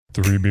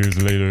3 beers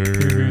later.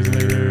 3 beers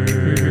later.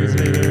 3 beers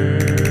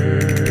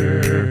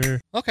later.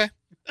 Okay.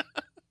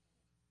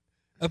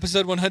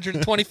 Episode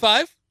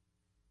 125.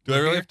 Do I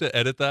really have to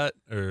edit that?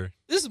 Or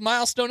This is a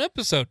milestone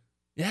episode.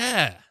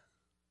 yeah.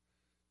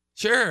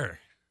 Sure.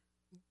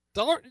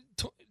 $25.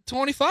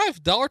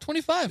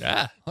 $1.25.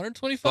 Yeah.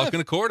 125.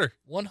 Fucking a quarter.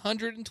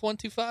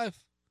 125.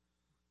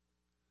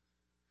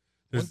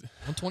 There's,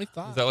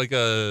 125. is that like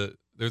a,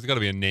 there's got to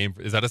be a name.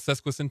 Is that a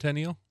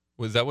sesquicentennial?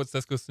 Was that what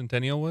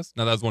sesquicentennial was?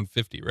 No, that was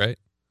 150, right?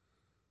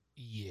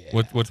 Yeah.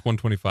 What's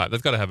 125?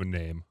 That's got to have a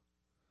name.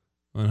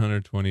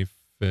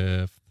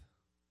 125th.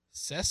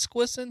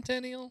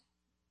 Sesquicentennial?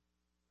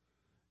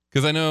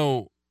 Because I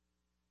know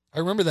I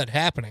remember that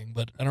happening,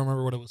 but I don't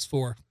remember what it was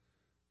for.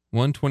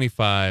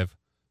 125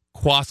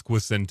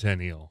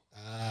 Quasquicentennial.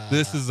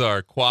 This is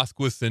our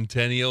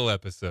Quasquicentennial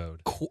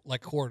episode.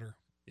 Like quarter.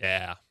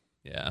 Yeah.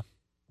 Yeah.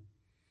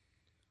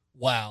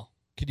 Wow.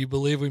 Can you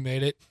believe we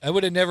made it? I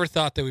would have never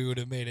thought that we would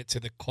have made it to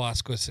the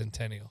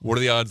Quasquicentennial. What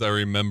are the odds I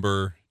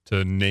remember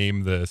to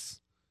name this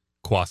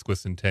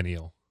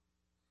Quasquicentennial?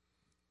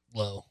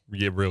 Low.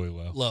 Yeah, really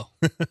low. Low.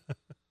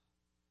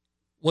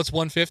 What's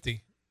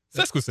 150?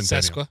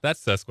 Sesquicentennial. Sesqua.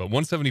 That's Sesqua.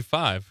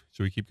 175.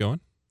 Should we keep going?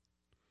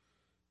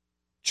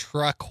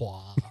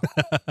 Triquacentennial.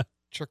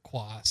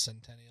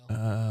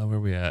 Where are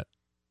we at?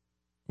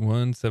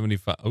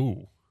 175.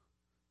 Ooh.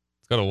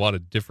 It's got a lot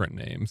of different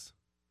names.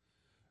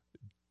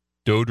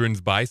 Dodrin's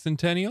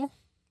Bicentennial?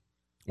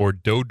 Or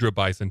Dodra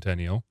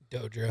Bicentennial?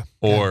 Dodra.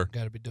 Or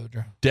gotta be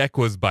Dodra.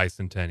 Dequa's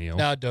Bicentennial?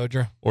 No,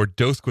 Dodra. Or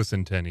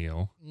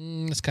Dosquicentennial?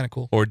 That's kind of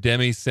cool. Or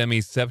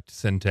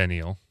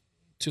Demi-Semi-Septcentennial?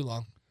 Too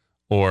long.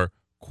 Or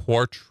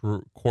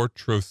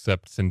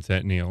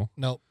Quartroseptcentennial?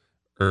 Nope.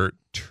 Or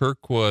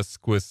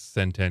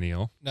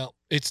Turquasquicentennial? No,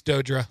 it's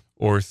Dodra.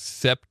 Or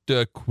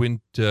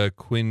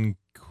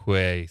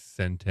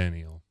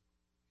Septuaquinquecentennial?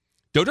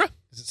 Dodra?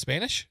 Is it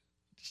Spanish?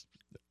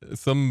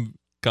 Some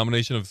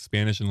combination of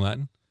Spanish and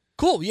Latin.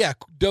 Cool. Yeah,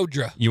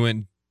 Dodra. You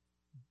went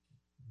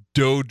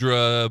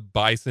Dodra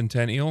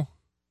Bicentennial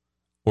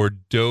or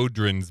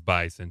Dodrin's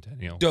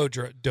Bicentennial?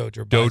 Dodra.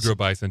 Dodra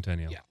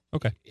Bicentennial. Yeah.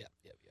 Okay. Yeah.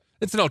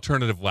 It's an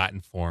alternative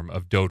Latin form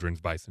of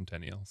Dodrin's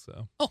Bicentennial.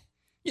 So. Oh.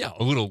 Yeah,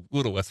 a little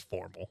less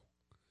formal.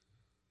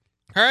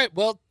 All right.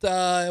 Well,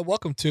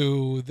 welcome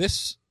to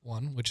this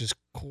one, which is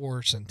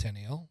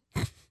Quascentennial.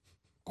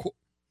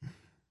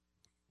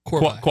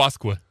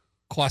 Quasqua.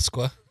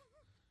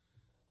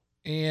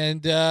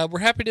 And we're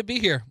happy to be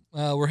here.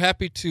 We're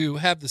happy to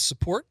have the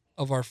support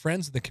of our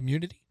friends in the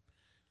community.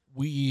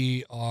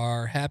 We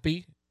are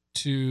happy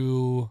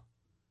to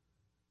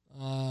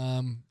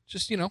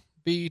just,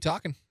 be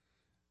talking.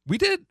 We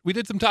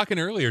did some talking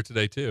earlier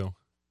today too,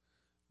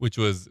 which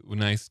was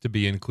nice to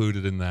be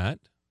included in that.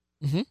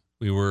 Mm-hmm.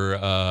 We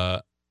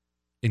were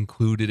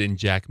included in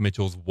Jack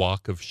Mitchell's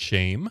Walk of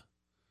Shame.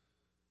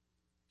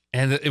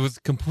 And it was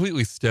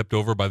completely stepped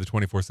over by the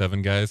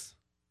 24/7 guys.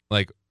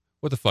 Like,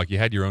 what the fuck? You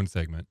had your own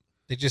segment.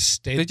 They just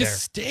stayed They there.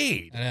 just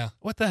stayed. I know.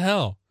 What the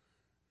hell?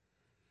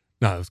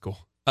 No, that was cool.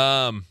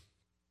 I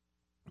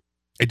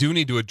do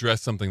need to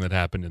address something that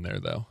happened in there,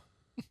 though.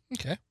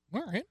 Okay.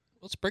 All right.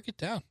 Let's break it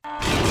down.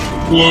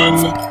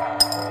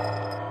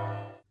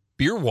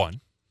 Beer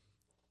one.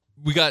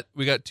 We got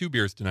 2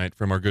 beers tonight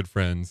from our good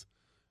friends,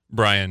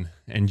 Brian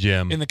and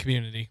Jim. In the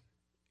community.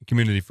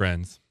 Community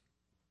friends.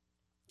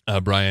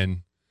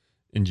 Brian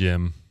and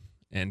Jim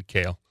and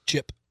Kale.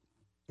 Chip.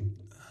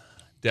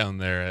 Down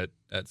there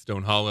at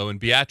Stone Hollow and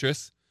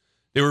Beatrice.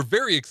 They were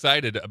very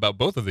excited about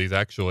both of these,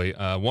 actually.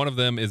 One of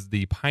them is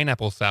the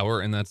pineapple sour,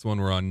 and that's the one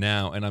we're on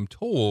now. And I'm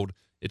told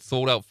it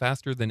sold out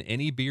faster than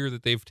any beer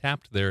that they've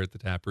tapped there at the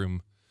tap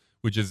room,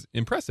 which is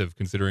impressive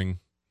considering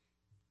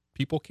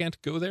people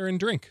can't go there and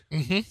drink.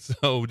 Mm-hmm.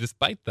 So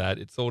despite that,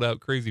 it sold out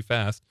crazy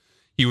fast.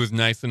 He was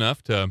nice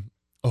enough to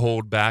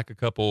hold back a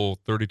couple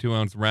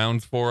 32-ounce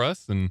rounds for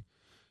us, and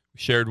we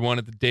shared one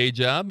at the day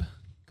job.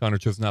 Connor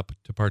chose not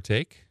to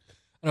partake.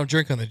 I don't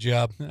drink on the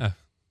job. Yeah.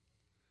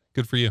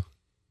 Good for you.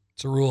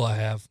 It's a rule I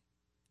have.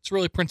 It's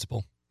really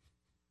principle.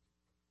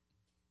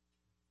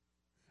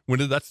 When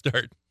did that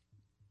start?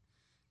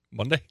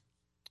 Monday?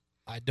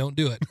 I don't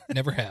do it.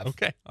 Never have.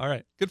 Okay. All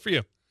right. Good for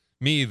you.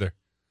 Me either.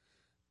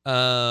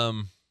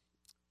 We're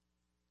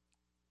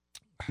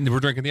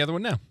drinking the other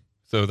one now.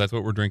 So that's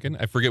what we're drinking.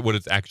 I forget what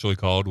it's actually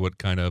called, what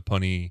kind of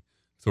punny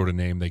sort of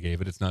name they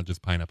gave it. It's not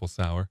just pineapple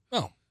sour.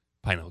 Oh.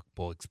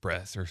 Pineapple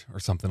Express or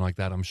something like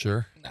that, I'm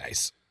sure.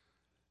 Nice.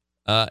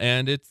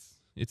 And it's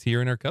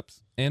here in our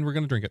cups, and we're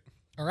going to drink it.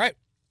 All right.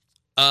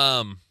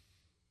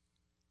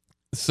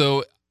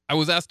 So I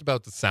was asked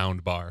about the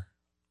sound bar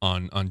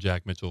on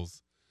Jack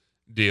Mitchell's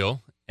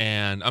deal,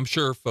 and I'm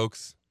sure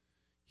folks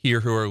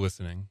here who are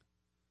listening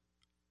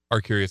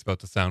are curious about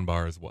the sound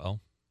bar as well.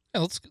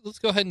 Yeah, let's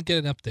go ahead and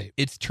get an update.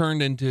 It's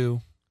turned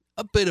into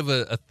a bit of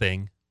a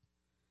thing,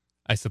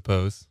 I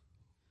suppose.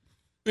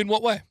 In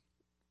what way?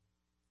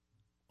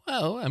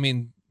 Well, I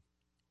mean,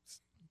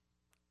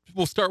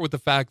 we'll start with the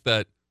fact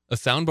that a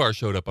sound bar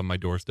showed up on my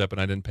doorstep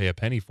and I didn't pay a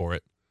penny for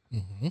it.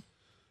 Mm-hmm.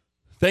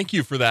 Thank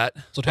you for that.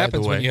 That's what by the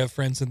happens when way, you have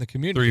friends in the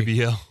community.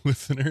 3BL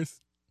listeners.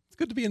 It's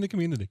good to be in the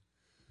community.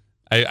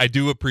 I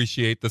do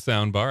appreciate the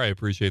sound bar. I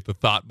appreciate the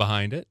thought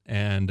behind it.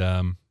 And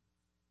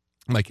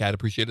my cat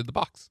appreciated the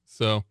box.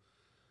 So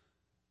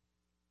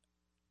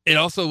it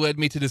also led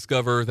me to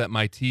discover that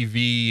my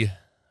TV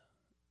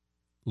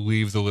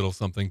leaves a little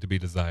something to be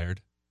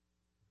desired.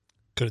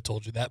 Could have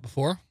told you that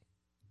before.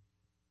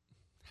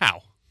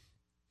 How?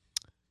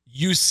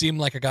 You seem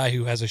like a guy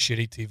who has a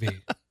shitty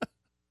TV.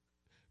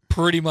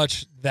 Pretty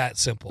much that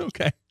simple.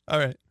 Okay. All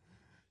right.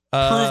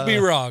 Prove me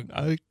wrong.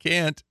 I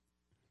can't.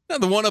 No,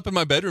 the one up in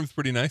my bedroom's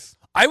pretty nice.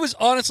 I was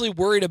honestly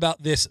worried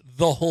about this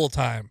the whole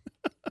time.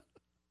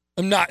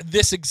 I'm not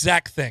this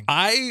exact thing.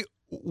 I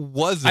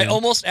wasn't. I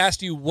almost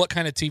asked you, what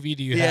kind of TV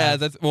do you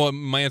have? Yeah,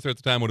 my answer at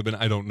the time would have been,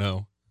 I don't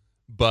know.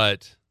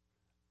 But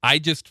I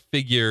just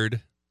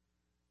figured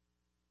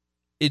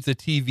it's a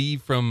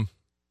TV from,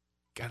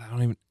 God, I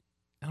don't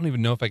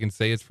even know if I can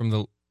say it's from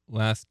the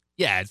last,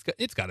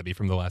 it's got to be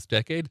from the last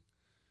decade.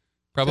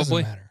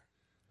 Probably. Doesn't matter.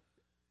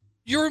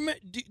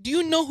 Do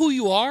you know who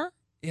you are?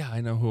 Yeah,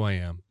 I know who I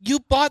am. You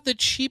bought the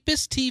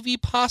cheapest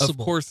TV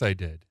possible. Of course I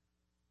did.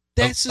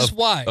 This is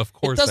why. Of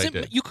course I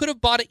did. You could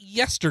have bought it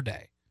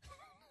yesterday.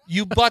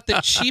 You bought the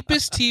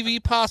cheapest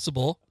TV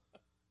possible.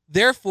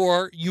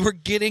 Therefore, you were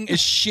getting a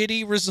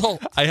shitty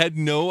result. I had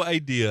no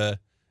idea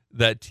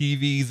that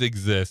TVs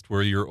exist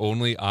where your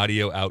only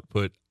audio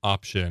output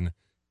option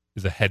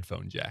is a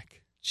headphone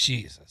jack.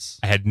 Jesus.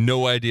 I had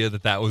no idea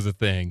that was a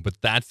thing,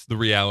 but that's the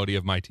reality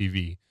of my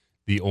TV.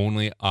 The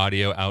only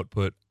audio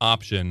output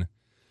option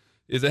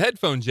is a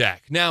headphone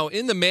jack. Now,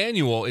 in the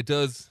manual, it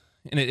does,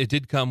 and it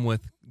did come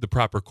with the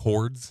proper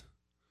cords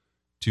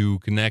to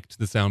connect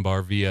the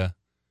soundbar via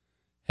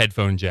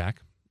headphone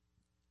jack.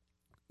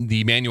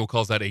 The manual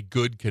calls that a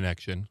good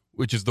connection,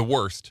 which is the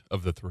worst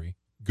of the three.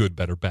 Good,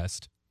 better,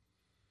 best.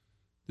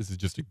 This is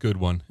just a good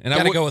one. And I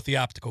gotta go with the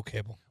optical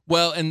cable.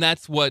 Well, and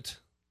that's what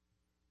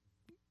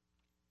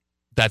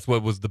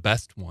was the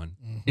best one.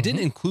 Mm-hmm. It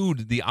didn't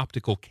include the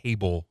optical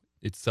cable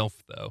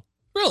itself, though.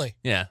 Really?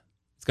 Yeah.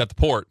 It's got the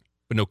port,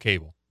 but no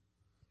cable.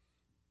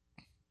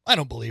 I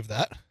don't believe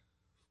that.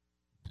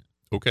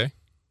 Okay.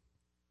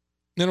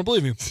 I don't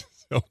believe you.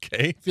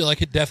 Okay. I feel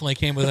like it definitely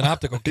came with an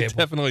optical cable. It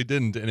definitely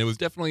didn't, and it was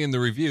definitely in the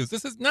reviews.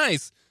 This is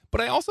nice,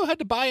 but I also had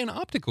to buy an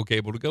optical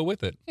cable to go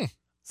with it.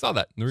 Saw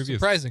that in the reviews.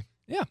 Surprising.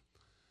 Yeah.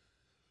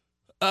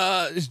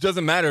 It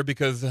doesn't matter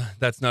because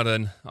that's not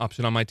an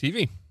option on my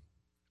TV.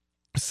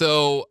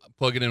 So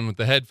plug it in with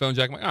the headphone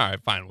jack. I'm like, all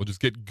right, fine. We'll just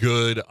get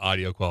good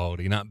audio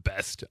quality, not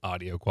best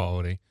audio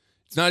quality.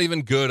 It's not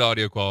even good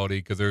audio quality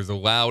because there's a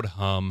loud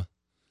hum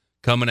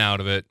coming out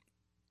of it.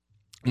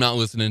 I'm not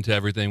listening to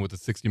everything with the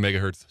 60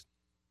 megahertz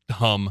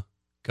hum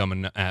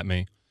coming at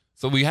me.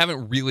 So we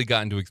haven't really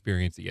gotten to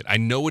experience it yet. I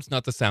know it's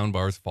not the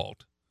soundbar's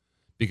fault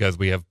because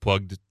we have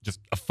plugged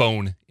just a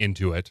phone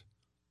into it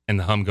and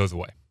the hum goes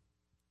away.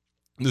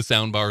 The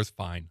soundbar is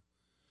fine.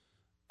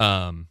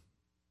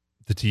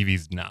 The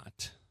TV's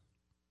not.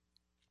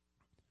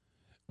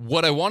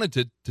 What I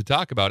wanted to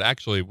talk about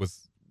actually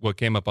was what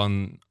came up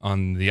on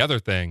the other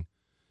thing.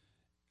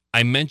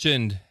 I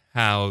mentioned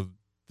how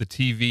the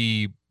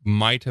TV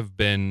might have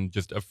been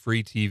just a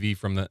free TV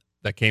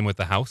that came with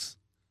the house.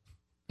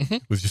 Mm-hmm.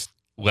 It was just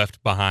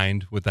left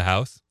behind with the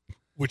house.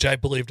 Which I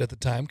believed at the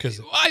time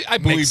because I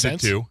believed it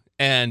too.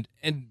 And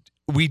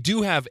we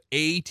do have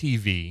a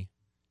TV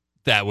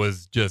that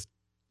was just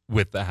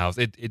with the house.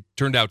 It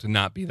turned out to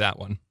not be that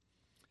one.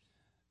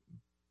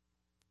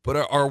 But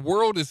our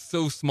world is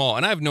so small,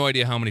 and I have no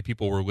idea how many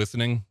people were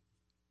listening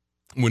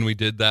when we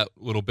did that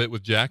little bit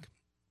with Jack.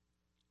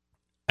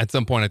 At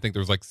some point, I think there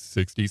was like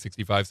 60,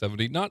 65,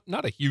 70, not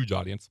a huge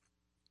audience.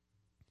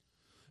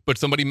 But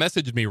somebody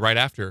messaged me right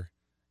after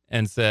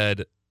and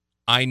said,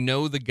 I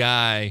know the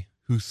guy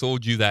who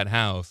sold you that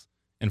house,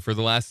 and for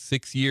the last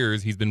 6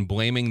 years, he's been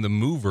blaming the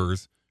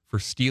movers for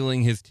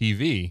stealing his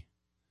TV.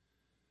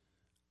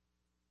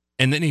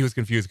 And then he was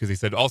confused because he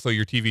said, also,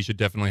 your TV should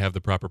definitely have the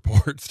proper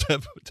ports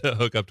to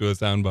hook up to a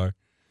soundbar,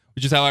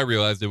 which is how I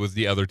realized it was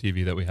the other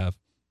TV that we have.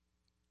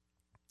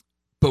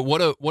 But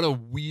what a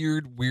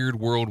weird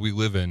world we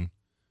live in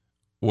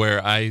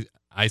where I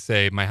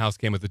say my house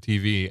came with a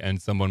TV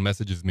and someone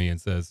messages me and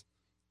says,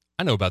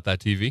 I know about that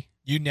TV.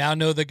 You now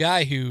know the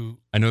guy who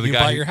I know the you guy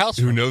bought your house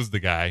who from. knows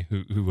the guy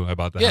who I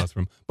bought the house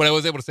from. But I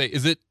was able to say,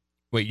 is it,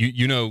 wait,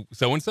 you know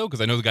so-and-so?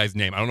 Because I know the guy's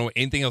name. I don't know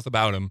anything else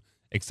about him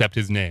except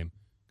his name.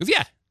 Because,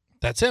 yeah.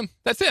 That's him.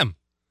 That's him.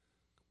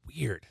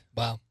 Weird.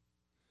 Wow.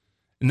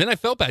 And then I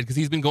felt bad because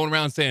he's been going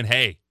around saying,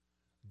 hey,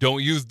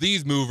 don't use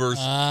these movers.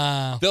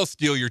 They'll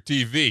steal your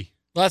TV.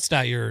 Well, that's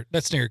not your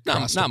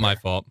cross. Not my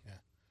fault. Yeah.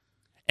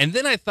 And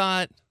then I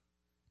thought,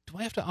 do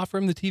I have to offer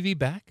him the TV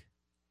back?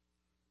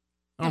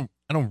 I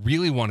don't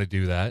really want to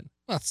do that.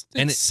 Well,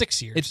 it's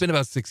 6 years. It's been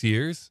about 6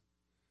 years.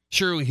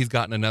 Surely he's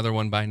gotten another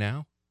one by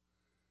now.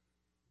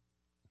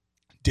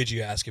 Did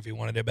you ask if he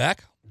wanted it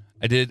back?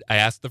 I did. I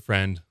asked the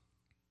friend,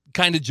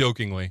 kind of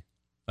jokingly,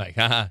 like,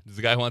 haha, does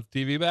the guy want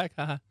the TV back?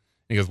 Haha.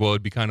 He goes, well,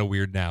 it'd be kind of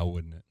weird now,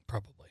 wouldn't it?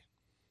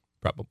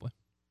 Probably.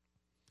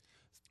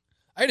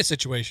 I had a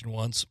situation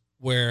once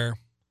where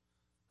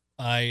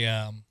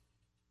I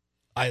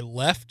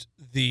left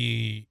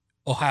the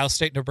Ohio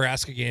State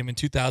Nebraska game in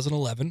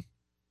 2011,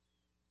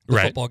 the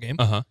Right. football game.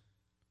 Uh-huh.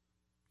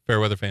 Fair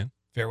weather fan.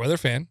 Fair weather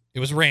fan. It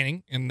was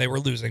raining and they were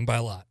losing by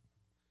a lot.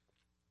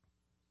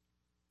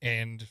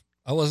 And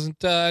I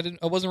wasn't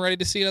ready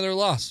to see another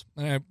loss.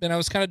 And I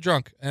was kind of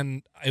drunk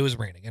and it was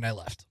raining and I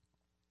left.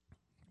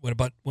 Went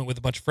with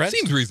a bunch of friends.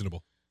 Seems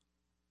reasonable.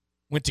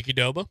 Went to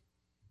Qdoba,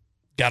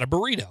 got a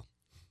burrito.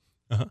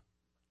 Uh-huh.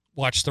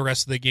 Watched the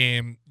rest of the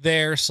game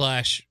there /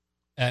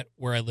 at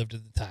where I lived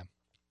at the time.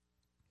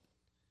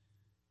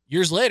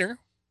 Years later,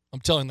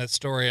 I'm telling that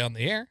story on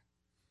the air,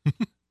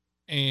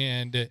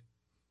 and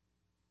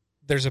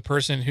there's a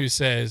person who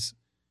says,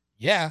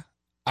 yeah,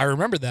 I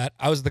remember that.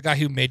 I was the guy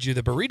who made you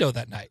the burrito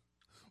that night.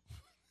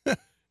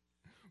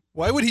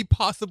 Why would he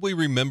possibly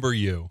remember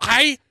you?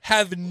 I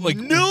have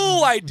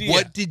no idea.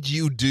 What did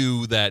you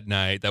do that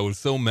night that was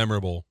so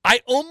memorable?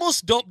 I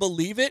almost don't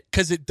believe it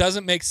because it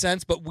doesn't make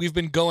sense, but we've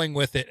been going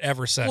with it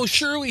ever since. Well,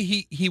 surely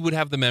he would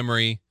have the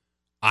memory,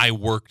 I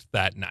worked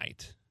that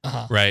night,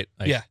 right?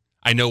 Like, yeah.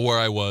 I know where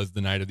I was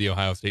the night of the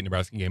Ohio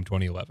State-Nebraska game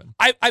 2011.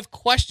 I've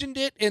questioned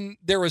it, and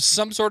there was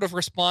some sort of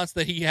response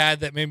that he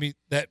had that made me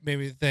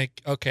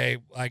think, okay,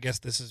 I guess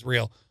this is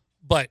real.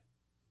 But,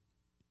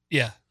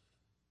 yeah.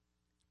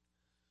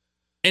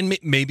 And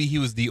maybe he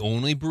was the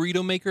only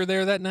burrito maker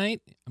there that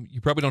night. You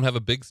probably don't have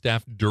a big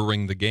staff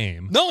during the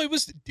game. No, it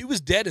was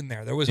dead in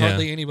there. There was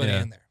hardly anybody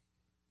in there.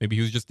 Maybe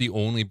he was just the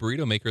only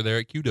burrito maker there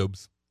at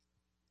Qdoba's.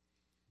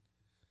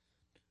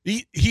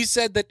 He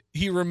said that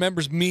he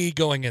remembers me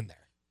going in there.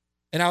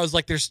 And I was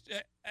like,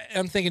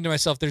 I'm thinking to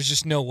myself, there's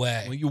just no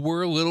way. Well, you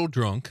were a little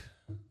drunk.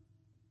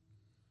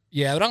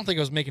 Yeah, but I don't think I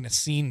was making a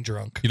scene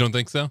drunk. You don't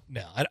think so?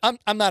 No,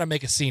 I'm not a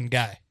make a scene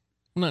guy.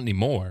 Well, not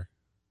anymore.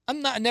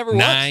 I'm not. I never was.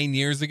 9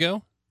 years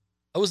ago?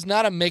 I was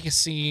not a make a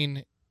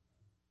scene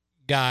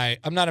guy.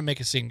 I'm not a make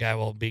a scene guy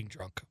while being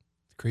drunk.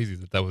 It's crazy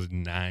that was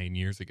 9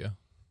 years ago.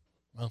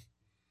 Well,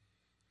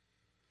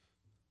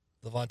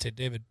 Levante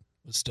David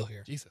was still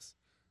here. Jesus.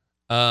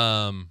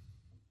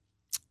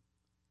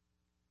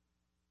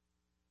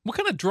 What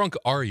kind of drunk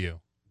are you?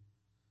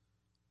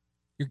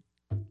 You're,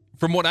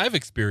 from what I've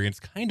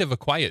experienced, kind of a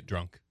quiet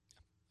drunk.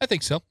 I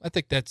think so. I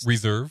think that's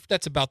reserved.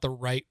 That's about the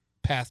right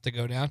path to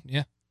go down.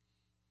 Yeah.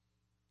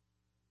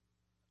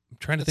 I'm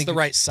trying to think the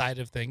right side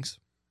of things.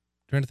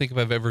 Trying to think if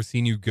I've ever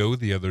seen you go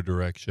the other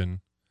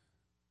direction.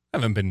 I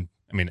haven't been,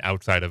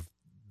 outside of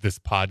this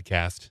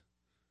podcast,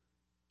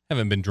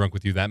 haven't been drunk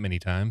with you that many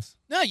times.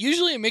 No,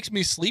 usually it makes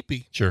me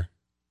sleepy. Sure.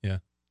 Yeah.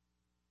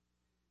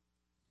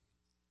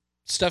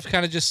 Stuff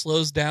kind of just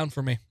slows down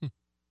for me.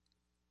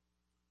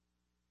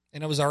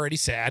 And I was already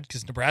sad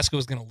because Nebraska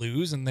was going to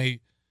lose and it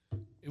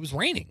was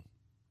raining.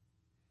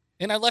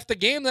 And I left the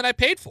game that I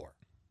paid for.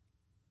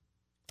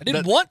 I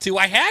didn't want to.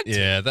 I had to.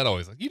 Yeah, that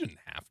always, you didn't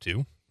have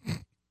to.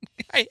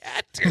 I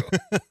had to.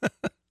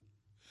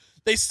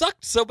 They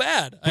sucked so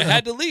bad. I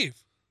had to leave.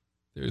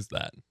 There's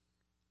that.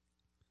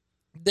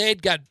 They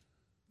had got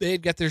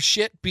their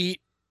shit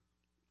beat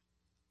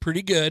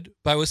pretty good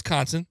by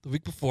Wisconsin the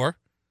week before.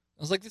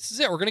 I was like, this is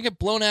it. We're going to get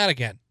blown out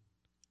again.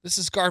 This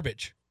is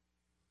garbage.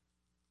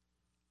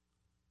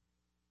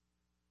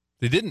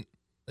 They didn't.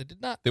 They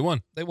did not. They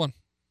won. They won.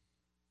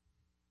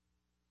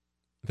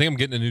 I think I'm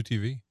getting a new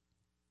TV.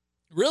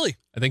 Really?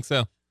 I think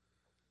so.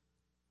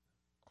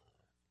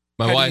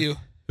 My wife,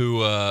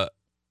 who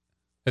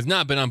has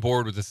not been on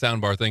board with the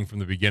soundbar thing from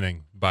the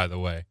beginning, by the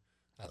way.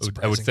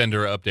 I would send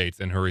her updates,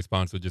 and her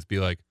response would just be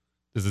like,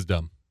 this is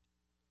dumb.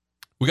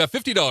 We got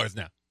 $50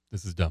 now.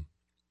 This is dumb.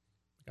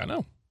 I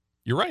know.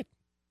 You're right.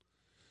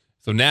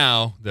 So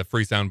now the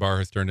free soundbar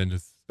has turned into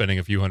spending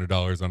a few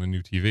 $100s on a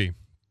new TV,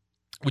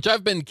 which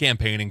I've been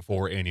campaigning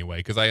for anyway,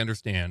 because I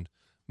understand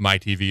my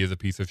TV is a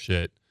piece of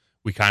shit.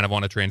 We kind of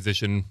want to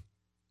transition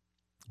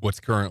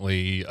what's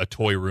currently a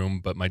toy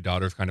room, but my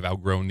daughter's kind of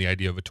outgrown the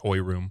idea of a toy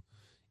room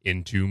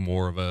into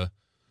more of a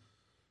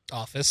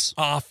office /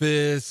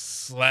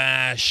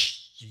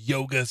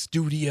 yoga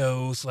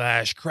studio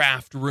 /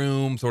 craft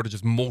room, sort of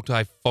just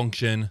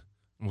multi-function.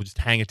 And we'll just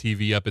hang a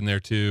TV up in there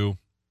too.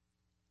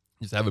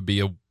 Just have it be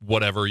a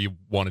whatever you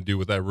want to do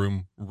with that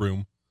room.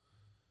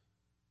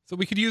 So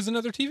we could use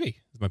another TV,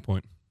 is my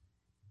point.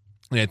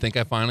 And I think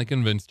I finally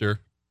convinced her,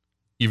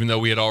 even though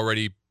we had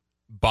already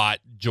bought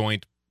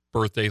joint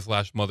birthday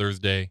 / Mother's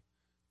Day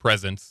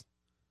presents.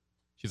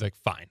 She's like,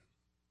 fine,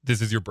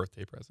 this is your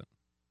birthday present.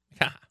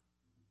 Ha.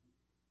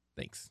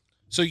 Thanks.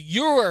 So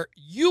you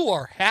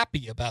are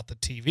happy about the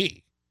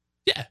TV?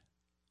 Yeah.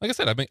 Like I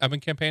said, I've been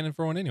campaigning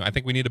for one anyway. I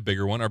think we need a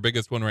bigger one. Our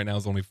biggest one right now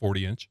is only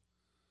 40-inch.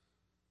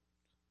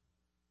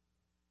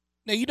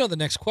 Now, you know the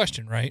next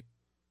question, right?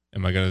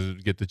 Am I going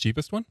to get the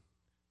cheapest one?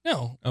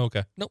 No. Oh,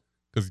 okay. Nope.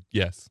 Because,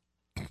 yes.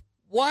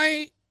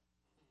 Why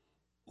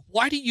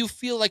do you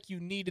feel like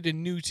you needed a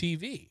new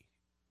TV?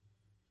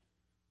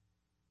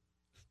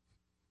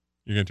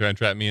 You're going to try and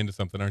trap me into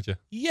something, aren't you?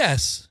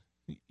 Yes.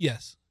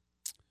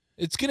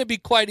 It's going to be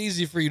quite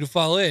easy for you to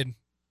fall in.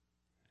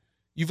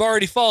 You've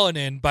already fallen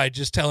in by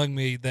just telling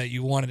me that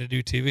you wanted a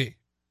new TV.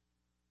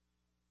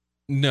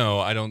 No,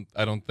 I don't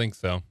think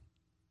so.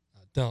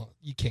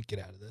 You can't get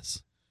out of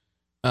this.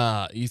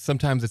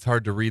 Sometimes it's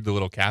hard to read the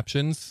little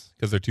captions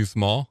because they're too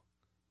small.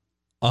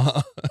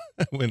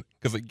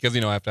 Because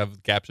I have to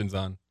have captions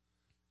on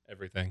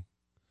everything,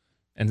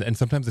 and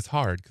sometimes it's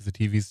hard because the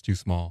TV's too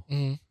small.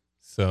 Mm-hmm.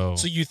 So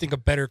you think a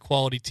better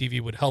quality TV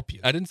would help you?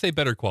 I didn't say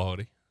better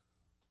quality.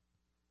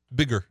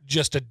 Bigger.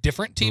 Just a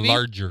different TV?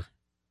 Larger.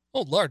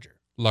 Oh, larger.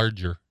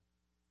 Larger.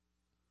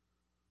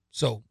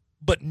 So,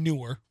 but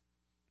newer.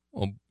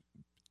 Well,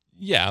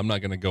 yeah, I'm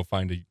not going to go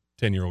find a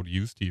 10-year-old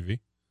used TV.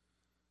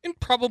 And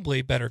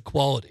probably better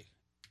quality.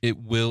 It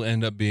will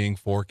end up being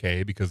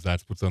 4K because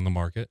that's what's on the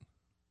market.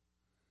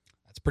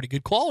 That's pretty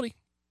good quality.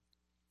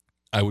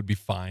 I would be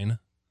fine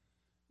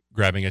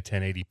grabbing a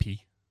 1080p.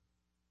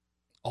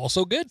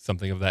 Also good.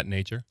 Something of that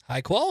nature.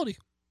 High quality.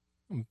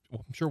 I'm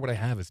sure what I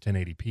have is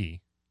 1080p.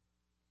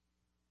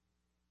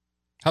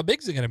 How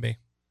big is it going to be?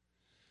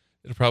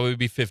 It'll probably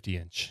be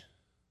 50-inch.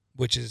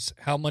 Which is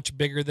how much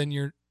bigger than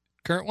your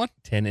current one?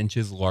 10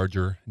 inches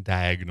larger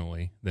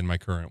diagonally than my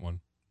current one.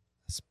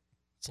 It's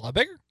a lot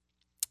bigger.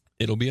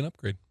 It'll be an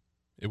upgrade.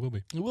 It will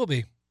be. It will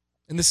be.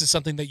 And this is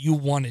something that you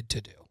wanted to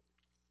do.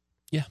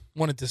 Yeah.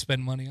 Wanted to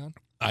spend money on.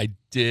 I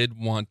did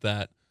want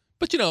that.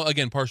 But,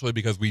 again, partially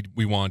because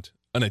we want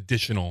an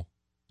additional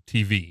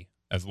TV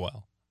as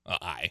well.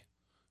 I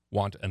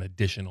want an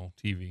additional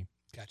TV.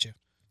 Gotcha.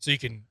 So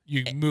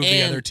you move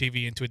the other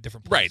TV into a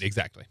different place. Right,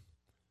 exactly.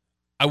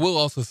 I will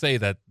also say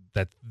that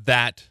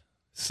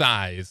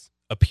size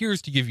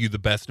appears to give you the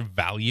best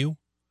value.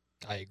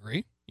 I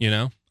agree.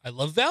 I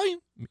love value.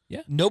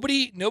 Yeah.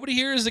 Nobody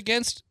here is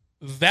against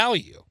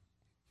value.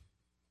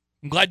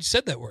 I'm glad you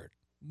said that word.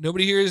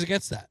 Nobody here is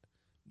against that.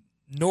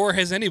 Nor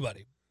has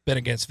anybody been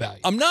against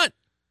value. I'm not.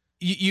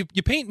 You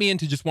paint me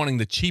into just wanting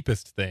the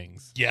cheapest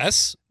things.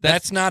 Yes.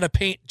 That's not a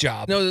paint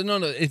job. No.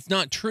 It's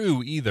not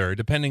true either,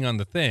 depending on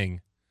the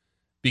thing.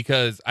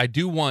 Because I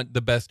do want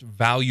the best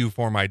value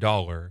for my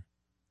dollar.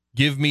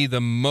 Give me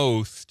the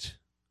most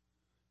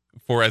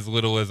for as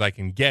little as I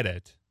can get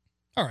it.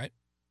 All right.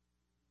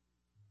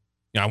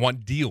 I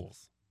want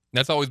deals.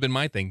 That's always been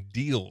my thing.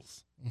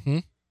 Deals. Mm-hmm.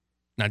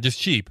 Not just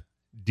cheap.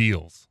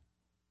 Deals.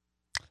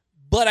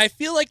 But I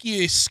feel like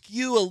you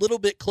skew a little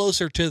bit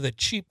closer to the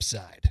cheap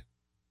side.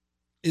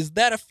 Is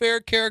that a fair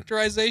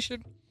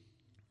characterization?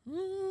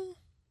 Mr.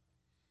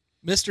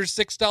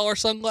 $6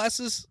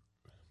 sunglasses?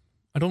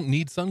 I don't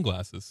need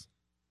sunglasses.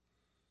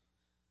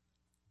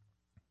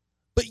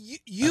 But you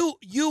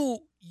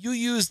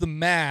use the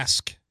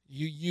mask.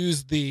 You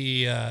use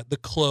the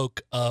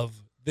cloak of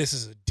this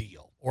is a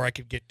deal, or I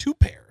could get 2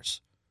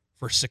 pairs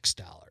for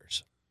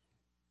 $6,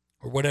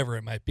 or whatever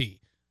it might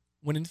be.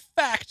 When in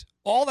fact,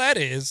 all that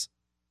is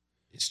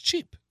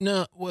cheap.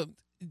 No, well,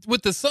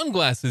 with the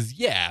sunglasses,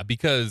 yeah,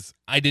 because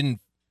I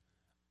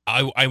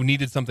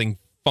needed something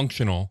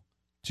functional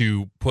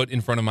to put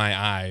in front of my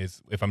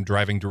eyes if I'm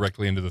driving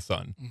directly into the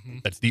sun. Mm-hmm.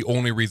 That's the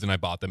only reason I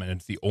bought them, and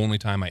it's the only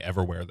time I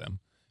ever wear them.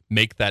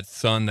 Make that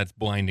sun that's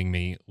blinding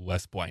me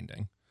less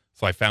blinding.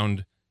 So I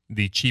found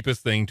the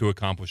cheapest thing to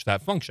accomplish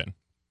that function,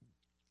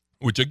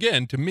 which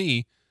again, to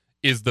me,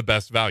 is the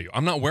best value.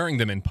 I'm not wearing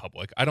them in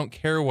public. I don't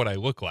care what I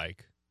look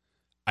like.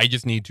 I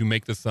just need to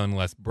make the sun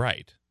less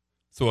bright.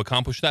 So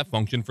accomplish that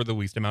function for the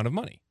least amount of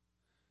money.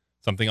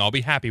 Something I'll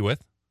be happy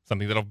with,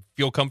 something that'll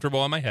feel comfortable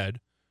on my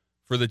head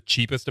for the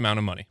cheapest amount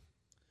of money.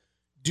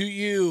 Do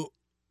you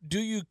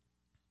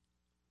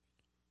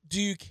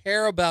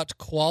care about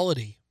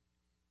quality?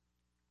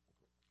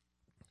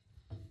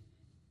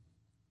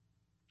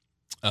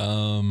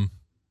 And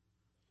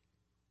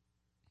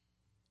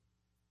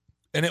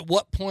at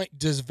what point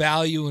does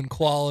value and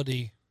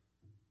quality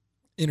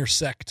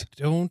intersect?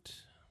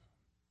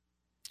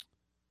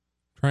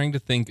 Trying to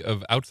think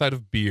of, outside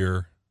of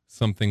beer,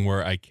 something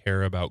where I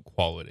care about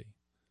quality.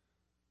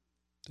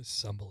 This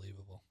is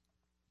unbelievable.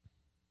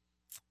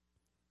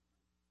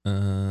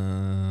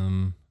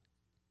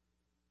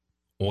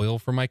 Oil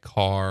for my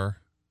car,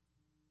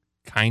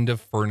 kind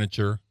of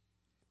furniture,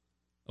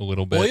 a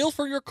little bit. Oil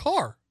for your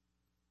car?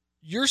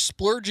 You're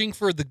splurging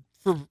for good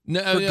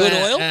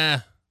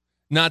oil?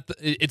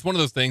 It's one of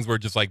those things where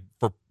just like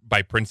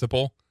by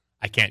principle,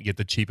 I can't get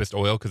the cheapest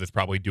oil because it's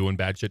probably doing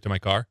bad shit to my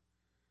car.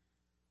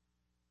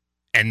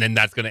 And then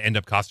that's going to end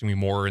up costing me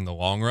more in the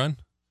long run.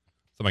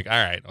 So I'm like, all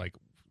right,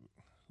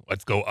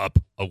 let's go up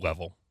a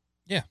level.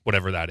 Yeah.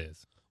 Whatever that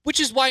is.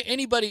 Which is why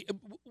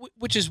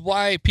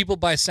people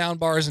buy sound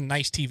bars and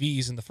nice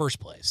TVs in the first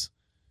place.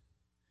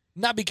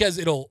 Not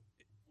because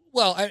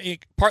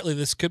partly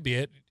this could be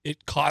it.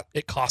 It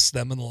costs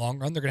them in the long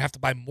run. They're going to have to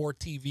buy more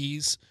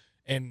TVs,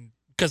 and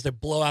because they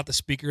blow out the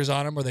speakers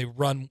on them, or they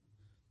run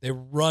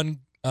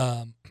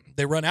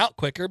out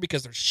quicker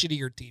because they're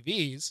shittier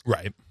TVs.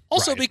 Right.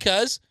 Also right.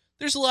 because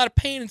there's a lot of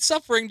pain and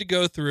suffering to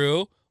go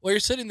through while you're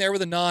sitting there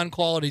with a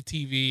non-quality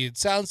TV and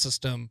sound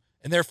system,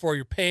 and therefore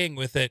you're paying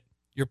with it.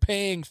 You're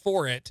paying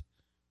for it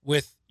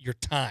with your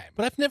time.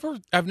 But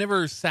I've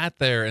never sat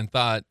there and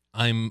thought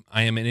I am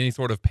in any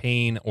sort of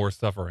pain or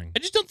suffering. I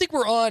just don't think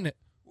we're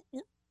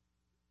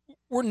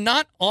we're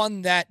not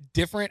on that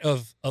different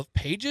of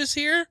pages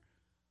here,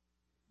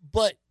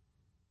 but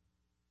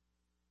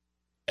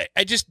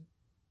I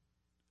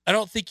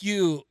don't think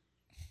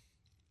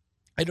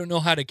I don't know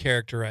how to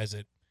characterize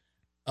it.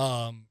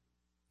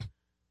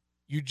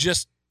 You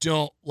just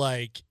don't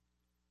like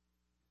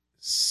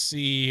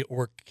see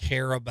or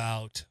care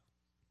about.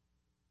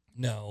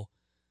 No.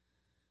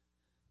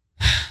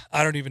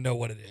 I don't even know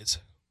what it is.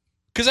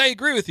 Because I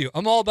agree with you.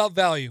 I'm all about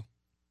value.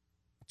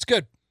 It's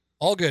good.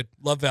 All good.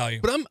 Love value.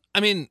 But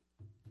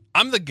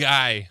I'm the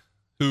guy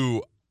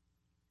who,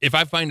 if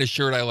I find a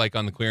shirt I like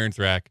on the clearance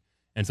rack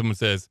and someone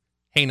says,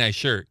 "Hey, nice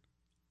shirt,"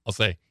 I'll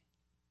say,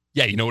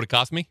 "Yeah, you know what it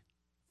cost me?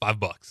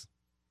 $5."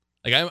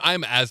 Like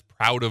I'm as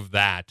proud of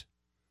that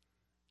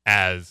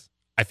as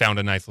I found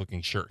a nice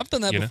looking shirt. I've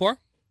done that before.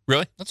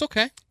 Really? That's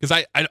okay.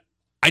 Because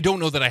I don't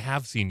know that I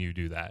have seen you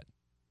do that.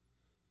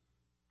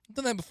 I've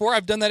done that before.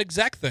 I've done that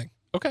exact thing.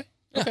 Okay.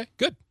 Yeah. Okay.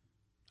 Good.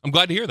 I'm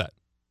glad to hear that.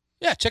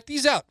 Yeah, check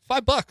these out.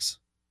 $5.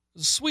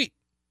 This is sweet.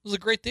 This is a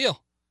great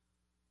deal.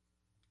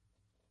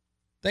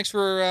 Thanks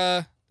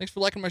for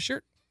liking my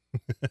shirt.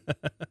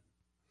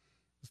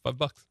 It's $5.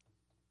 Did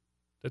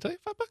I tell you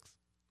 $5?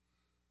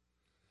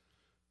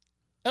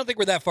 I don't think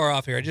we're that far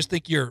off here. I just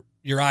think your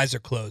eyes are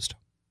closed.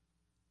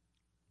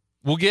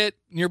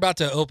 You're about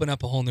to open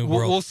up a whole new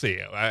world. We'll see.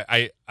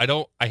 I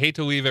hate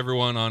to leave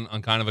everyone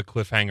on kind of a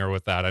cliffhanger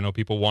with that. I know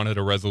people wanted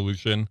a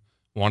resolution,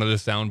 wanted a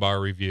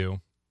soundbar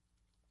review.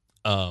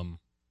 And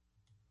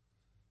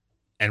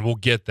we'll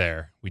get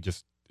there.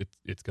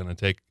 It's going to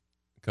take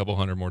a couple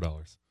 $100 more.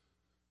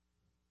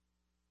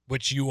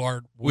 Which you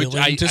are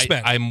willing to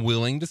spend. I'm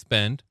willing to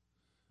spend.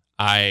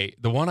 The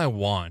one I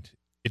want,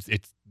 it's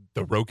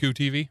the Roku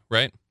TV,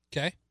 right?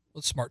 Okay.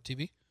 Well, smart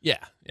TV.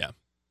 Yeah.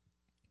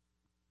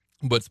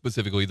 But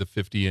specifically the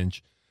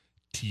 50-inch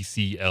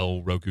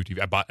TCL Roku TV.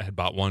 I had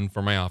bought one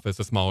for my office,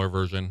 a smaller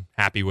version.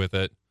 Happy with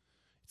it.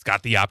 It's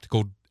got the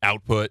optical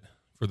output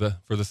for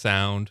the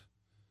sound.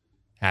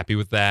 Happy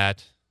with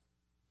that.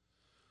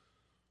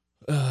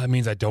 It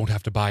means I don't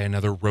have to buy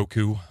another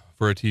Roku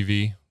for a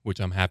TV,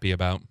 which I'm happy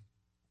about.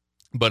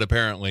 But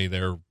apparently,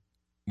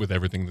 with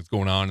everything that's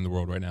going on in the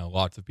world right now,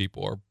 lots of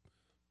people are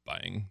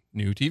buying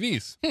new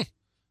TVs.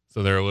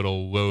 So they're a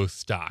little low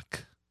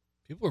stock.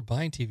 People are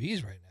buying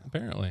TVs right now.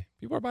 Apparently.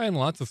 People are buying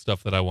lots of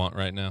stuff that I want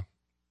right now.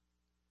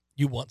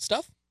 You want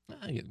stuff?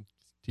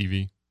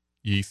 TV,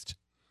 yeast,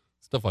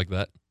 stuff like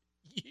that.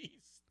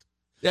 Yeast.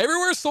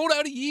 Everywhere's sold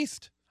out of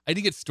yeast. I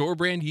did get store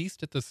brand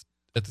yeast at the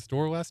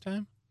store last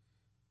time.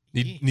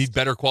 Need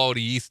better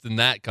quality yeast than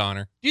that,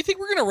 Connor. Do you think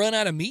we're going to run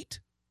out of meat?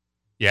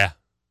 Yeah.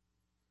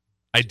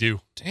 I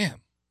do.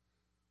 Damn.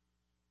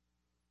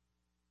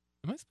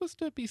 Am I supposed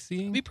to be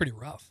seeing? It'd be pretty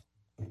rough.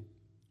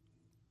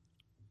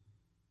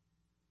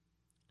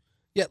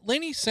 Yeah,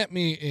 Lainey sent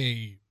me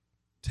a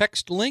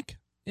text link.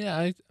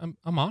 Yeah,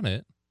 I'm on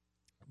it.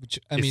 Which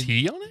Is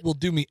he on it? Will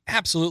do me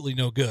absolutely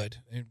no good.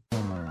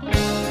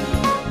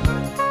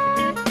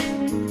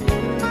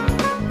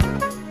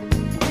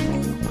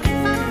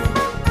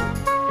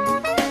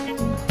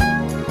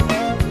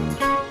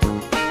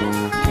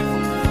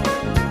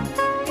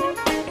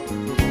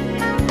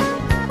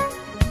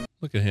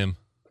 Look at him.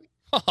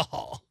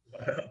 Oh.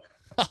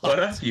 What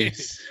up, you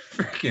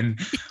freaking...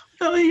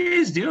 What are you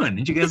guys doing?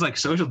 Did you guys like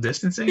social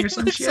distancing or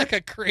some shit? It's like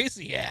a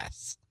crazy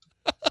ass.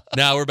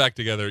 Now we're back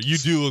together. You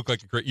do look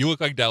like you look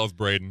like Dallas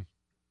Braden.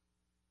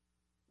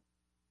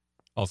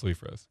 Also, he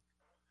froze.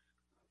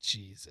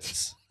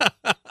 Jesus. All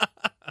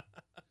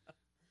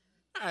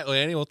right,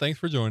 Lanny. Well, thanks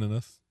for joining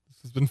us.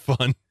 This has been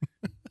fun.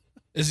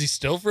 Is he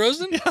still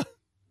frozen? Yeah.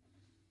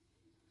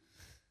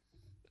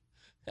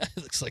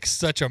 He looks like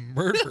such a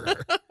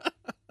murderer.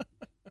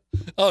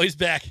 Oh, he's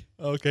back.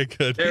 Okay,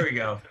 good. There we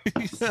go.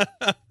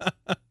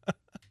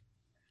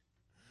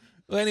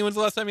 Lanny, when's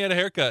the last time you had a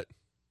haircut?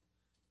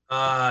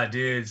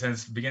 Dude,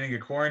 since the beginning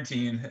of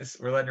quarantine,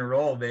 we're letting it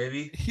roll,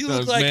 baby. You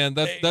look like man,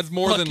 that's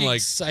more than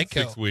like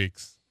psycho. 6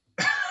 weeks.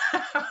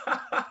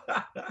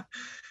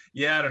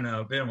 Yeah, I don't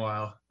know. Been a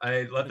while.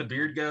 I let the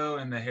beard go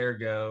and the hair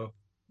go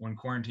when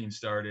quarantine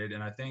started,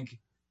 and I think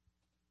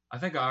I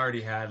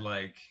already had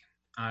like,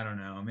 I don't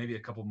know, maybe a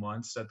couple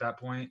months at that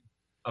point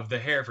of the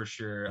hair for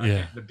sure. Yeah. I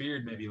think the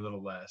beard maybe a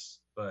little less,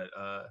 but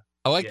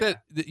I like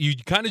that you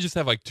kind of just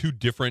have like two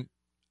different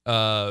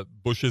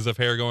bushes of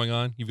hair going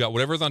on. You've got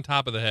whatever's on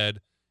top of the head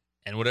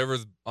and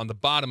whatever's on the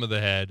bottom of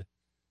the head,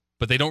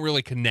 but they don't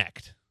really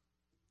connect.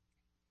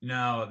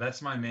 No,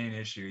 that's my main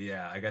issue.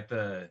 Yeah, I got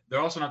they're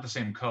also not the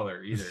same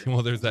color either.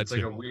 Well, there's that it's too.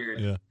 Like a weird.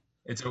 Yeah.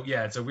 It's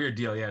a weird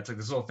deal. Yeah, it's like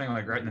this little thing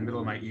like right in the middle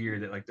of my ear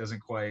that like doesn't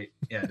quite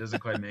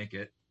make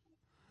it.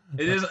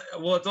 It is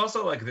well. It's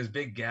also like this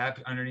big gap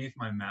underneath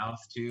my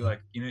mouth too.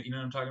 Like you know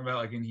what I'm talking about,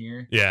 like in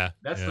here. Yeah.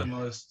 That's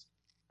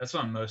That's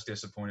what I'm most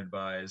disappointed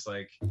by. Is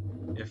like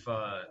if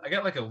I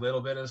got like a little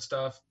bit of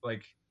stuff.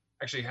 Like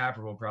actually,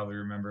 Happer will probably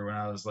remember when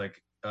I was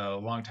like a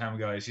long time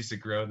ago. I used to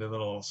grow the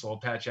little soul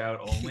patch out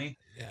only.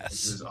 Yes.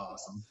 Which was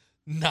awesome.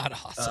 Not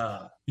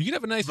awesome. You could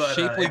have a nice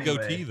shapely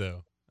goatee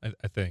though.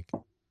 I think.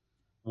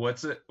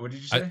 What's it? What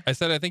did you say? I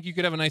said I think you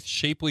could have a nice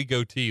shapely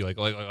goatee, like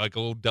a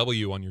little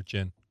W on your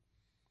chin.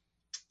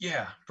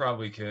 Yeah,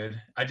 probably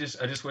could. I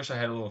just wish I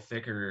had a little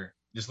thicker,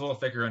 just a little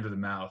thicker under the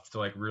mouth to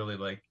like really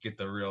like get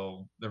the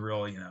real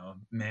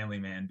manly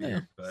man Yeah.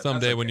 beard. But that's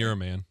Someday when okay. you're a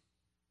man.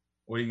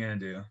 What are you gonna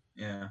do?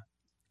 Yeah.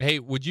 Hey,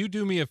 would you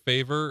do me a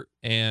favor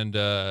and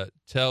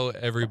tell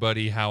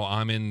everybody how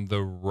I'm in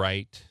the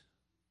right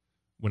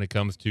when it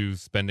comes to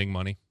spending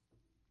money?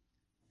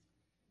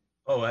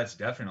 Oh, that's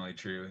definitely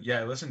true.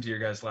 Yeah, I listened to your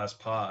guys' last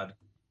pod.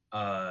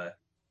 Uh,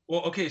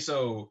 well, okay,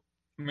 so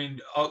I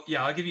mean,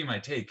 I'll give you my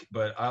take,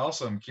 but I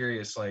also am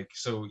curious. Like,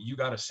 so you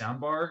got a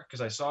sound bar?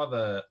 Because I saw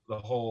the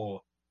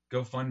whole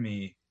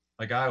GoFundMe.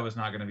 Like, I was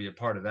not going to be a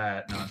part of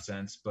that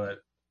nonsense, but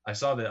I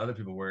saw that other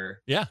people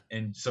were. Yeah.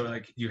 And so,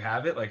 like, you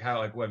have it? Like, how?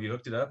 Like, what have you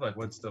hooked it up? Like,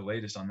 what's the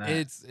latest on that?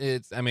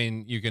 It's. I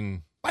mean, you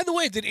can. By the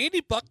way, did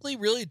Andy Buckley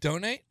really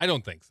donate? I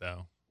don't think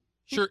so.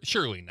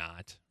 Surely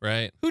not.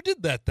 Right? Who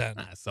did that then?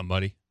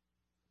 Somebody.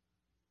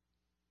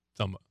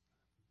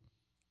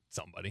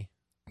 Somebody.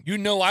 You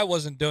know I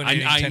wasn't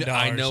donating $10.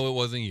 I know it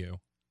wasn't you.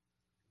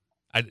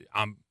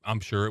 I'm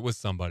sure it was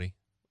somebody,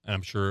 and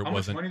I'm sure it How much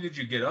wasn't money did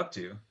you get up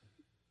to?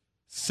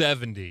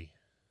 70.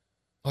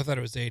 I thought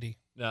it was 80.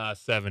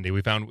 70.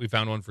 We found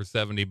one for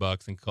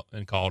 $70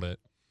 and called it.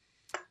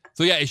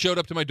 So yeah, it showed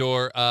up to my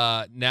door.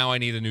 Now I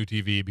need a new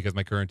TV because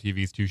my current TV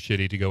is too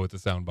shitty to go with the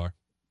soundbar.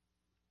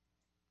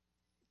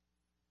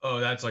 Oh,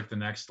 that's like the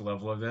next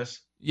level of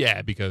this.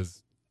 Yeah,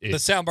 because The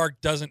soundbar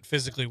doesn't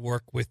physically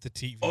work with the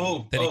TV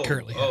that he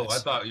currently has. Oh, I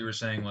thought you were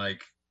saying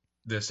like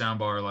the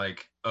soundbar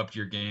like upped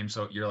your game,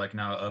 so you're like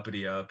now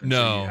uppity up. And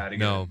so you had to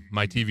no,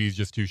 my TV is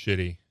just too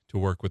shitty to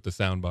work with the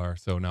soundbar.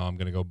 So now I'm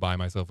gonna go buy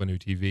myself a new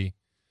TV,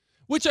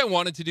 which I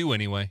wanted to do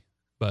anyway.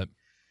 But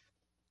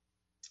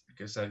I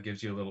guess that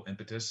gives you a little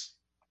impetus.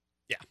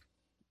 Yeah.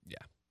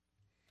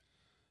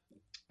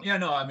 Yeah,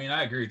 no, I mean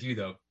I agree with you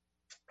though.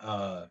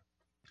 I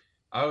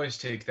always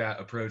take that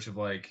approach of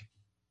like,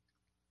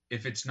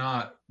 if it's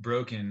not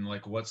broken,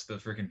 like what's the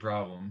freaking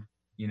problem?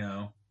 You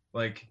know,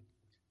 like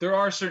there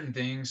are certain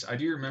things I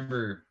do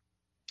remember.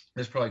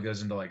 This probably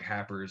goes into like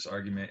Happer's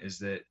argument is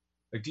that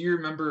like, do you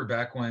remember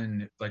back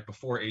when like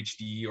before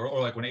HD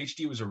or like when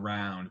HD was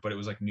around, but it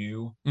was like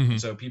new, Mhm.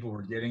 and so people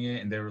were getting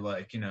it and they were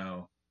like,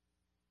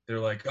 they're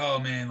like, oh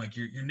man, like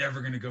you're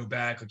never gonna go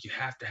back, like you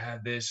have to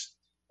have this.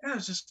 And I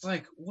was just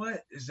like,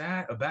 what is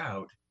that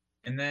about?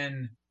 And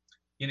then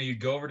you'd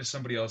go over to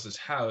somebody else's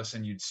house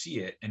and you'd see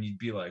it and you'd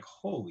be like,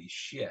 holy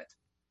shit.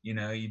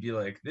 You'd be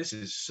like, this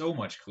is so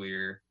much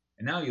clearer.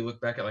 And now you look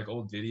back at like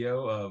old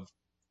video of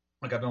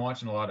like I've been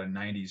watching a lot of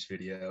 90s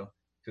video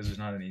because there's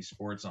not any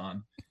sports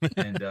on.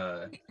 And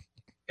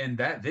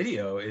that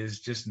video is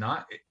just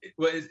not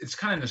it's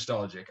kind of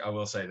nostalgic, I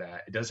will say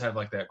that. It does have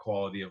like that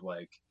quality of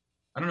like,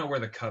 I don't know where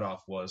the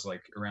cutoff was,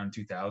 like around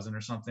 2000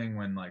 or something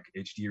when like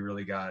HD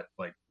really got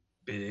like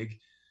big.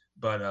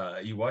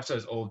 But you watch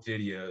those old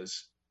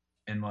videos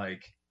and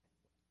like,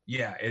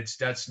 yeah,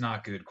 that's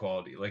not good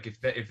quality. Like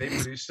if they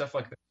produce stuff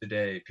like that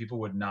today, people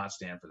would not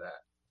stand for that.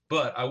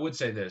 But I would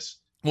say this.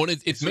 Well,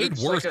 it's made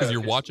worse because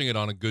you're watching it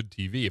on a good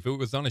TV. If it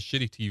was on a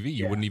shitty TV,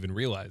 you wouldn't even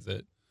realize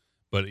it.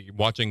 But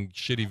watching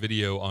shitty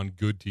video on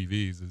good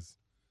TVs is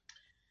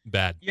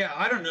bad. Yeah,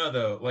 I don't know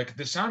though. Like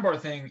the soundbar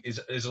thing is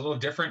a little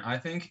different, I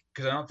think,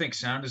 because I don't think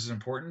sound is as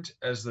important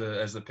as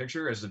the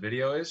picture, as the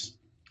video is.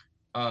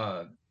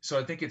 So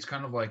I think it's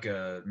kind of like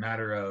a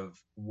matter of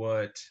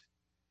what,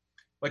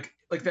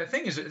 like that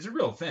thing is a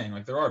real thing.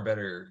 Like there are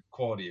better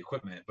quality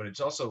equipment, but it's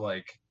also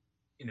like,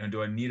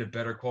 do I need a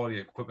better quality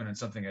equipment and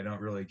something I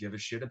don't really give a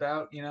shit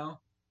about? And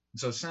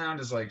so sound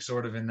is like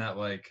sort of in that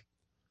like,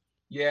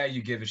 yeah,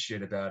 you give a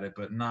shit about it,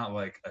 but not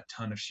like a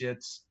ton of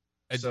shits.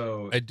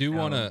 I do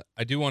want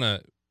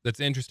to, that's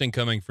interesting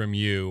coming from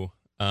you.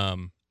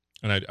 And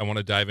I want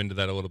to dive into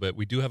that a little bit.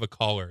 We do have a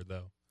caller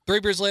though. 3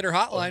 Beers Later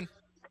hotline.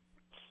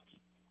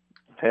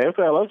 Hey,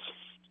 fellas.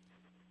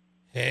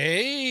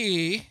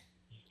 Hey.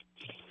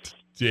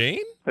 Dane?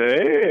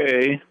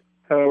 Hey,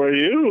 how are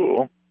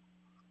you?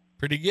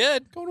 Pretty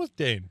good. Going with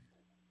Dane.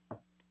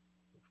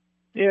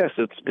 Yes,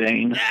 it's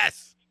Dane.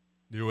 Yes.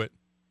 Do it.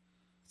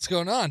 What's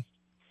going on?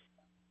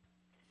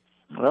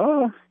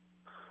 Well,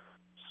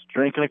 just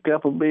drinking a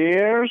couple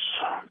beers,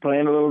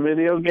 playing a little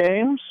video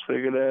games.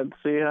 Figured I'd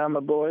see how my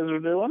boys are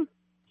doing.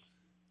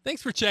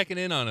 Thanks for checking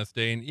in on us,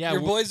 Dane. Yeah,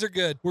 Your boys are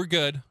good. We're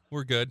good.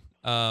 We're good.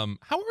 How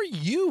are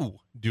you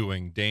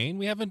doing, Dane?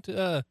 We haven't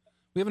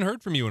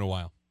heard from you in a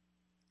while.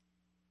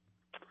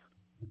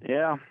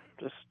 Yeah,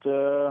 just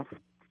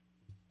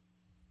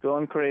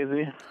going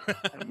crazy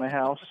at my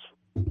house,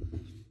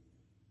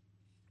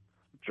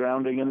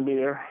 drowning in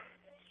beer.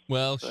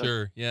 Well,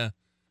 sure, yeah.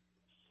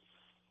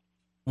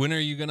 When are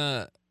you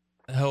gonna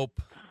help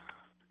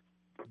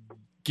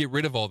get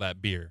rid of all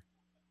that beer?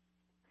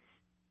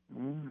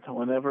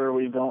 Whenever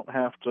we don't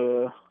have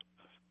to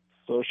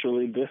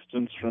socially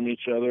distance from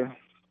each other.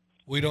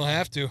 We don't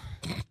have to.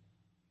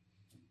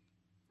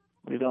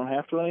 We don't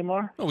have to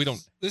anymore? No, we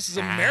don't. This is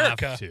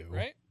America, to.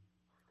 right?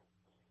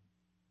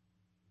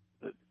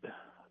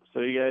 So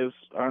so you guys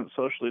aren't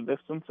socially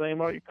distanced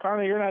anymore.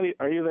 Connor, you're not.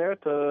 Are you there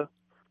at the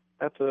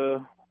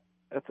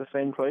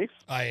same place?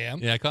 I am.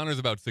 Yeah, Connor's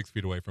about 6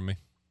 feet away from me.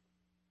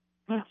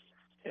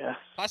 Yeah.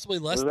 Possibly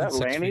less Is than that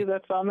 6 Lanny feet.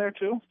 that's on there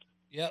too?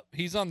 Yep,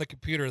 he's on the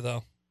computer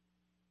though.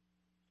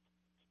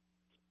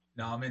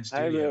 No, I'm in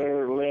Hi studio.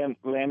 there,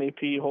 Lanny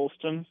P.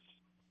 Holston.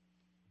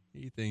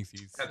 He thinks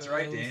he's That's so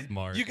right, Dane.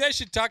 smart. You guys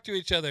should talk to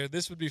each other.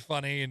 This would be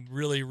funny and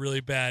really,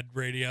 really bad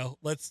radio.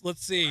 Let's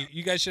see.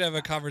 You guys should have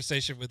a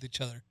conversation with each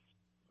other.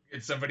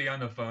 Get somebody on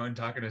the phone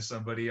talking to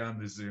somebody on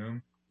the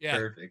Zoom. Yeah.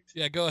 Perfect.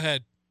 Yeah, go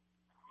ahead.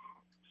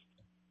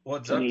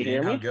 What's Can up, you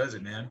hear Dane? How me? goes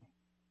it, man?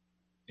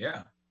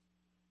 Yeah.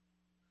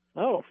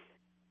 Oh,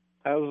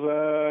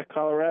 how's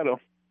Colorado?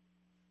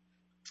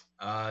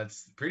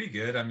 It's pretty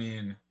good. I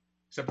mean,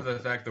 except for the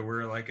fact that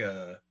we're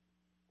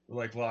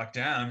locked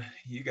down.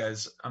 You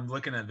guys, I'm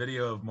looking at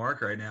video of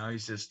Mark right now.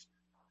 He's just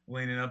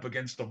leaning up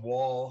against the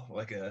wall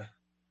like a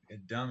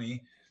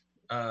dummy.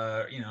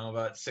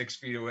 About 6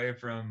 feet away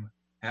from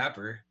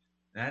Happer.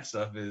 That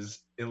stuff is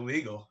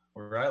illegal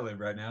where I live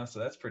right now, so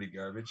that's pretty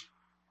garbage.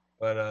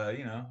 But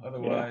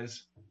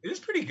otherwise, it is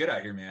pretty good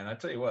out here, man. I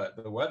tell you what,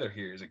 the weather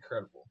here is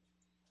incredible.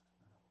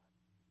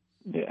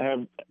 Yeah,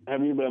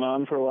 have you been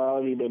on for a while?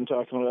 Have you been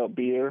talking about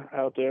beer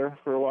out there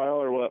for a while,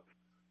 or what?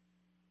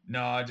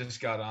 No, I just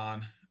got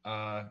on.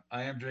 I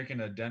am drinking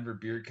a Denver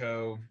Beer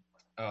Co.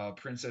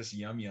 Princess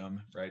Yum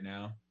Yum right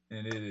now,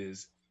 and it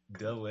is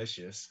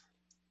delicious.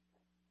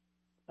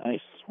 Nice.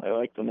 I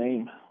like the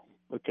name.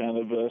 What kind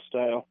of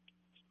style?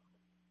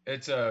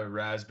 It's a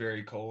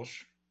raspberry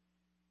Kolsch.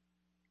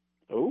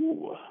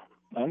 Oh,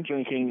 I'm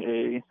drinking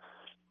a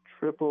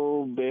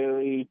triple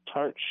berry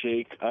tart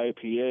shake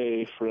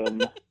IPA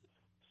from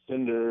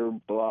Cinder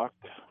Block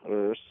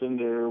or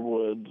Cinder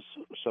Woods,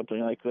 something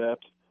like that,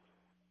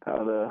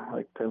 out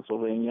of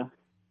Pennsylvania.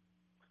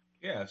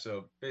 Yeah,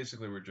 so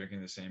basically we're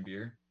drinking the same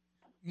beer.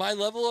 My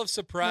level of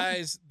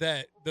surprise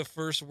that the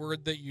first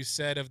word that you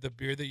said of the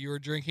beer that you were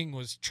drinking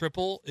was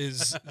triple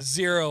is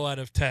 0 out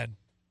of 10.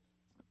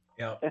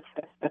 Yeah.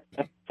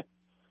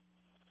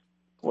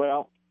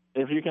 Well,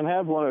 if you can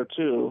have one or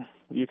two,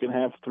 you can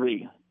have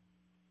three.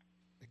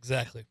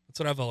 Exactly. That's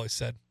what I've always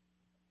said.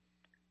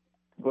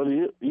 Well,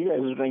 you guys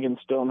are drinking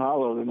Stone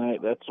Hollow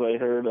tonight. That's what I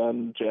heard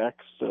on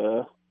Jack's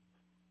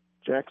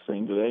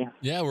thing today.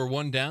 Yeah, we're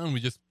one down.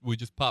 We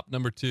just popped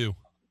number 2.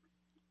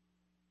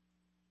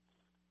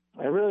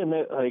 I really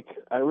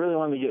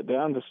wanted to get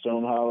down to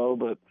Stone Hollow,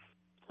 but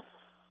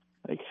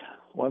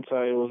once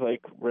I was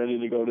ready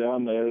to go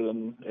down there,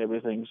 then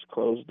everything's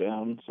closed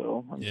down.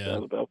 So I'm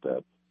sad about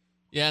that.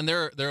 Yeah, and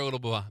they're a little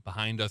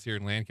behind us here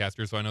in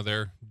Lancaster, so I know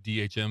their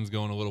DHM's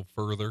going a little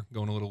further,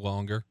 going a little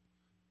longer.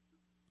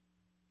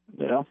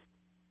 Yeah.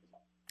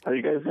 Are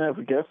you guys gonna have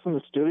a guest in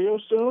the studio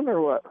soon, or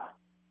what? I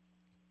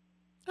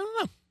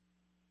don't know.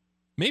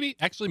 Maybe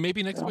next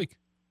week.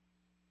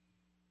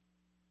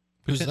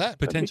 Who's that?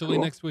 Potentially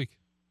cool. next week.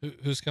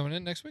 Who's coming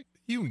in next week?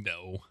 You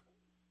know.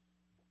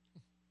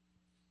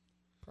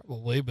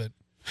 Probably, but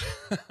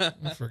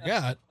I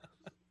forgot.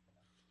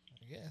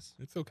 I guess.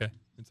 It's okay.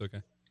 It's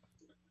okay.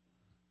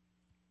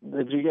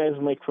 Did you guys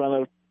make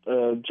fun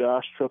of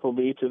Josh Triple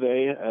B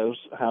today as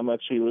how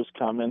much he was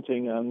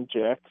commenting on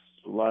Jack's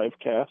live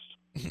cast?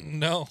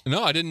 No,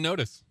 I didn't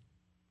notice.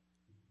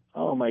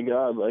 Oh my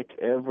God!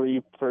 Every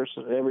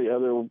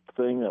other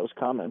thing that was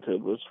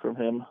commented was from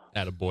him.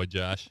 Attaboy,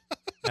 Josh.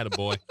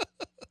 Attaboy.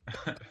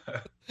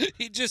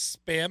 he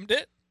just spammed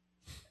it.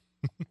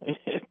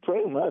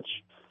 Pretty much.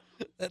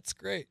 That's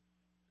great.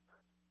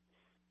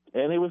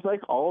 And it was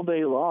all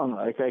day long.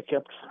 I'd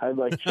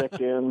check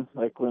in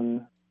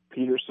when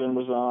Peterson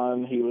was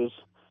on, he was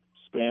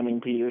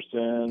spamming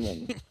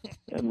Peterson,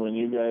 and when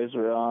you guys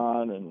were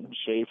on, and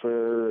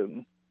Schaefer,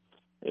 and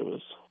I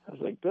was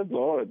like, good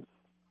Lord,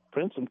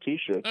 print some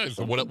T-shirts. Right,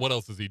 so what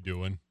else is he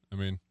doing? I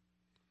mean,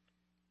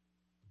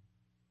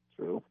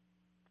 True.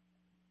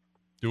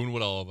 doing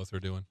what all of us are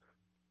doing,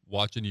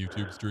 watching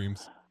YouTube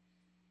streams.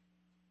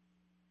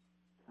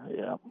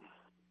 Yeah.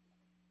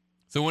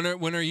 So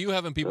when are you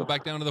having people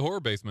back down to the horror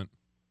basement?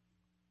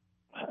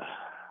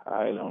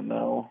 I don't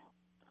know.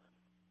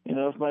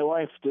 If my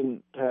wife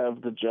didn't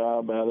have the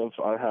job out of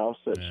our house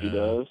that she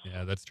does,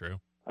 yeah, that's true.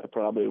 I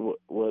probably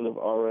would have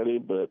already,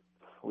 but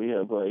we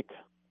have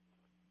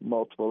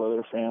multiple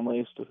other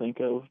families to think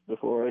of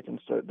before I can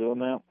start doing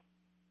that.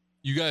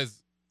 You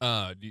guys,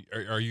 are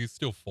you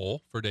still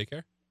full for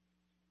daycare?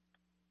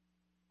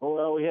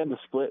 Well, we had to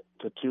split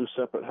to 2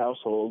 separate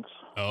households.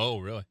 Oh,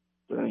 really?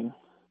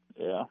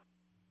 Yeah.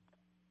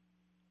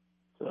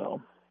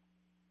 So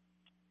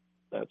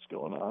that's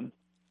going on.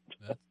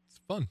 That's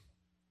fun.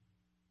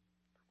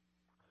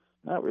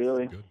 Not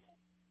really. Good.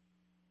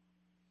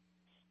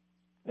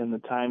 In the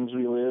times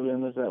we live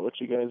in, is that what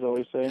you guys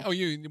always say? Oh,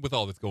 you with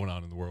all that's going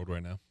on in the world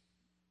right now.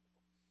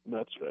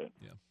 That's right.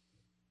 Yeah.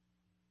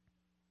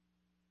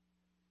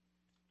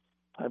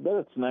 I bet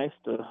it's nice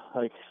to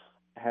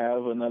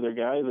have another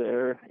guy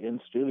there in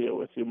studio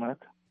with you,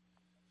 Mark.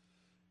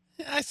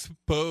 I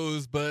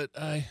suppose, but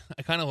I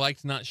kind of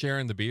liked not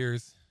sharing the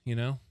beers,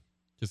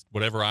 just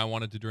whatever I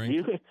wanted to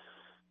drink.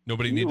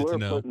 Nobody You needed were to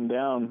know. putting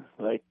down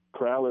like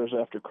crowlers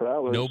after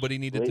crowlers. Nobody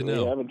needed to Lately,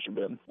 know. haven't you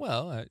been?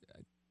 Well,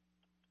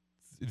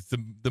 it's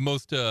the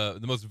most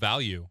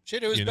value.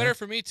 Shit, it was you know? better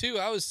for me too.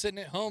 I was sitting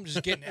at home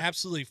just getting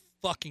absolutely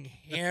fucking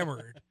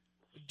hammered.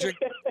 Drink,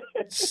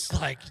 just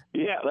like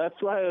Yeah, that's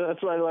why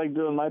I like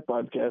doing my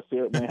podcast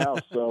here at my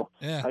house. So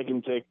yeah, I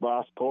can take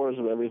boss pours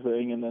of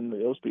everything, and then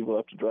those people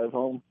have to drive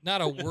home.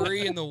 not a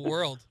worry in the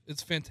world.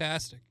 It's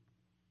fantastic.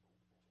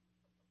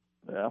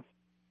 Yeah.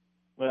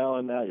 Well,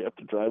 and now you have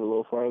to drive a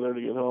little farther to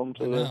get home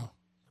I to the know.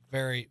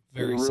 Very, to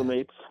very the sad.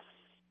 roommates.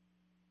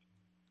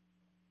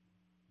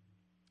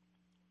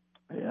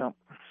 Yeah.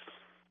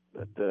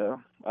 But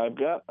I've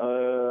got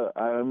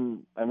I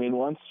mean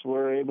once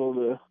we're able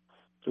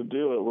to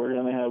do it, we're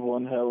gonna have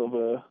one hell of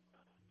a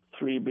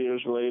 3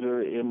 beers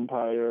later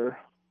Empire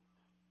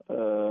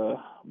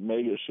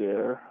mega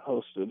share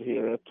hosted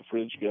here at the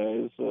Fridge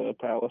Guys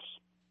Palace.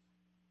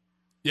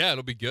 Yeah,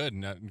 it'll be good.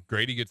 And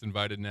Grady gets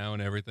invited now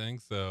and everything,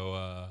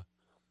 so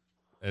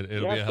it'll be a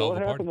So hell of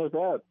what a party. happened with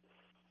that?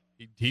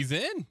 He's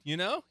in.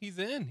 He's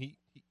in.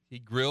 He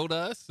grilled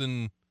us,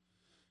 and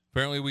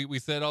apparently we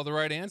said all the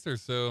right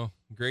answers. So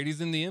Grady's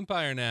in the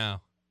Empire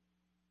now.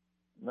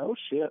 No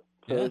shit.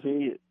 So Yeah. is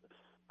he?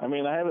 I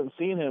mean, I haven't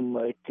seen him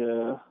like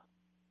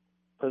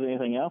put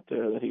anything out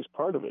there that he's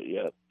part of it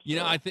yet.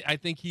 So. I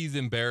think he's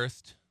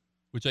embarrassed,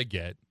 which I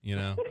get.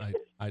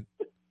 I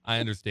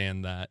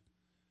understand that,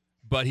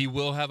 but he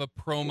will have a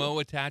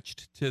promo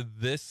attached to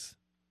this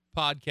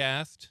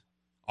podcast.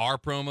 Our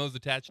promo's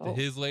attached to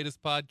his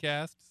latest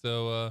podcast.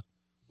 So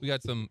we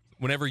got some.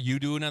 Whenever you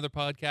do another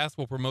podcast,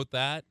 we'll promote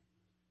that.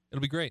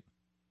 It'll be great.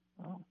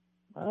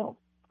 Oh.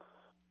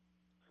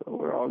 So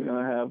we're all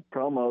gonna have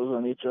promos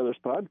on each other's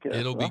podcast.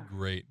 It'll be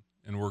great,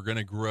 and we're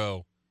gonna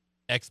grow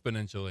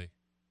exponentially.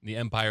 The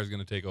Empire's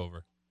gonna take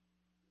over.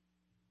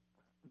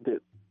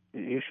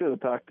 You should have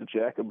talked to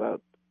Jack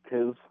about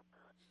his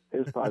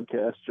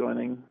podcast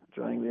joining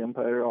the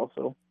Empire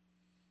also.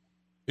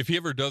 If he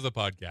ever does a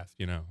podcast,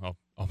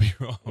 I'll be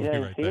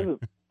right there.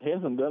 He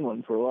hasn't done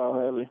one for a while,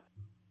 has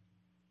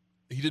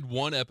he? He did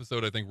one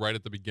episode, I think, right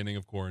at the beginning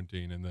of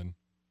quarantine, and then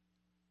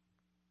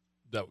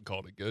that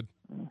called it good.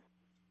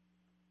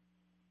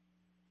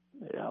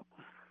 Yeah. All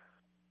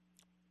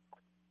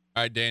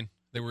right, Dane.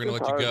 I think we're gonna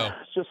let you go.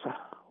 It's just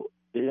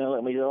you gonna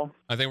let me go?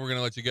 I think we're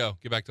gonna let you go.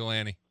 Get back to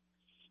Lanny.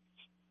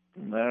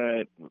 All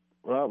right.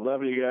 Well,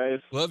 love you guys.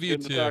 Love you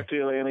Good too. to talk to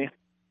you, Lanny.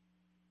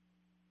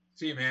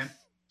 See you, man.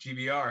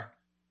 GBR.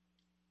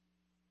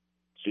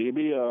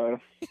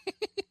 GBR.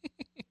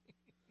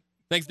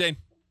 Thanks, Dane.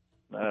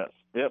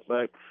 Yep,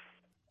 bye.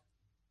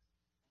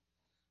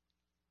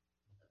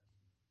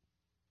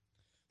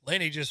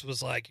 Laney just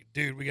was like,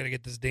 dude, we got to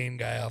get this Dane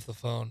guy off the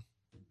phone.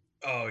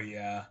 Oh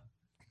yeah.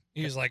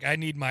 He was like, I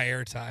need my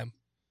airtime.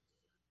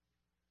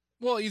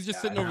 Well, he's just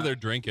Yeah, sitting I over know. there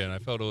drinking. I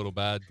felt a little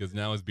bad because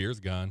now his beer's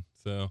gone.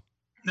 So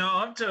No,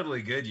 I'm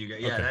totally good. You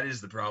guys. Yeah, Okay. that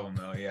is the problem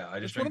though. Yeah, I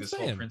That's just what drank I'm this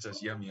whole saying.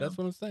 Princess Yum Yum, that's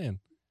what I'm saying.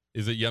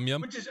 Is it yum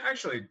yum? which is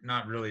actually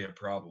not really a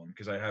problem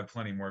because I have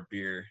plenty more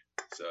beer.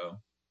 So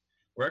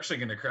we're actually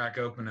going to crack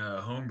open a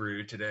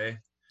homebrew today.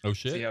 Oh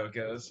See shit. how it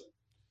goes.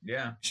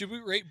 Yeah. Should we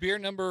rate beer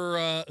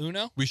number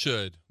uno? We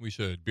should.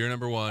 Beer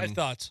number My one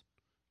thoughts.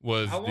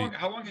 was How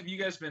long have you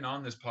guys been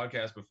on this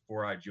podcast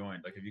before I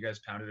joined? Like, have you guys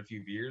pounded a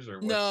few beers or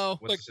what's, No,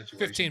 what's Like the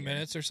situation 15 here?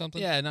 minutes or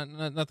something. yeah, not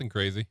nothing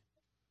crazy.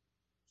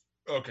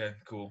 Okay,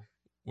 cool.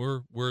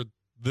 We're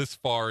this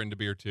far into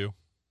beer two.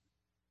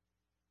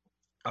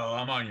 Oh,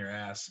 I'm on your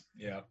ass.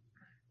 Yeah.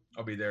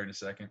 I'll be there in a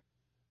second.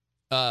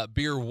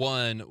 Beer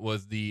one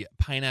was the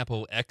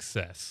Pineapple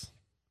Excess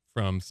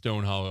from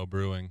Stone Hollow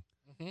Brewing.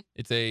 Mhm.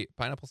 It's a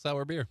pineapple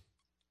sour beer.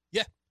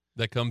 Yeah.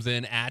 That comes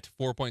in at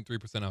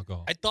 4.3%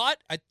 alcohol. I thought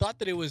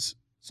that it was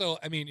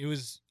it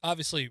was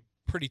obviously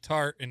pretty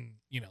tart and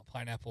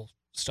pineapple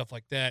stuff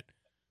like that,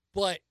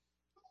 but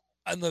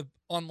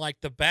on like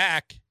the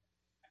back,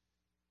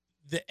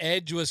 the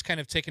edge was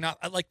kind of taken off.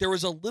 Like there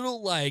was a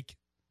little like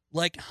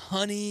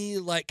honey,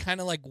 like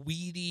kind of like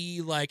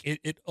weedy, like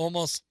it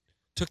almost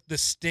took the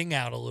sting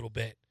out a little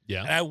bit.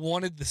 Yeah. And I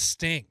wanted the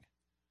sting.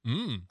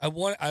 I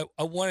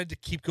wanted to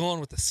keep going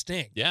with the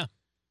sting. Yeah.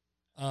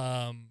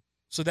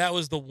 So that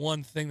was the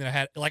one thing that I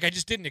had. Like I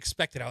just didn't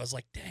expect it. I was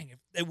like, dang,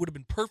 it would have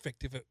been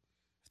perfect if there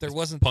Just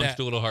wasn't punched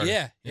that. a little harder.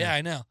 Yeah,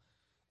 I know.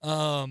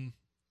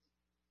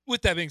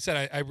 With that being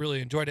said, I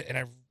really enjoyed it, and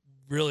I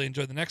really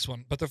enjoyed the next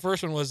one. But the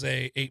first one was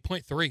a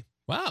 8.3.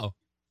 Wow.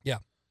 Yeah.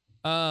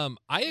 I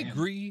Damn.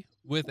 agree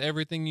with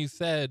everything you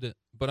said,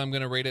 but I'm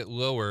gonna rate it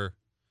lower.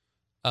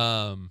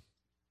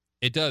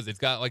 It does. It's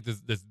got like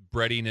this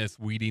breadiness,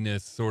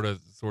 weediness sort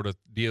of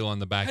deal on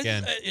the back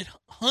end.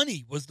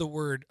 Honey was the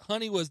word.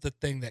 Honey was the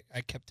thing that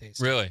I kept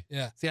tasting. Really?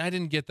 Yeah. See, I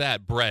didn't get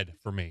that bread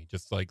for me.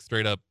 Just like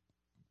straight up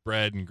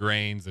bread and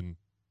grains and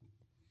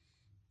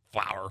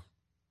flour.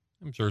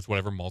 I'm sure it's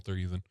whatever malt they're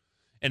using.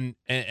 And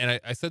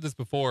I said this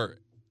before,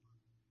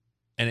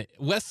 and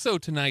less so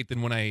tonight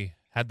than when I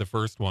had the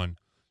first one,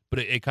 but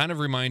it kind of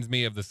reminds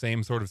me of the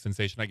same sort of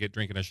sensation I get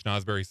drinking a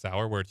schnozberry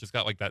sour, where it's just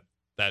got like that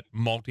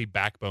malty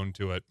backbone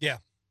to it. Yeah.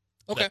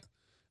 Okay.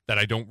 that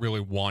I don't really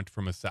want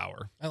from a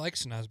sour. I like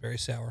snozzberry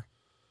sour.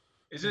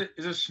 Is it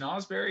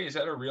schnozberry? Is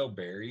that a real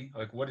berry?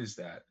 Like, what is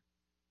that?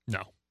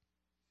 No.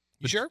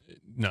 You sure?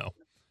 No.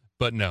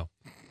 But no.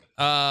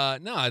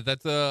 No,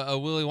 that's a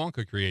Willy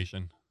Wonka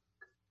creation.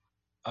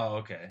 Oh,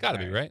 okay. Gotta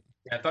be, All right?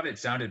 Yeah, I thought it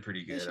sounded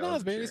pretty Yeah, good. I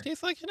wasn't schnozberries sure.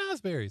 taste like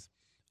schnozberries.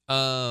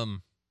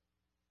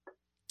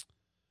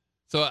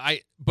 So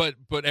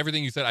but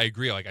everything you said, I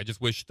agree. Like, I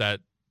just wish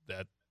that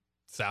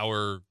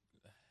sour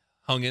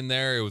hung in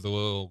there. It was a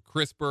little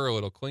crisper, a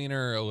little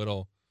cleaner, a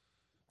little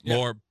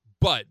more.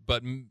 But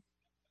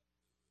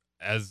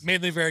as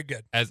Mainly very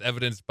good. as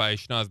evidenced by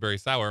schnozberry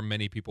sour,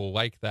 many people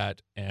like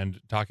that. And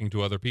talking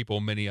to other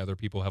people, many other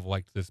people have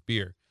liked this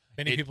beer.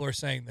 Many people are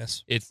saying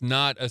this. It's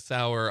not a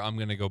sour I'm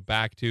going to go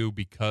back to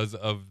because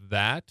of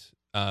that.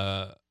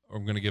 I'm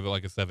going to give it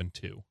like a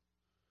 7.2.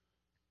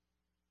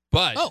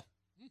 But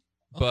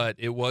but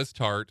it was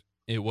tart.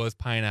 It was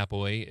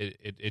pineapple-y.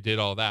 It did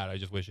all that. I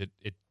just wish it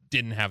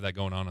didn't have that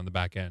going on the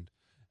back end.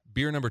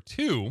 Beer number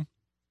 2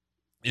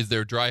 is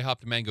their dry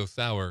hopped mango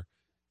sour,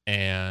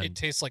 and It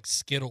tastes like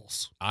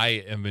Skittles. I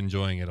am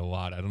enjoying it a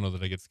lot. I don't know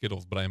that I get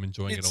Skittles, but I'm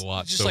enjoying it a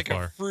lot just so like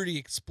far. a fruity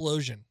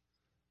explosion.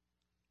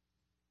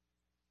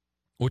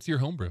 What's your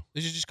homebrew? They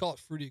should just call it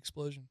fruity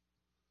explosion.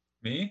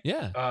 Me?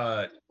 Yeah.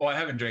 Well, I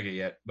haven't drank it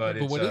yet, but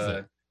it's what is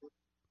it?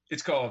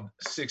 It's called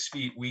 6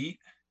 Feet Wheat,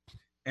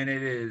 and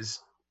it is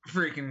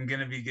freaking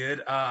gonna be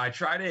good. I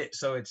tried it,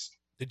 so it's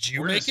Did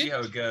you we're gonna make see it?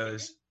 how it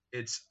goes.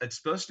 It's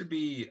supposed to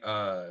be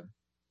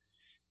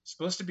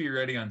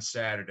ready on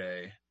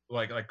Saturday,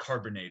 like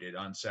carbonated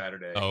on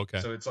Saturday. Oh,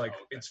 okay. So it's like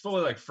it's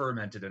fully like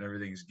fermented and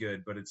everything's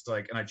good, but it's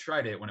like, and I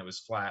tried it when it was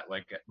flat,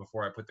 like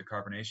before I put the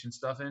carbonation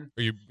stuff in.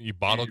 Are you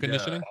bottle And,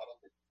 conditioning?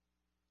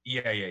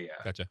 Yeah.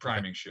 Gotcha.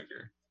 Priming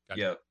sugar.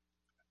 Gotcha. Yep.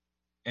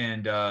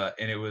 And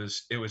it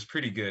was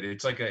pretty good.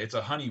 It's like it's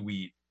a honey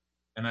wheat,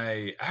 and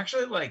I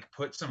actually like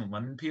put some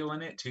lemon peel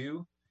in it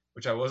too,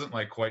 which I wasn't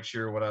like quite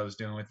sure what I was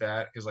doing with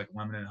that, because like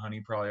lemon and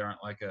honey probably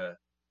aren't like a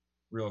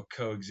real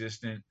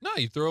coexistent. No,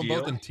 you throw them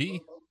both deal. in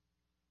tea.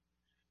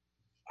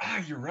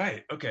 You're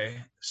right. Okay.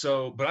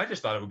 So, but I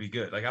just thought it would be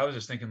good. Like, I was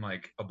just thinking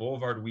like a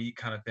boulevard wheat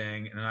kind of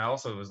thing. And then I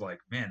also was like,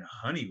 man,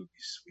 honey would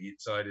be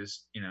sweet. So I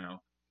just,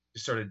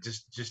 just started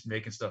just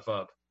making stuff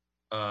up.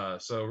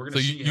 So we're going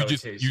to see how it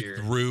tastes here.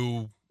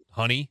 Threw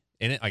honey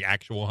in it, like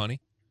actual honey?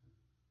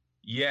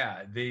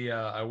 Yeah.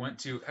 I went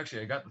to,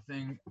 actually, I got the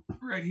thing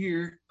right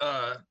here.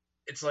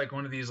 It's like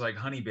one of these like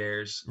honey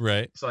bears.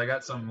 Right. So I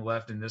got some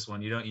left in this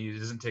one. It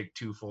doesn't take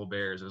 2 full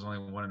bears. There's only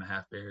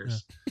 1.5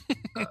 bears.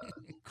 Yeah.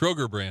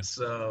 Kroger brand.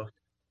 So,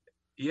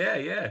 yeah.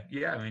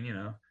 I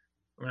mean,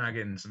 we're not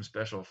getting some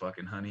special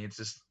fucking honey. It's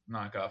just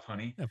knockoff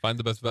honey. Yeah, find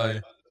the best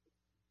value.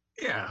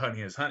 Yeah,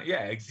 honey is honey.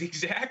 Yeah,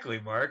 exactly,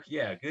 Mark.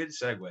 Yeah, good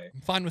segue.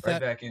 I'm fine with Right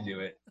that. back into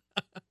it.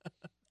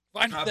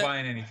 Fine with Not that.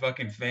 buying any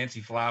fucking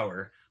fancy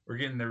flour. We're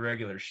getting the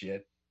regular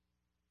shit.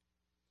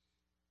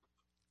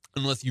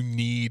 Unless you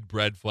need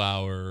bread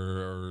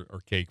flour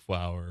or cake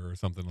flour or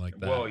something like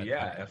that. Well,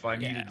 yeah. If I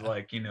needed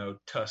like,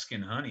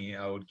 Tuscan honey,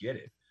 I would get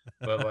it.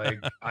 But like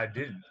I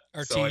didn't.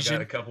 So I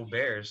got a couple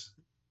bears.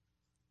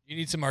 You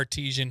need some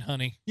artesian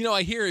honey.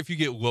 I hear if you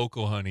get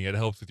local honey, it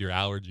helps with your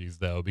allergies,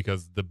 though,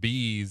 because the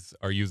bees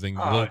are using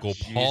local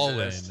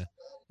pollen,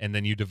 and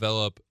then you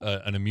develop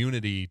an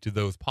immunity to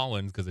those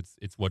pollens because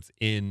it's what's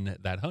in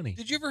that honey.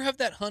 Did you ever have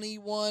that honey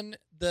one?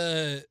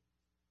 The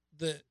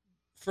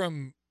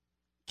from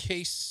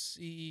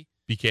KC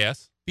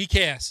BKS?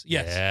 BKS. Yes.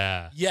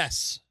 Yeah.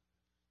 Yes.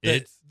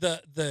 It's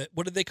the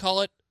what did they call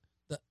it?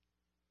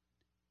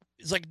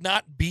 It's like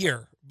not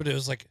beer, but it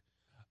was like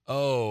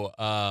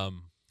hydromel.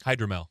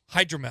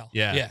 Hydromel.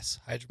 Yeah. Yes.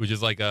 Which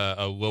is like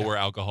a lower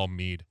alcohol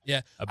mead.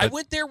 Yeah. I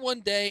went there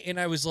one day and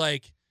I was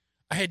like,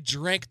 I had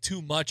drank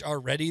too much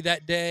already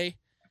that day,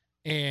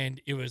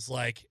 and it was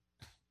like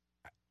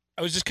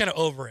I was just kind of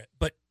over it,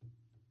 but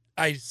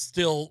I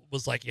still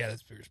was like, yeah,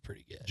 this beer's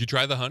pretty good. Did you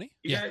try the honey?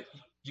 Yeah.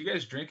 Do you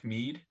guys drink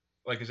mead?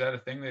 Like, is that a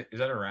thing is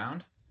that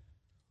around?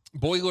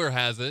 Boiler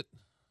has it.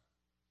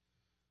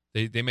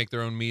 They make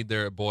their own mead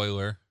there at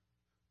Boiler.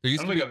 I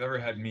don't think I've ever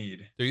had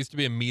mead. There used to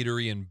be a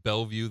meadery in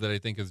Bellevue that I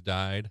think has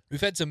died. We've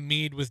had some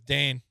mead with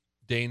Dane.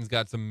 Dane's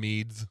got some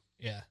meads.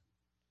 Yeah.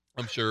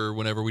 I'm sure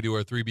whenever we do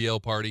our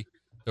 3BL party,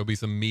 there'll be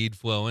some mead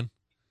flowing.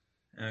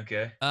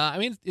 Okay. I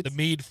mean, the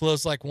mead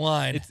flows like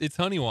wine. It's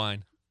honey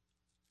wine.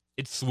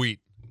 It's sweet.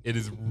 It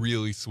is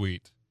really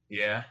sweet.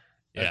 Yeah.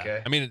 Yeah.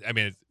 Okay. I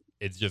mean,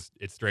 it's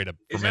straight up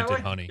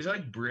fermented honey. Is it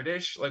like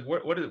British? Like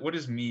what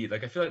is mead?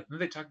 Like I feel like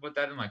they talk about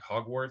that in like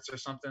Hogwarts or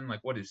something. Like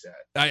what is that?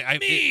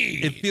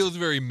 It feels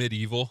very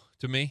medieval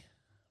to me.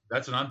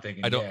 That's what I'm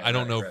thinking. I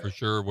don't know for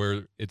sure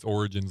where its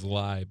origins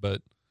lie,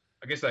 but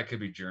I guess that could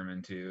be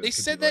German too. They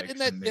said that in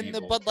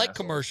the Bud Light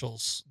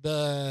commercials,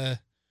 the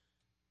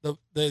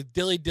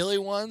dilly dilly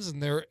ones,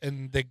 and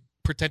the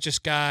pretentious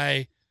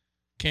guy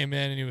came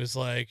in and he was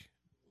like,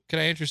 "Can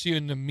I interest you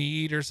in the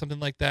mead or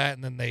something like that?"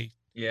 And then I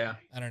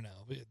don't know.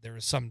 There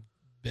was some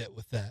bit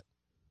with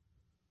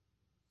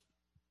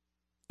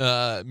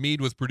that.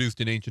 Mead was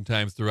produced in ancient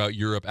times throughout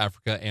Europe,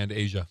 Africa, and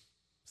Asia.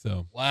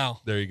 So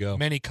Wow. there you go.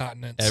 Many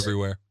continents.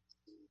 Everywhere.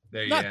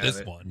 There you Not have this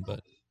it. one,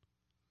 but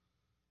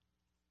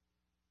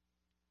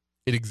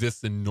it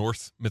exists in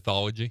Norse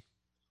mythology.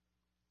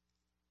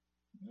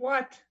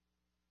 What?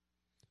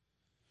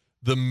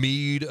 The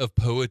mead of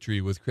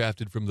poetry was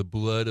crafted from the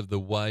blood of the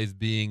wise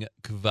being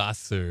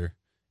Kvasir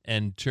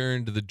and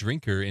turned the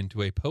drinker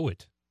into a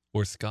poet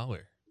or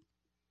scholar.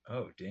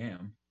 Oh,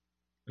 damn.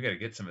 We got to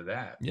get some of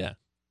that. Yeah.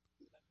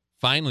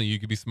 Finally, you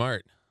could be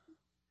smart.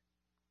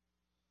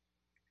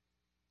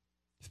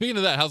 Speaking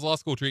of that, how's law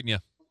school treating you?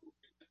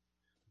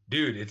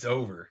 Dude, it's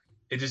over.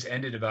 It just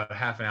ended about a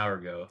half an hour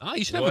ago. Oh,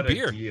 you should have What a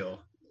beer.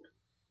 Deal.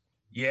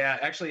 Yeah,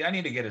 actually, I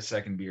need to get a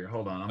second beer.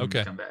 Hold on. I'm going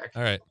to come back.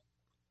 All right.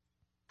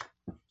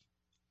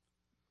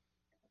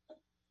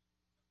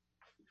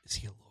 Is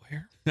he a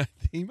lawyer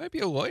He might be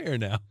a lawyer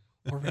now.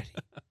 already?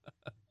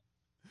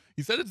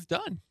 He said it's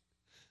done.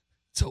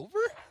 It's over?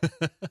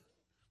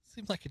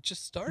 Seems like it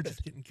just started.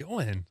 Just getting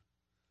going.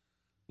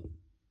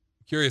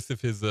 Curious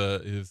if his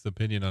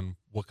opinion on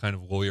what kind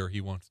of lawyer he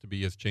wants to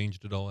be has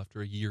changed at all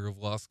after a year of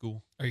law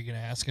school. Are you going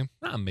to ask him?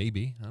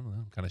 Maybe. I don't know.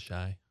 I'm kind of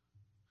shy.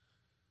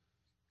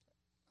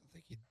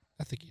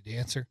 I think you'd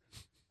answer.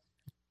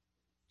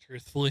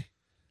 Truthfully.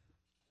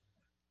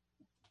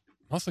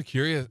 I'm also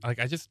curious.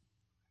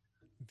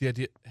 The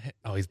idea.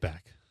 Oh, he's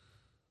back.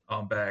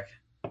 I'm back.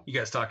 You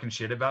guys talking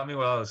shit about me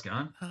while I was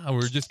gone?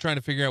 We're just trying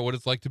to figure out what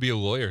it's like to be a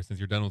lawyer since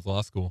you're done with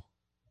law school.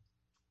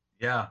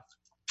 Yeah.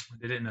 I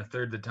did it in a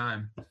third the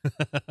time.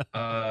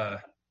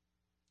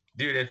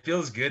 Dude, it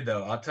feels good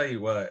though. I'll tell you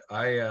what.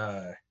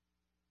 I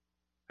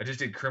just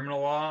did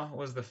criminal law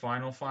was the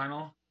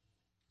final.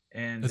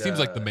 And It seems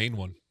like the main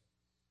one.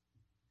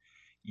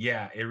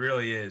 Yeah, it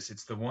really is.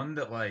 It's the one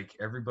that like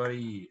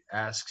everybody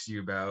asks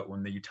you about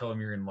when you tell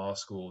them you're in law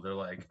school. They're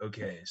like,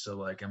 okay, so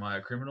like, am I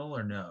a criminal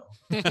or no?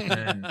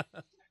 And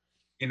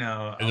you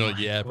know, And they're like,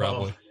 yeah, well,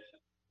 probably.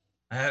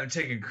 I haven't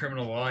taken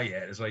criminal law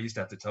yet, is what I used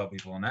to have to tell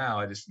people. Now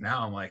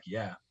I'm like,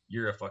 yeah,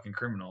 you're a fucking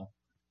criminal.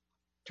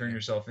 Turn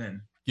yourself in.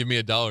 Give me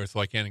 $1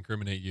 so I can't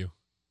incriminate you.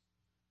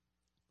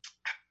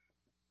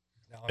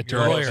 No,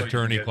 you're a lawyer.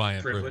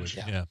 Attorney-client privilege.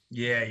 privilege.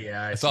 Yeah.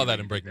 Yeah. I saw see that what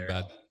in you Breaking did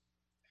Bad. there.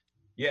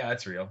 Yeah,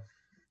 that's real.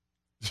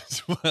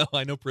 Well,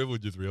 I know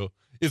privilege is real.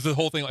 Is the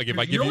whole thing like if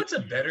I give you what's a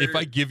better? if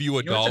I give you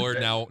you know what's a $1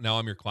 bet- now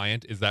I'm your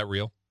client, is that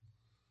real?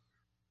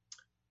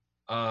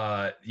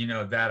 That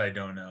I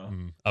don't know.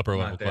 Upper I'm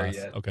level not there class.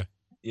 yet. Okay.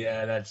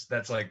 Yeah,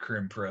 that's like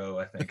Crim Pro,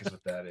 I think is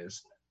what that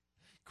is.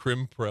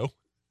 Crim Pro.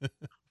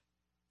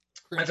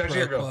 That's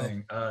actually a real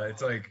thing.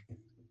 It's like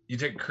you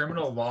take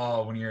criminal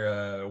law when you're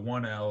a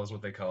 1L is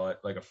what they call it,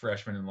 like a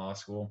freshman in law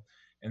school,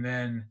 and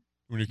then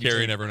When you're you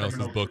carrying take everyone else's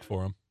criminal- book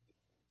for them.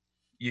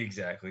 Yeah,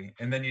 exactly.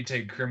 And then you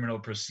take criminal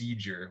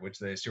procedure, which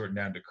they shorten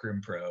down to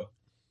Crim Pro.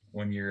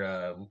 When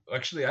you're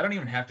actually, I don't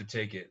even have to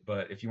take it,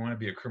 but if you want to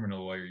be a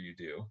criminal lawyer, you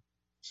do.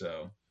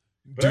 So,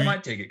 but I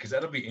might take it because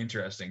that'll be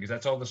interesting because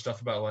that's all the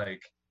stuff about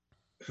like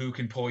who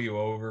can pull you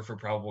over for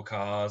probable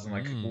cause and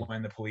like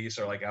when the police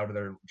are like out of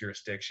their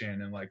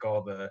jurisdiction and like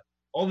all the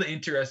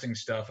interesting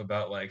stuff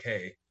about like,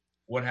 hey,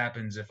 what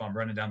happens if I'm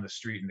running down the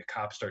street and the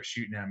cops start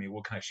shooting at me?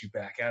 What can I shoot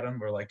back at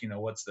them? Or like,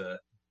 what's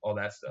all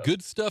that stuff.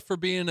 Good stuff for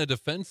being a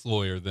defense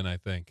lawyer, then I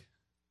think.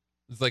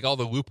 It's like all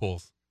the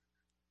loopholes.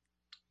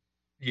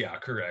 Yeah,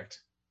 correct.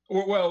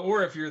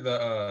 Or if you're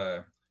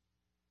the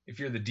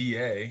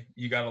DA,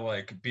 you gotta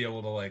like be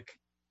able to like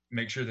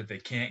make sure that they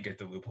can't get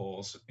the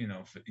loopholes.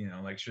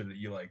 Like sure that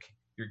you like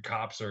your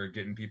cops are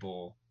getting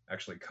people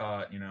actually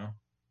caught. I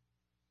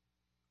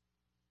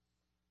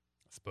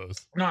suppose.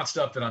 Not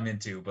stuff that I'm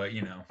into, but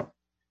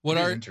What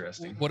it is are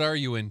interesting. What are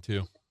you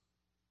into?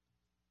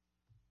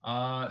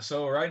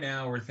 So right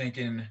now we're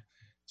thinking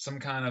some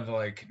kind of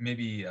like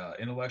maybe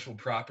intellectual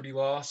property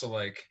law, so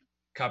like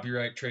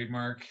copyright,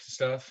 trademark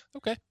stuff.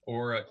 Okay.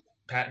 Or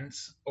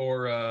patents,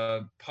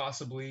 or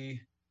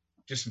possibly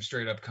just some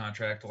straight up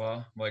contract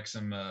law, like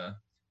some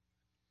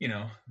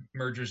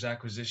mergers,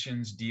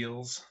 acquisitions,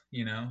 deals.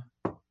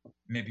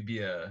 Maybe be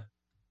a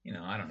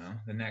I don't know,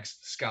 the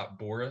next Scott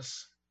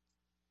Boras.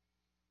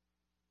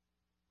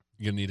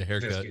 You're gonna need a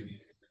haircut.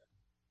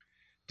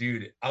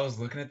 Dude, I was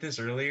looking at this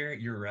earlier.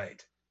 You're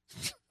right.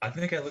 I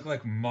think I look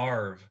like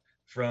Marv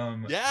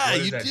from Yeah,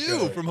 you do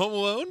show? from Home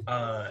Alone.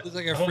 Looks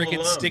like a Home freaking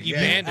Alone, sticky yeah.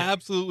 bandit.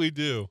 Absolutely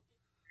do.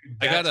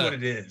 That's what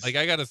it is. Like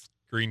I gotta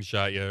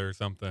screenshot you or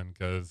something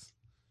because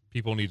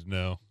people need to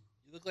know.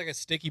 You look like a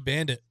sticky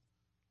bandit.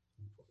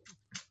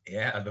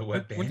 Yeah, the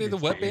wet bandits. Weren't they the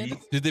wet baby.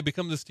 bandits? Did they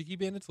become the sticky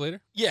bandits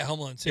later? Yeah, Home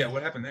Alone 2. Yeah,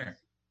 what happened there?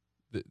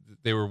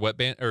 They were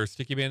or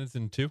sticky bandits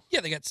in 2?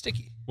 Yeah, they got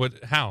sticky.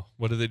 How?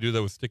 What did they do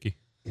that was sticky?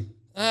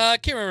 I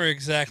can't remember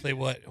exactly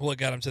what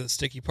got them to the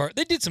sticky part.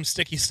 They did some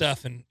sticky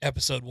stuff in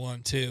episode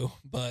 1 too,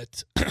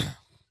 but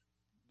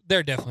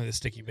they're definitely the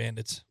sticky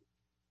bandits.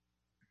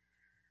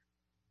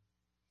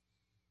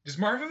 Does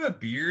Marv have a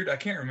beard? I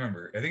can't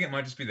remember. I think it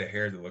might just be the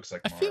hair that looks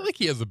like I Marv. feel like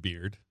he has a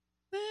beard.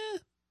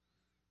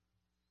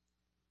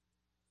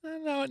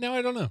 No,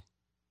 I don't know.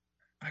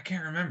 I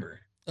can't remember.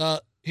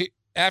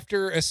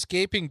 After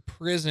escaping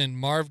prison,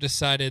 Marv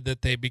decided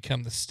that they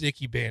become the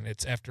Sticky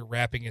Bandits after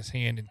wrapping his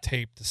hand in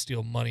tape to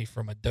steal money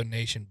from a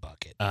donation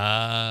bucket.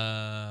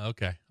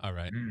 Okay. All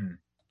right. Mm.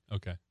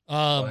 Okay.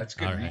 Well, that's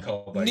good all right.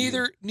 recall by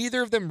you.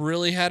 Neither of them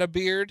really had a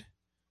beard.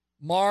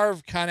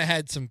 Marv kind of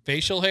had some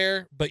facial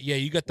hair, but yeah,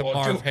 you got the Well,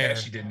 Marv Joe hair.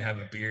 Pesci didn't have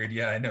a beard.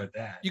 Yeah, I know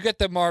that. You got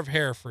the Marv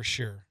hair for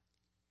sure.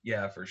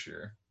 Yeah, for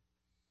sure.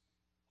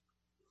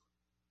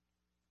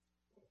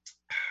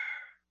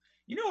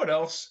 You know what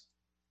else?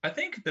 I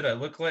think that I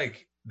look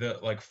like the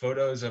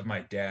photos of my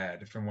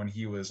dad from when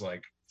he was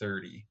like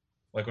 30,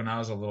 like when I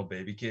was a little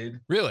baby kid.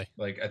 Really?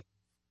 Like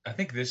I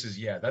think this is,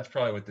 yeah, that's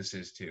probably what this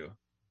is too.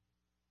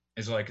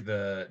 Is like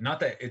the, not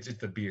that it's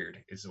the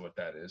beard is what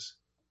that is.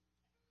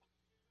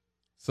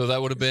 So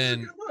that would have This is a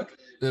been, good look.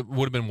 it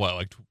would have been what?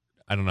 Like,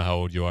 I don't know how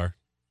old you are.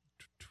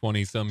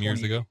 20 some years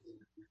 20 ago?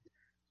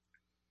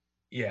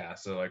 Yeah,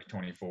 so like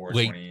 24,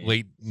 Late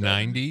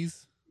 27.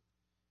 90s?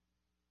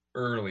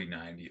 Early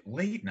 90s.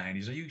 Late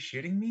 90s. Are you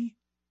shitting me?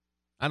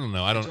 I don't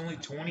know. It's only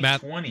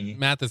 2020.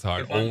 Math is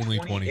hard. If I'm Only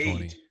 28.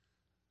 2020.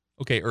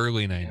 Okay,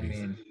 early 90s. I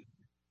mean,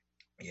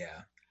 yeah,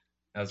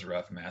 that was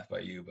rough math by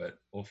you, but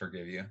we'll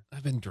forgive you.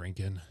 I've been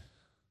drinking.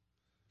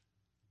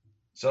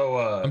 So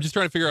I'm just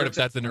trying to figure out if what's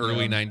that's an up,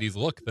 early 90s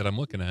look that I'm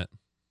looking at.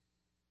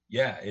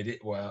 Yeah,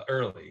 well,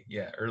 early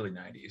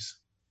 90s.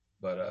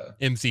 But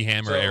MC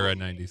Hammer So- era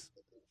 90s.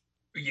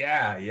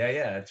 yeah,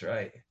 that's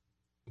right.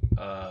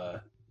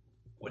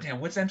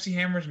 What's MC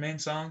Hammer's main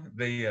song?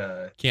 They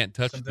Can't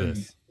touch something-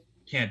 this.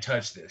 Can't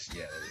touch this.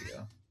 Yeah, there you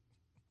go.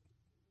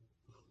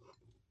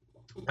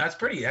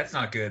 That's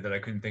not good that I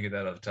couldn't think of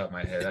that off the top of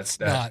my head. That's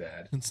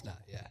bad. It's not,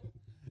 yeah.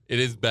 It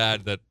is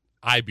bad that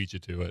I beat you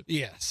to it.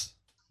 Yes.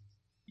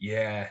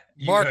 Yeah,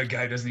 you Mark- know, a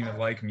guy doesn't even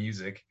like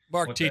music.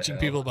 Mark What the teaching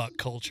hell? people about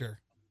culture.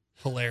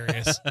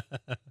 Hilarious.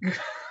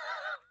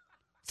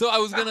 So I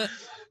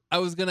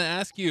was gonna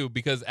ask you,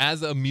 because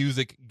as a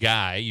music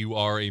guy, you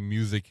are a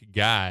music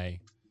guy,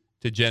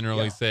 to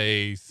generally Yeah.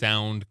 say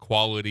sound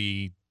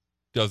quality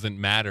doesn't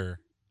matter.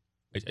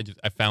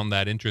 I found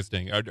that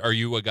interesting. Are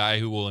you a guy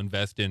who will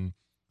invest in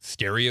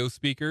stereo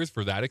speakers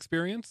for that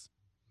experience?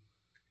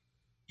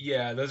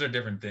 Yeah, those are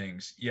different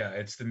things. Yeah,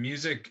 it's the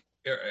music.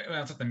 Well,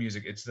 it's not the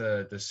music. It's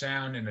the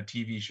sound in a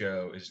TV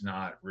show is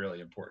not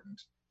really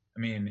important. I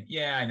mean,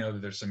 yeah, I know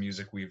that there's some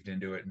music weaved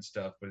into it and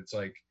stuff, but it's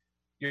like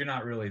you're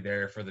not really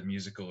there for the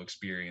musical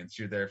experience.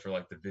 You're there for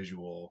like the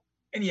visual.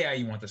 And yeah,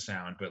 you want the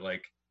sound, but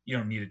like you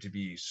don't need it to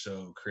be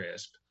so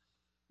crisp.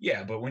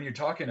 Yeah, but when you're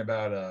talking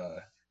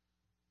about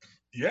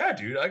yeah,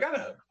 dude,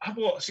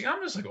 well, see,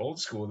 I'm just like old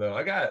school though.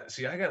 I got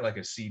like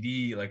a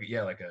CD, like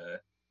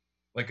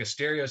a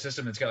stereo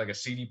system that's got like a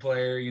CD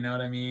player, you know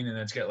what I mean? And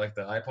it's got like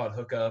the iPod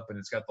hookup and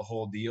it's got the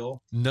whole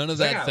deal. None of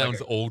 'Cause I that got, like,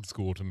 sounds old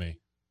school to me.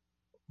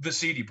 The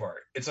CD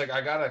part. It's like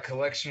I got a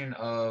collection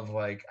of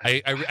like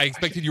I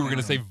expected you were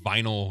gonna say know.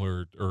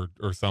 vinyl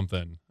or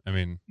something. I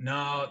mean,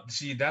 No,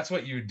 see, that's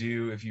what you would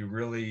do if you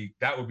really.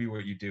 That would be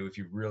what you do if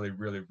you really,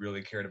 really,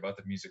 really cared about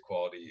the music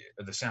quality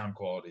or the sound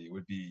quality.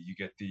 Would be you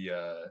get the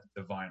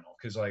vinyl,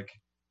 because like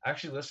I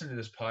actually listened to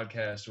this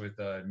podcast with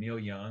Neil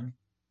Young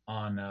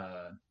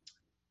on.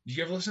 Did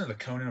you ever listen to the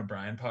Conan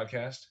O'Brien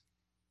podcast?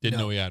 didn't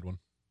No. know he had one.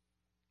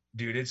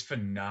 Dude, it's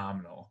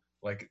phenomenal.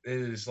 Like it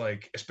is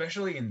like,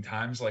 especially in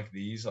times like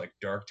these, like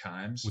dark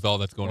times. With all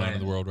that's going on in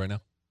the When- world right now.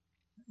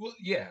 Well,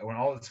 yeah, when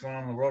all that's going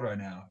on in the world right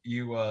now,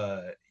 you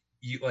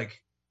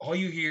like all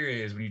you hear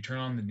is when you turn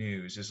on the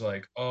news is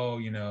like, oh,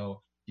 you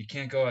know, you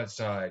can't go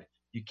outside,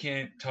 you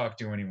can't talk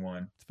to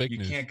anyone, It's fake you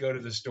news. can't go to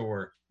the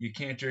store, you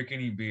can't drink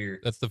any beer.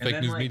 That's the and fake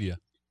then, news like, media.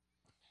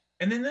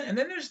 And then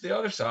there's the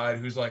other side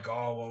who's like,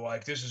 oh, well,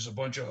 like this is a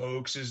bunch of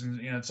hoaxes,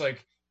 and you know, it's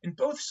like, and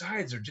both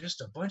sides are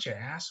just a bunch of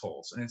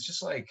assholes, and it's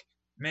just like,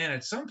 man,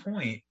 at some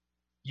point,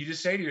 you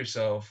just say to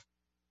yourself,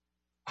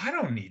 I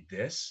don't need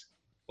this.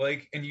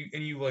 Like, and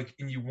you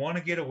want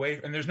to get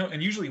away, and there's no,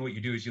 and usually what you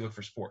do is you look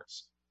for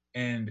sports,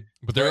 and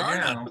But there right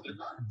are now,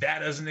 none. that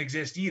doesn't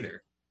exist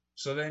either.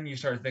 So then you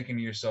start thinking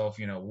to yourself,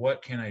 you know,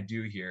 what can I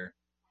do here?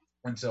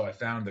 And so I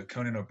found the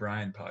Conan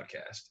O'Brien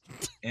podcast,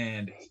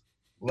 and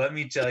let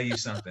me tell you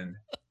something.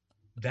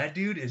 That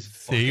dude is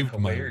fucking Saved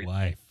my hilarious.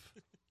 life.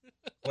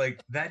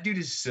 Like that dude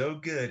is so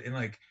good, and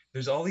like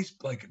there's all these,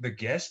 like the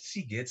guests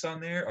he gets on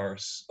there are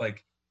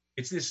like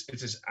it's this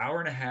hour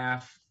and a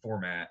half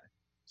format.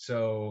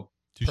 So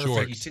Too Perfect.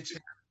 short. he sits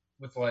there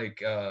with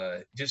like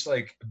just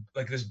like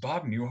this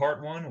Bob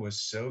Newhart one was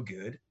so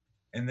good,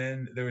 and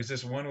then there was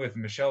this one with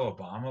Michelle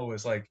Obama.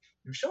 Was like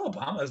Michelle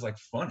Obama is like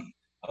funny.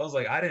 I was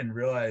like, I didn't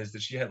realize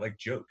that she had like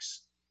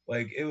jokes.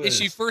 Like it was. Is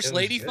she it first was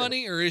lady good.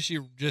 funny, or is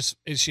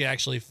she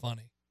actually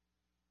funny?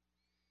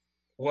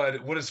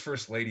 What is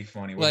first lady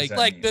funny? What does that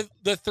Like mean?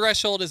 the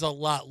threshold is a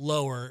lot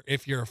lower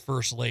if you're a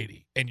first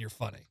lady and you're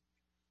funny.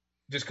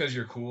 Just because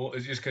you're cool?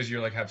 Is just because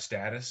you're like have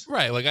status?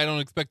 Right. Like I don't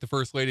expect the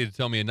first lady to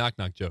tell me a knock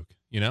knock joke,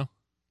 you know?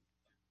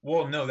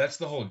 Well, no, that's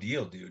the whole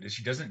deal, dude. Is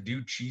she doesn't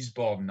do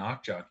cheeseball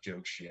knock jock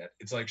jokes yet.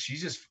 It's like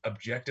she's just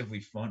objectively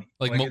funny.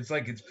 Like It's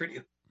like it's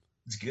pretty.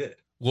 It's good.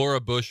 Laura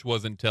Bush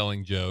wasn't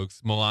telling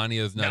jokes.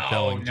 Melania's not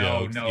telling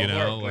jokes. No, You know,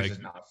 Laura Bush like, is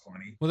not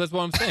funny. well, that's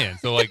what I'm saying.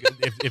 So, like,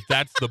 if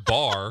that's the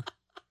bar,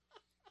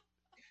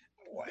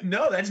 What?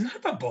 No, that's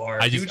not the bar.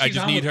 I Dude, just she's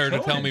on need with her to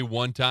tell Conan. me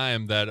one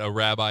time that a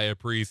rabbi, a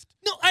priest,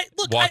 No,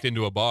 walked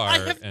into a bar. I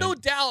have no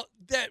and- doubt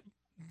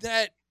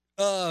that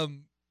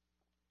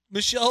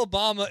Michelle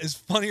Obama is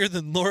funnier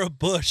than Laura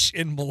Bush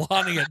and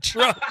Melania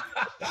Trump.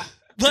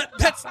 But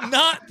that's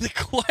not the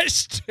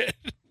question.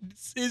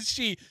 Is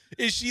she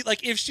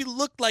like, if she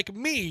looked like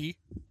me,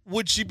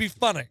 would she be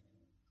funny?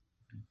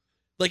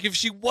 Like, if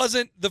she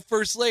wasn't the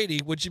first lady,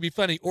 would she be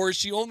funny? Or is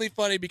she only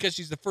funny because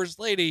she's the first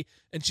lady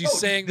and she's No,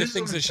 saying the this is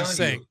things what I'm that she's telling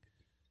saying? you.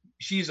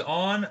 She's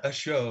on a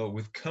show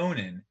with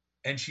Conan,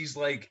 and she's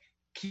like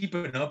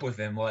keeping up with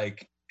him,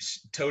 like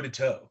toe to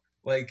toe.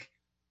 Like,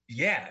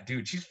 yeah,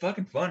 dude, she's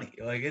fucking funny.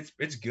 Like,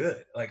 it's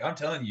good. Like, I'm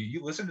telling you,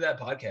 you listen to that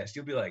podcast,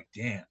 you'll be like,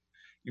 damn.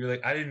 You're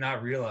like, I did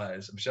not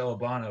realize Michelle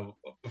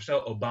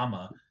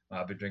Obama.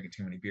 I've been drinking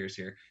too many beers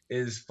here.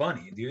 Is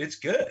funny, dude. It's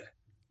good.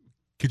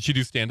 Could she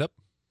do stand up?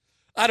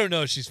 I don't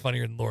know if she's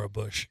funnier than Laura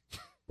Bush.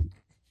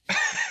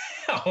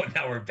 Oh,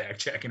 now we're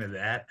backtracking to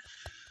that.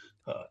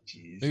 Oh,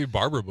 jeez. Maybe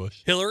Barbara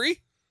Bush.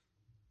 Hillary?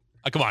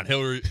 Come on,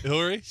 Hillary.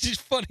 She's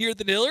funnier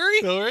than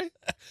Hillary? Hillary?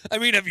 I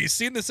mean, have you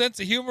seen the sense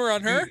of humor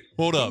on her? Dude,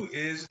 Hold up.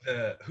 Who's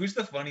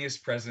the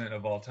funniest president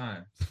of all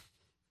time?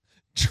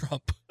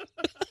 Trump.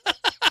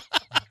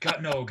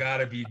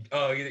 Gotta be.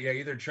 Oh,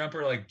 either Trump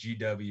or like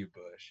G.W.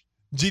 Bush.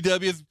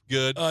 GW is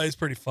good. He's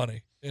pretty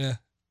funny. Yeah.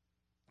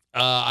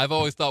 I've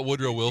always thought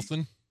Woodrow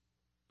Wilson.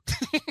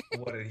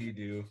 What did he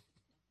do?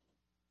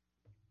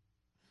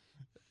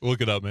 Look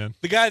it up, man.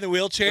 The guy in the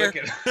wheelchair.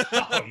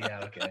 Oh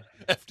yeah, okay.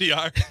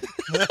 FDR.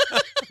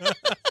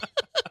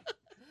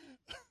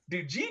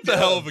 Dude, It's a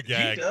hell of a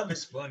gag. G-Dub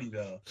is funny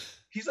though.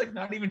 He's like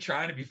not even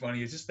trying to be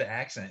funny. It's just the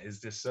accent is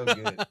just so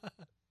good.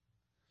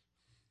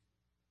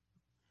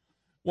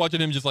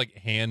 Watching him just like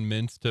hand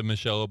mince to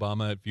Michelle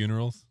Obama at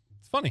funerals.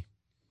 It's funny.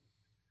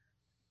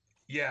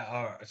 Yeah,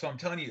 all right. So I'm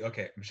telling you,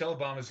 okay, Michelle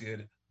Obama's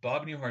good,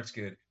 Bob Newhart's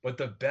good, but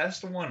the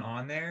best one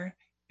on there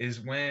is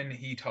when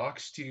he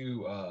talks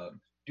to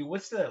dude,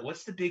 what's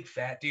the big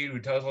fat dude who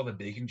tells all the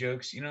bacon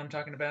jokes? You know what I'm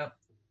talking about?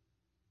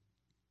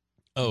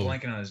 I'm Oh,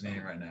 blanking on his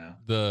name right now.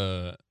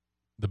 the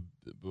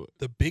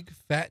The big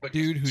fat Like,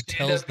 dude who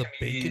tells stand-up the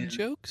bacon comedian.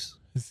 jokes?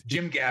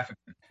 Jim Gaffigan.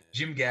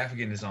 Jim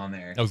Gaffigan is on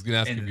there. I was gonna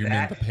ask And if you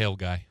named the that- pale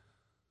guy.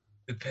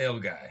 The pale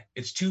guy.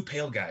 It's two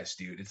pale guys,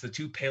 dude. It's the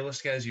two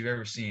palest guys you've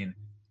ever seen.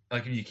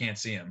 Like, you can't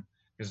see them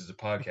because it's a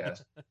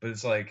podcast, but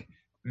it's like,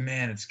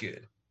 man, it's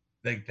good.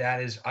 Like,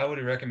 that is, I would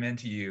recommend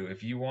to you,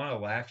 if you want to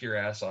laugh your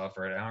ass off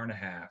for an hour and a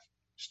half,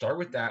 start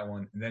with that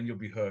one, and then you'll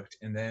be hooked.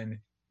 And then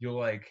you'll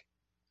like,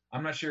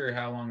 I'm not sure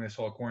how long this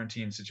whole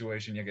quarantine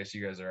situation, I guess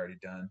you guys are already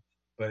done,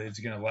 but it's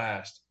going to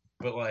last.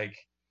 But like,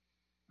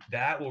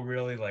 that will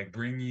really like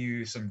bring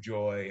you some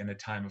joy in a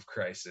time of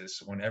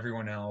crisis when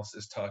everyone else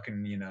is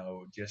talking,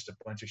 just a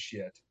bunch of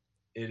shit.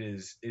 It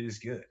is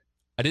good.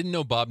 I didn't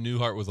know Bob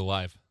Newhart was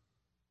alive.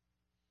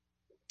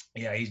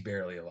 Yeah, he's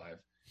barely alive,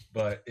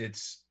 but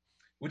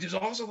which is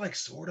also like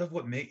sort of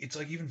what it's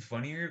like even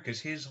funnier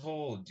because his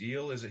whole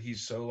deal is that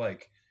he's so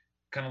like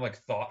kind of like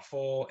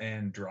thoughtful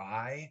and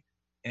dry,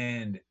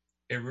 and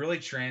it really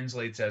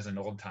translates as an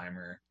old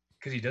timer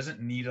because he doesn't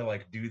need to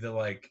like do the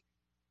like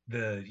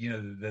the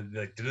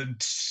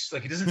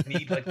like he doesn't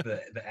need like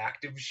the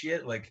active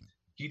shit. Like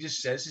he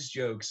just says his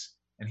jokes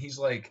and he's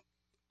like,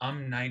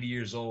 I'm 90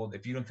 years old.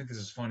 If you don't think this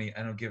is funny,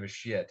 I don't give a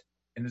shit.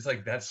 And it's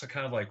like that's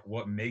kind of like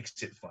what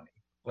makes it funny.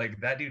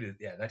 Like that dude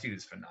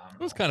is phenomenal.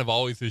 It was kind of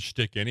always his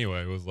shtick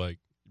anyway. It was like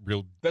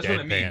real That's what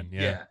I deadpan.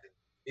 mean. Yeah.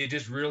 It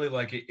just really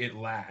like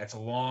it's a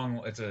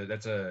long that's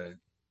a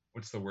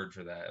what's the word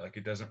for that? Like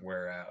it doesn't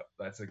wear out.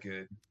 That's a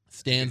good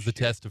Stands the shit.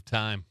 test of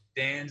time.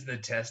 Stands the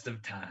test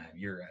of time.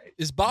 You're right.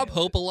 Is Bob Nailed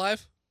Hope it.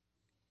 alive?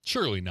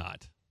 Surely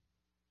not.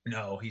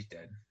 No, he's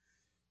dead.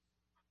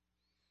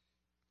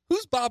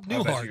 Who's Bob I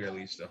bet Newhart? you're at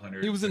least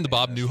 100. He was in the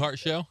Bob bananas. Newhart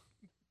show.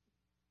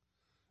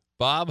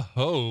 Bob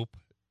Hope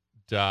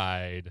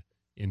died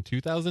in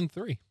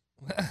 2003.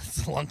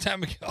 That's a long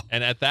time ago.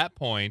 And at that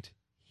point,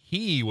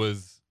 he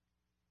was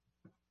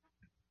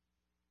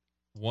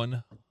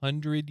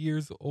 100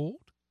 years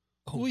old.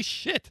 Holy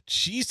shit.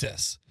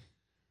 Jesus.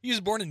 He was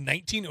born in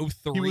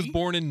 1903. He was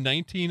born in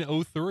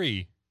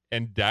 1903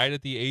 and died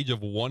at the age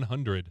of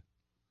 100.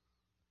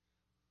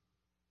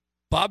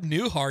 Bob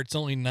Newhart's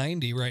only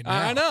 90 right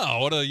now. I know.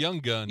 What a young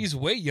gun. He's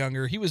way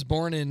younger. He was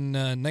born in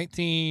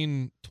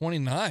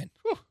 1929.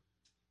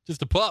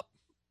 Just a pup.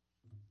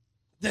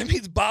 That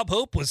means Bob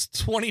Hope was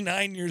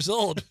 29 years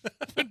old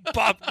when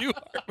Bob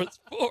Newhart was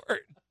born.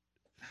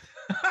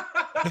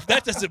 If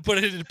that doesn't put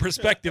it into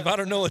perspective, I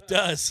don't know what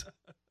does.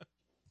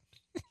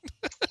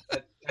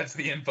 That's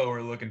the info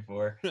we're looking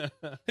for. Have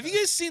you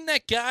guys seen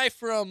that guy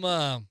from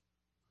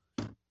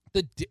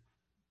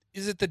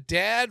is it the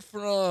dad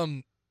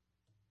from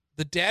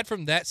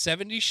that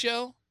 70s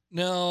show?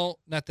 No,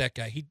 not that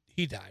guy.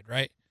 He died,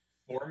 right?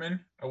 Foreman?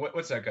 Or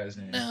what's that guy's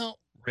name? No.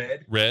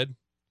 Red? Red.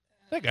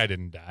 That guy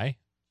didn't die.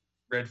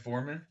 Red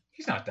Foreman?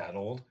 He's not that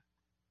old.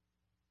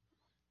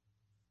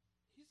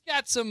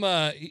 got some.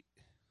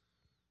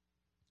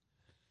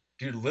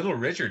 Dude, Little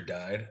Richard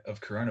died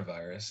of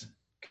coronavirus.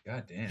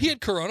 God damn. He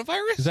had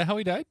coronavirus. Is that how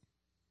he died?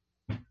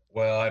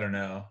 Well, I don't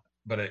know,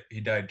 but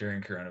he died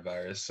during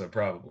coronavirus, so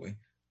probably.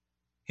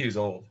 He was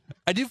old.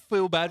 I do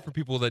feel bad for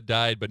people that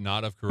died but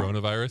not of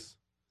coronavirus.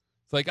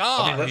 It's like,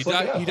 let's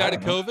look it up. he died I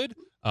of don't know. COVID.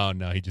 Oh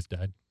no, he just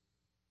died.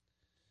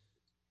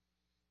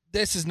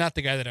 This is not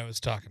the guy that I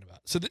was talking about.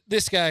 So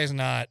this guy is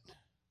not.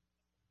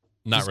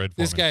 Not Red Foreman.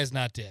 This guy is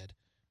not dead.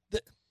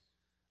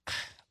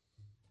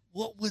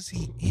 What was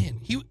he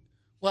in?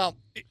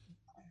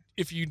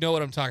 If you know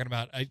what I'm talking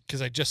about,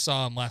 because I just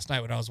saw him last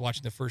night when I was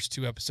watching the first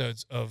 2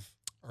 episodes of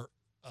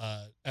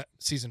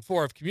season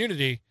 4 of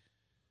Community.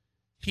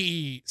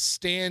 He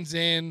stands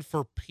in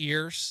for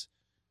Pierce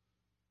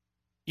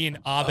in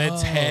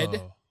Abed's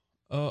head.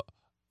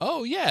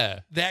 Oh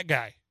yeah. That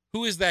guy.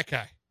 Who is that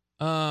guy?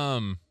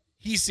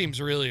 He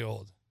seems really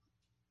old.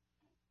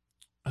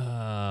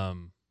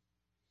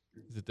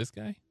 Is it this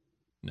guy?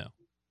 No.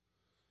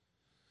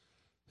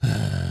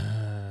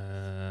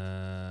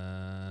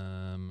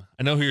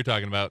 I know who you're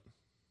talking about.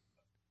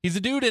 He's a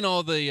dude in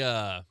all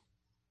the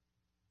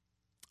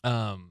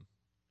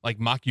like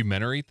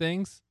mockumentary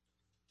things.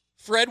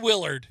 Fred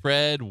Willard.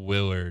 Fred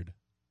Willard.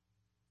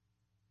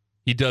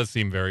 He does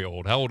seem very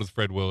old. How old is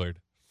Fred Willard?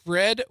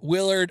 Fred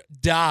Willard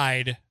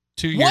died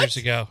 2 years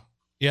ago.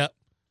 Yep.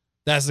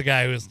 That's the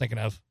guy I was thinking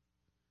of.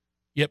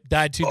 Yep,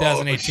 died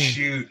 2018. Oh,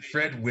 shoot,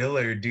 Fred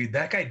Willard, dude,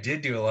 that guy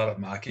did do a lot of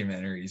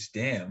mockumentaries.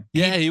 Damn.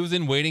 Yeah, he was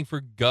in Waiting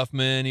for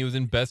Guffman. He was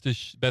in Best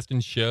in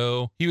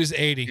Show. He was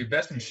 80. Dude,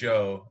 Best in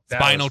Show. That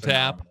Spinal was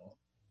Tap. phenomenal.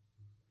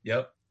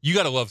 Yep. You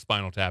gotta love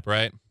Spinal Tap,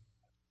 right?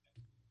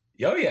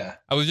 Oh yeah.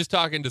 I was just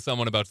talking to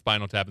someone about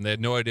Spinal Tap, and they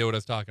had no idea what I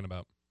was talking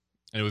about,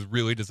 and it was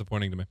really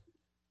disappointing to me.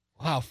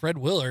 Wow, Fred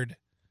Willard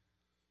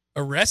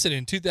arrested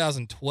in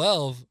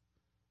 2012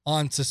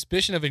 on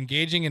suspicion of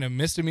engaging in a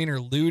misdemeanor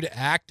lewd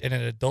act in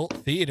an adult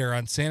theater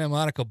on Santa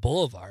Monica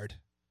Boulevard.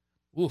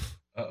 Oof.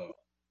 Uh-oh.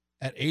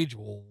 At age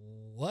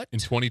what? In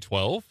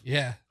 2012?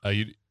 Yeah.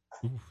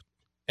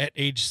 At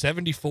age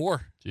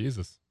 74.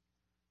 Jesus.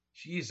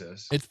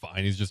 It's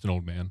fine. He's just an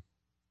old man.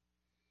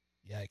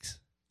 Yikes.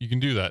 You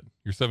can do that.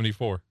 You're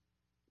 74.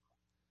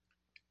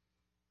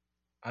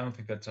 I don't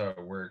think that's how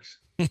it works.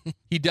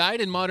 He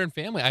died in Modern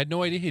Family. I had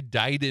no idea he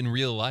died in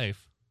real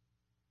life.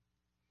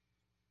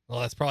 Well,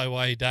 that's probably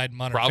why he died in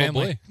Modern Probably.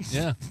 Family.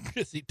 Yeah.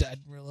 Because he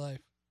died in real life.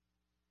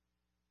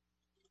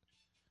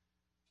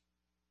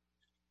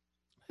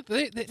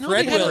 They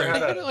Fred had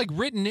Willard. it like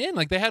written in.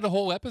 Like they had a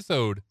whole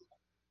episode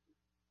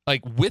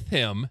like with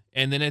him,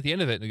 and then at the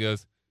end of it, it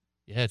goes,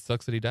 yeah, it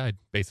sucks that he died,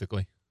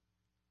 basically.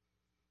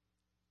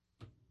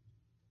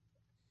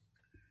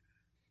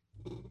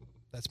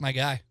 That's my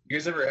guy. You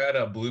guys ever had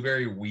a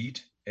blueberry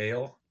wheat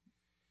ale,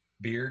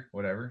 beer,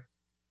 whatever?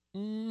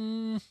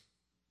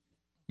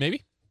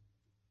 Maybe.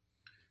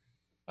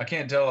 I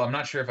can't tell. I'm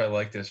not sure if I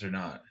like this or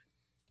not.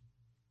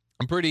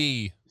 I'm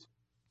pretty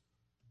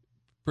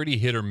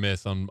hit or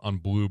miss on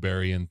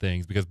blueberry and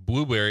things, because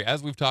blueberry,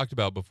 as we've talked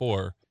about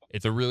before,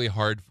 it's a really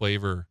hard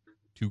flavor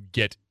to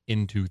get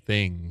into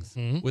things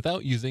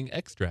without using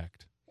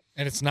extract.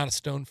 And it's not a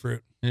stone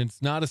fruit. And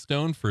it's not a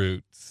stone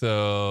fruit,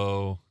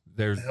 so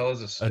there's What the hell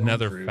is a stone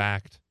another fruit?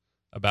 fact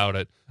about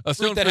it. A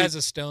Fruit stone that fruit has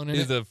a stone in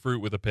is it. a fruit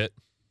with a pit.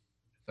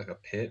 Like a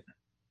pit?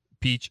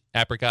 Peach,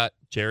 apricot,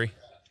 cherry,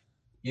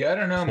 Yeah, I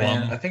don't know, Plum.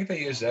 man. I think they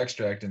used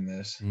extract in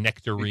this.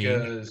 nectarine.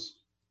 Because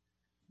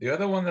the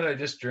other one that I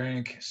just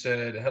drank said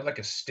it had like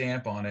a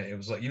stamp on it. It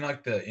was like,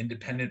 like the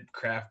Independent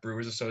Craft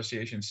Brewers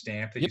Association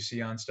stamp that you Yep.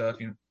 see on stuff.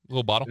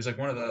 Little bottle. It was like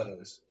one of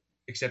those,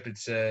 except it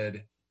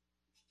said,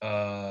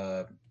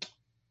 it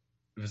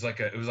was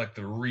like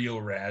the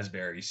real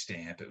raspberry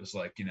stamp. It was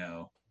like,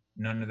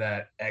 none of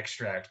that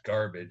extract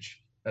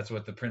garbage. That's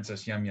what the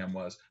Princess Yum Yum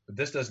was. But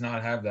this does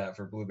not have that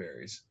for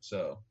blueberries.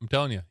 So I'm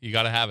telling you, you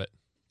got to have it.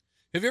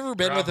 Have you ever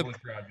been with probably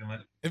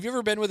fraudulent. Have you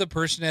ever been with a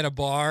person at a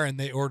bar and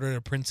they ordered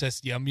a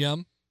Princess Yum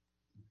Yum?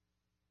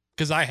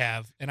 Because I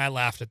have, and I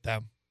laughed at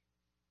them.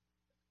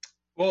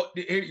 Well,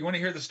 you want to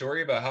hear the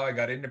story about how I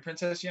got into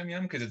Princess Yum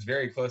Yum? Because it's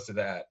very close to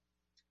that.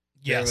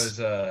 Yes.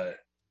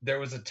 There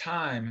was a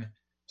time,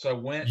 so I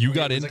went. You it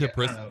got was into like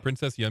I don't know.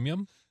 Princess Yum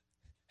Yum?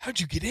 How'd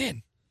you get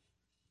in?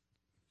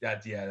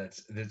 That's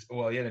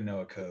well, you had to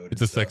know a code.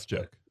 It's and a sex stuff,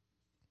 but- joke.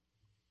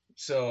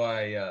 So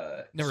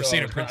I Never so seen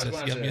I a was Princess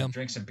going out Yum to Yum.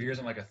 drink some beers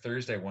on like a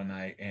Thursday one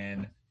night,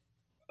 and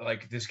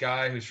like this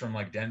guy who's from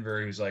like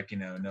Denver, who's like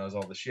knows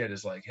all the shit,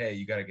 is like, hey,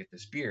 you got to get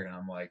this beer, and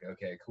I'm like,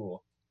 okay,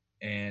 cool.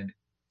 And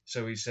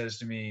so he says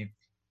to me,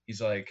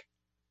 he's like,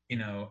 he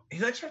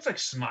like starts like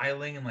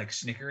smiling and like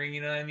snickering,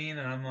 you know what I mean?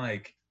 And I'm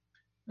like,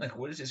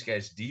 what is this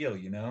guy's deal,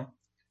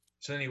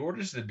 So then he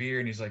orders the beer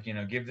and he's like,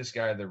 give this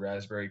guy the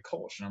raspberry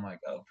Kolsch. And I'm like,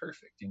 oh,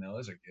 perfect.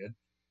 Those are good.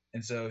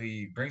 And so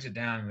he brings it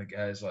down and the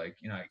guy's like,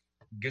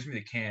 gives me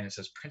the can. It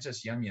says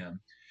Princess Yum Yum.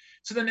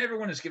 So then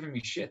everyone is giving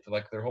me shit for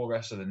like their whole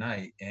rest of the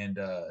night. And,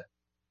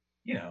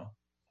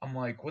 I'm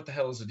like, what the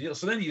hell is the deal?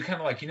 So then you kind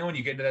of like, when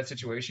you get into that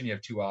situation, you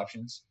have two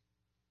options.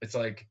 It's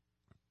like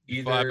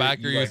either Fly back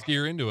or you like,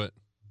 steer into it.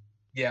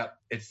 Yeah,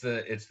 it's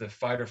the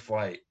fight or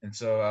flight. And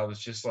so I was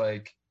just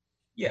like,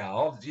 yeah,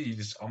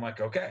 I'm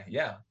like, okay,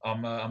 yeah,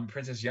 I'm a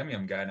Princess Yum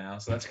Yum guy now.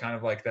 So that's kind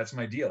of like that's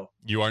my deal.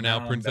 You are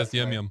now Princess That's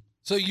Yum my Yum.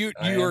 So I you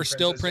am are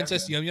still Princess Yum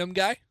Princess Yum. Yum Yum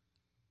guy?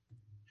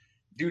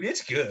 Dude,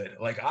 it's good.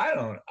 Like I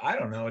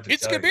don't know what to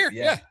It's tell good you. beer.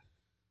 Yeah, Yeah.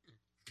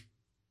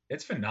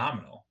 it's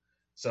phenomenal.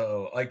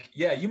 So like,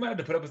 yeah, you might have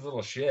to put up with a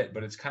little shit,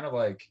 but it's kind of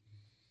like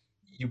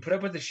you put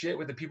up with the shit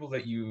with the people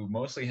that you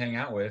mostly hang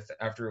out with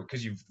after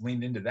because you've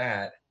leaned into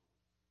that.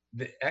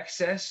 The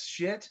excess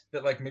shit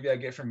that like maybe I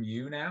get from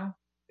you now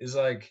is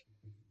like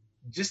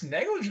just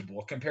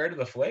negligible compared to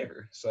the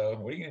flavor. So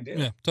what are you gonna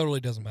do? Yeah, totally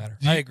doesn't matter.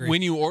 I agree.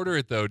 When you order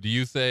it though, do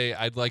you say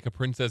I'd like a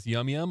Princess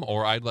Yum Yum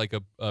or I'd like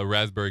a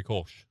raspberry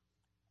Kolsch?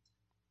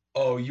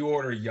 Oh, you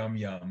order Yum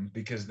Yum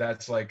because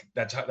that's like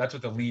that's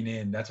what the lean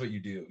in. That's what you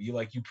do.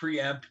 You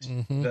preempt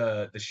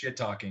Mhm. the shit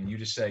talking. You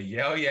just say,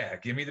 yeah, oh yeah,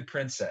 give me the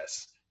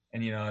princess,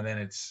 and and then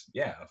it's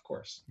yeah, of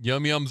course.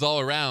 Yum Yums all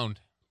around.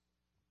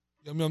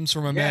 Yum Yums for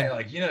my Yeah, man.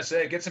 like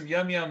say get some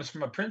Yum Yums from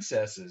my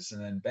princesses,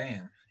 and then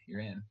bam, you're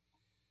in.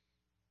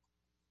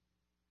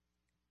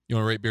 You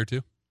want to rate beer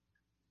 2?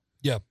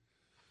 Yeah.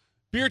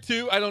 Beer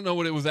 2, I don't know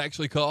what it was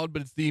actually called,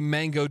 but it's the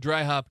mango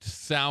dry hopped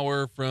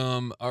sour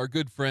from our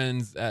good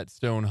friends at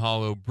Stone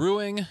Hollow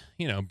Brewing.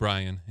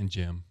 Brian and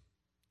Jim.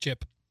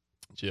 Chip.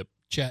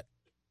 Chet.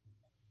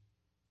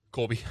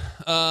 Colby.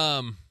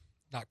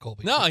 Not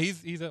Colby. No,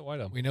 he's at White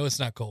Elm. We know it's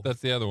not Colby.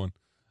 That's the other one.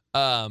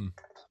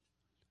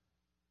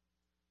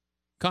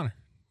 Connor,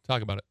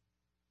 talk about it.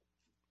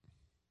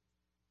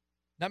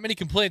 Not many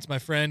complaints, my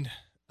friend.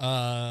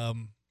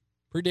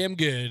 Pretty damn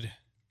good.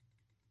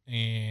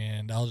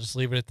 And I'll just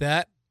leave it at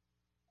that.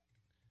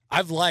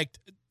 I've liked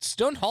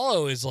Stone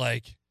Hollow is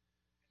like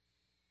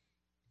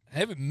I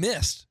haven't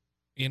missed,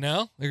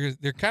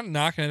 They're kind of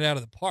knocking it out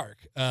of the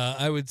park.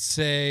 I would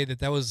say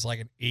that was like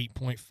an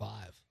 8.5.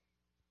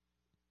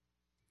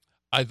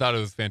 I thought it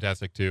was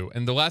fantastic too.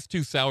 And the last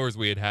 2 sours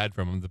we had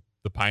from them,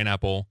 the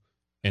pineapple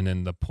and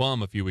then the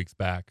plum a few weeks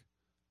back,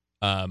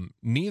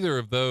 neither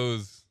of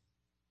those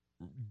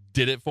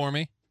did it for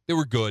me. They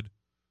were good,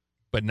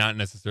 but not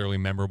necessarily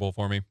memorable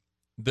for me.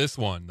 This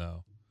one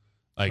though,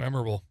 like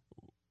Memorable.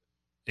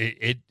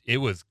 It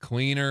was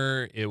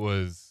cleaner. It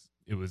was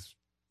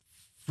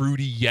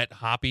fruity yet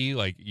hoppy.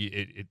 Like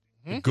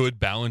good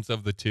balance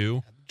of the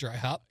two. Dry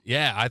hop.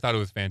 Yeah, I thought it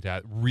was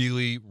fantastic.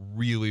 Really,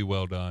 really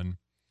well done.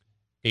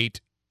 8.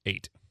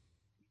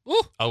 Woo!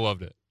 I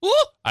loved it. Woo!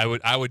 I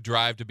would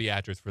drive to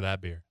Beatrice for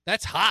that beer.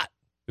 That's hot.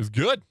 It was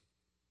good.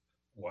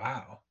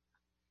 Wow.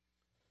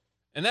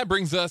 And that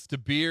brings us to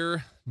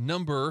beer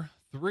number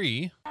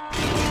 3.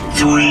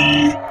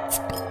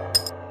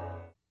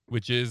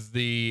 Which is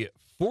the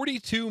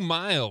 42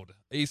 Mild,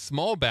 a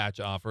small batch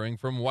offering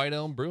from White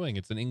Elm Brewing.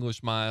 It's an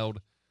English mild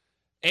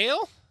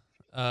ale.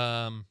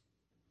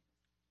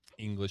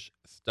 English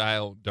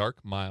style dark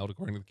mild,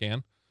 according to the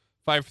can.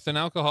 5%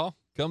 alcohol.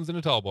 Comes in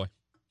a tall boy.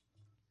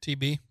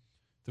 TB.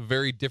 It's a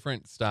very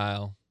different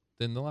style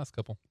than the last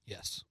couple.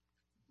 Yes.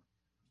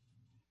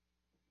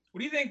 What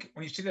do you think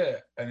when you see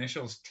the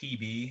initials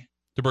TB?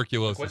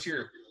 Tuberculosis.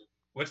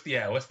 What's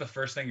the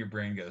first thing your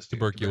brain goes to?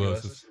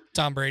 Tuberculosis.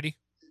 Tom Brady.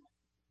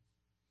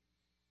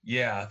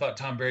 Yeah, I thought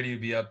Tom Brady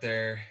would be up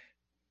there.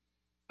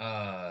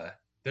 There's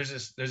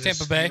this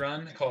Tampa Bay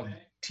run called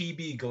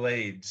TB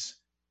Glades,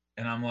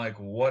 and I'm like,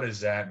 what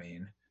does that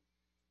mean?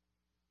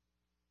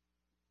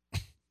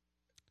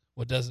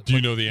 What does it? Do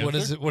you know the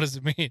answer? What does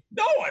it mean?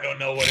 No, I don't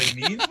know what it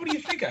means. What do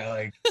you think?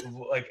 I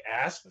like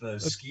asked the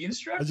ski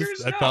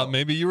instructors? I thought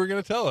maybe you were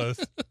going to tell us.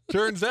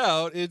 Turns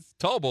out it's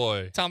tall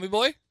boy. Tommy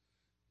boy?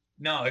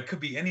 No, it could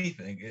be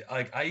anything.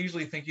 I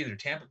usually think either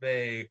Tampa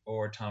Bay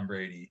or Tom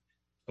Brady,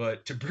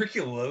 but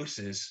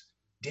tuberculosis,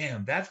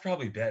 damn, that's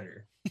probably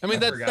better. I mean,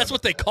 that's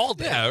what they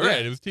called it. Yeah,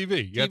 right. It was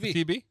TB. You got the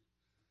TB?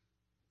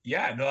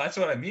 Yeah, no, that's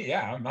what I mean.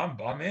 Yeah, I'm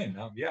in.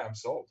 I'm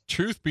sold.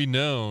 Truth be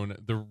known,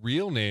 the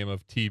real name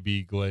of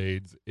TB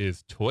Glades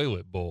is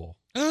Toilet Bowl.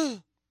 Ooh.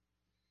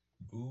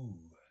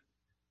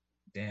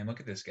 Damn, look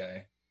at this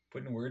guy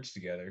putting words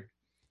together.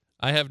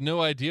 I have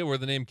no idea where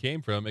the name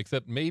came from,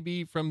 except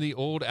maybe from the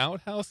old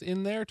outhouse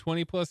in there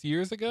 20 plus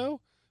years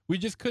ago. We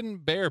just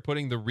couldn't bear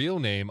putting the real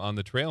name on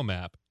the trail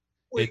map.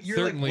 Wait, it you're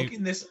certainly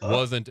looking this up?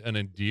 wasn't an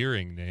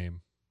endearing name.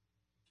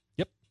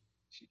 Yep.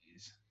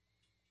 Jeez.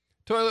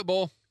 Toilet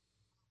Bowl.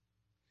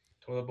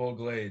 Toilet Bowl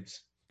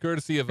Glades.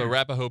 Courtesy of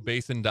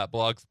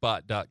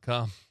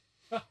arapahoebasin.blogspot.com.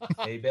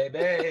 Hey,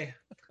 baby.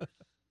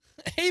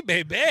 Hey,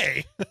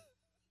 baby.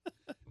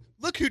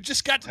 Look who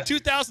just got to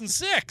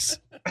 2006.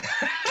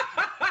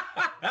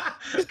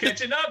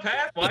 Catching up,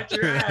 Pat. Watch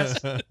your ass.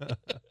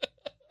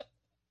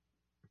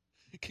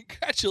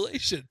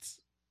 Congratulations.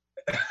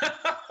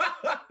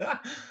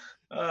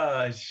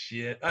 Oh,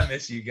 shit. I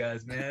miss you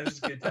guys, man. This is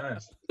good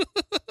times.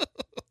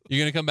 You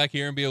going to come back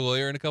here and be a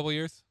lawyer in a couple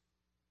years?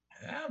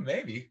 Yeah,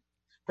 maybe.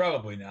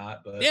 Probably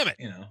not, but damn it.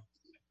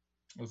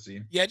 We'll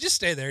see. Yeah, just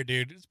stay there,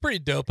 dude. It's pretty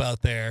dope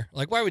out there.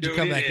 Like, why would you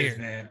come back here?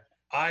 Man.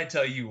 I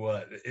tell you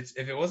what, if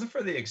it wasn't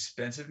for the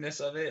expensiveness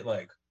of it,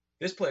 like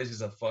this place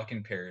is a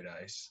fucking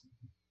paradise.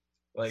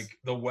 Like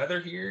the weather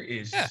here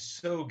is Yeah.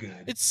 so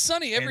good. It's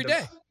sunny every And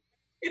day.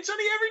 It's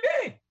sunny every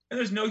day, and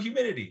there's no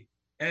humidity.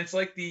 And it's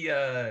like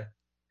and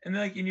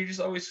you're just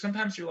always.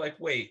 Sometimes you're like,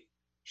 wait,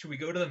 should we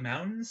go to the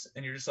mountains?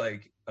 And you're just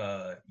like,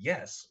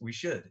 yes, we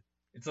should.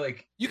 It's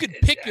like You can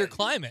pick your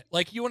climate.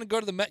 Like you want to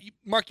go to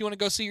Mark. You want to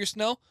go see your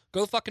snow? Go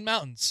to the fucking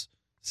mountains.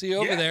 See you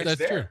over there.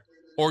 That's true.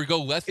 Or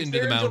go less It's into the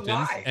there in mountains,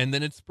 July. and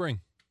then it's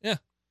spring.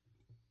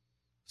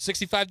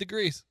 65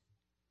 degrees.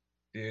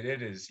 Dude,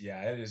 it is.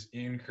 Yeah, it is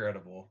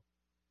incredible.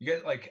 You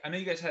guys I know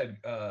you guys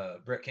had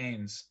Brett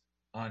Caines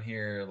on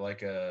here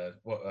like a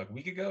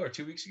week ago or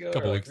 2 weeks ago,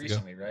 Couple or weeks ago.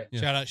 recently, right?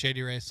 Yeah. Shout out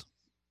Shady Race.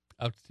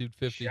 Altitude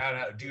 50. Shout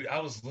out, dude! I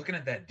was looking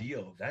at that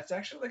deal. That's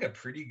actually like a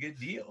pretty good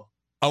deal.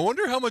 I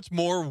wonder how much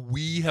more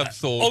we have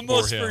sold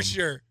Almost for him for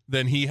sure.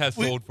 than he has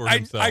sold for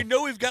himself. I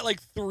know we've got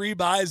like 3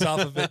 buys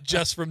off of it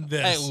just from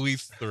this. At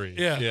least 3.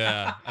 Yeah.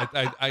 Yeah.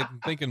 I'm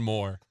thinking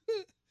more.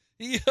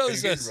 He Are owes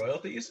you getting us.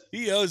 royalties?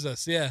 He owes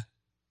us. Yeah.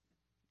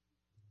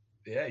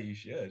 Yeah, you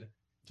should.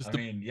 Just I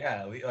mean,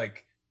 yeah,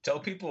 like tell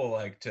people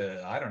like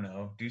to, I don't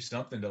know, do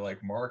something to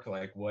like mark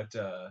like what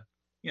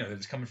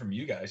that's coming from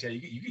you guys. Yeah,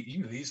 you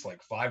can at least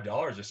like $5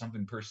 or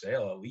something per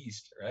sale at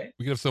least, right?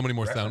 we could have so many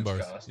more sound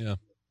Reference bars. cost. Yeah.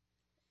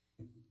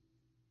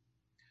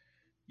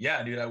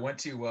 Yeah, dude, I went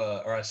to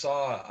or I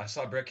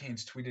saw Brett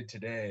Caines tweeted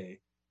today,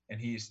 and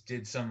he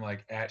did some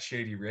like at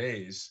Shady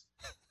Rays,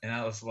 and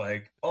I was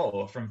like,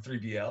 oh, from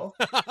 3BL,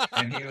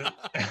 and he was.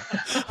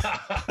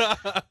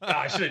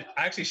 I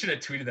should have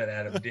tweeted that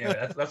at him. Damn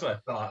it, that's what I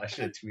thought. I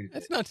should have tweeted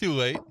That's it. not too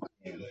late.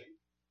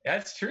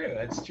 That's true.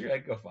 That's true. I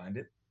can go find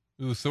it.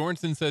 Ooh,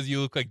 Sorensen says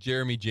you look like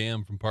Jeremy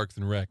Jam from Parks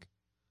and Rec.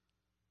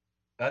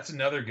 That's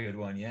another good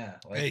one. Yeah.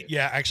 I like Hey, it.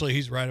 yeah, actually,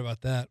 he's right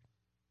about that.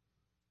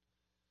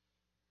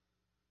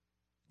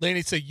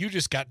 Laney said, you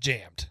just got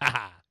jammed.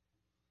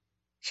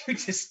 You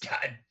just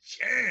got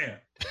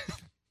jammed.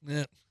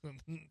 Yeah.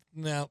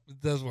 No,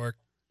 it does work.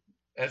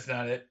 That's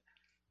not it.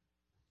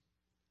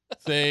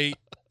 Say,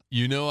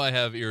 I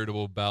have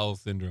irritable bowel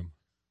syndrome.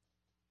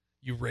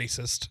 You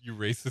racist. You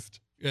racist.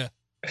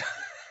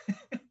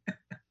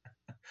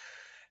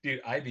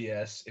 Dude,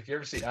 IBS. If you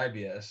ever see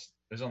IBS,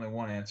 there's only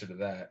one answer to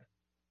that.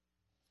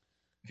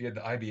 If you had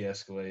the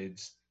IBS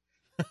Glades.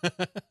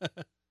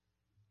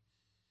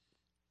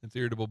 It's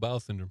irritable bowel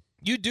syndrome.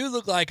 You do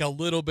look like a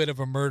little bit of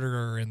a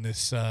murderer in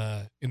this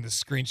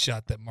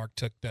screenshot that Mark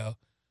took, though.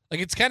 Like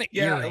it's kind of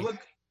Yeah, eerie.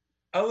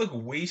 I look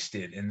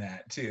wasted in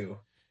that too.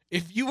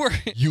 If you were,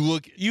 You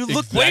look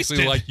exactly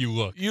wasted. like you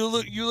look. you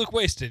look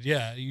wasted.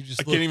 Yeah, you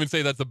just. I look, can't even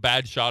say that's a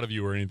bad shot of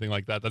you or anything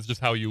like that. That's just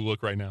how you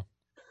look right now.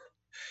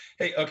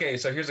 Hey, okay,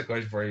 so here's a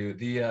question for you.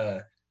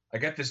 I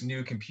got this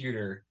new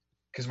computer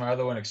because my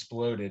other one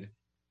exploded.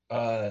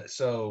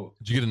 So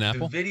Did you get an the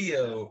apple?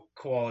 video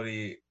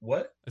quality,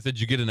 what? I said,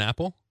 did you get an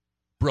apple?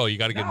 Bro, you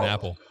got to get an No,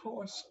 apple. Of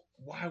course.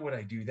 Why would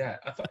I do that?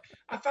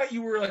 I thought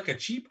you were like a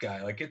cheap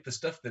guy, like get the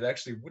stuff that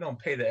actually we don't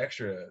pay the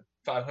extra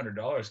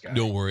 $500 guy.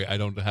 Don't worry, I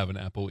don't have an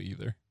apple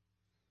either.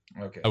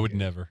 Okay. I would good.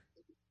 never.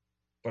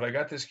 But I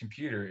got this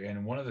computer,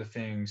 and one of the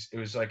things, it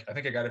was like I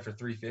think I got it for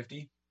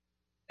 $350,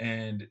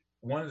 and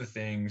one of the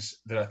things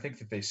that I think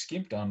that they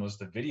skimped on was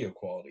the video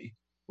quality,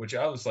 which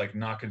I was like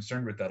not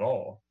concerned with at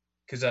all,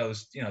 because I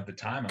was at the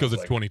time I Because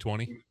was it's like,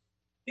 2020.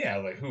 yeah,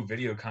 like who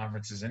video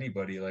conferences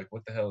anybody? Like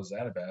what the hell is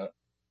that about?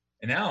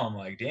 And now I'm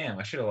like, damn,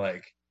 I should have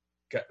like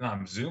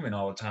I'm zooming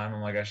all the time.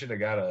 I'm like, I should have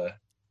got a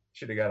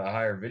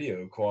higher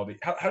video quality.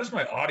 How does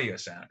my audio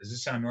sound? Does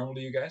this sound normal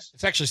to you guys?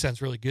 It actually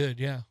sounds really good.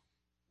 Yeah.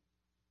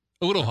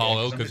 A little Okay,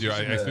 hollow 'cause I'm because just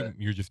I using the- assume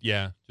you're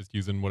just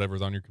using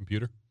whatever's on your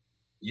computer.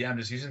 Yeah, I'm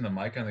just using the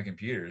mic on the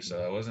computer,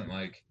 so I wasn't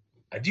like.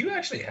 I do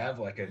actually have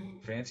like a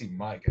fancy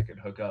mic I could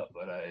hook up,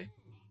 but I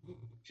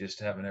just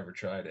haven't ever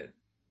tried it.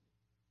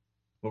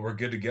 But we're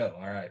good to go.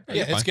 All right.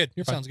 Yeah, it's fine. good.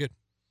 You're It fine. sounds good.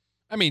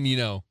 I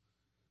mean,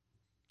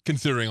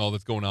 considering all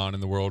that's going on in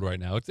the world right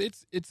now, it's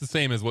the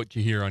same as what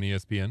you hear on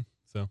ESPN.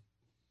 So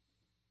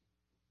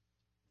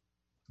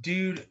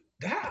Dude,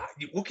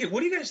 okay, what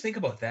do you guys think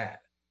about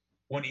that?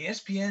 When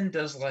ESPN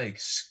does like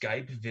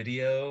Skype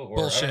video, or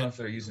I Bullshit. don't know if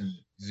they're using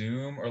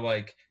Zoom, or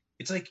like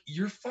it's like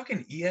you're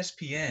fucking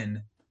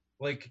ESPN,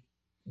 like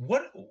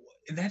what?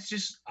 And that's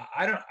just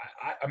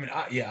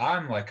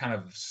I'm like kind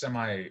of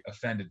semi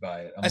offended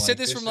by it. I said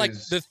this from like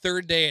the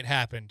third day it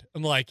happened.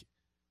 I'm like,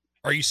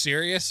 are you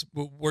serious?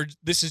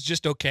 This is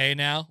just okay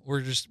now.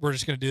 We're just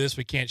gonna do this.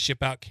 We can't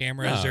ship out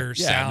cameras or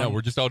sound. No,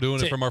 we're just all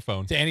doing it from our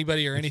phone. To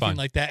anybody or It's anything fine.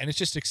 like that, and it's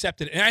just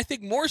accepted. And I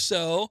think more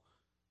so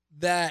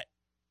that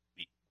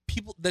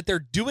people that they're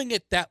doing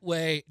it that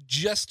way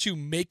just to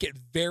make it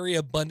very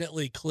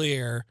abundantly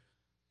clear,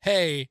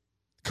 hey,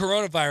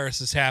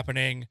 coronavirus is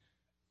happening,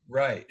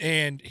 right,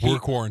 and We're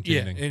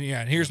quarantining.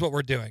 and here's what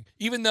we're doing.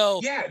 Even though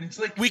yeah, and it's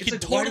like we it's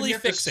could like, why do totally we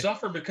have to fix it.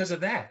 Suffer because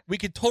of that. we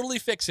could totally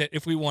fix it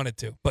if we wanted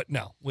to, but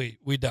no, we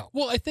don't.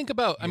 Well, I think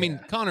about. I mean,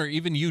 Yeah. Connor,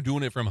 even you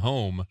doing it from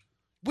home.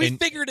 We And-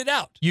 figured it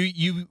out.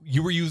 You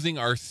were using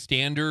our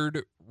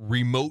standard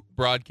remote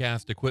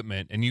broadcast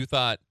equipment, and you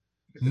thought,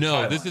 It's a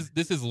no, tie this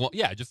line.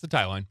 is just the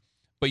tie line.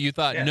 but you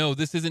thought, Yeah. no,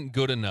 this isn't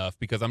good enough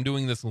because I'm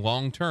doing this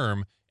long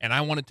term and I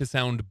want it to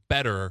sound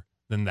better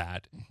than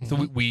that.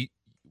 So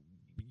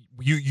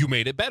you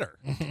made it better,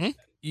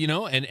 you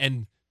know,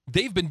 and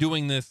they've been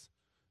doing this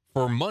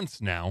for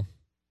months now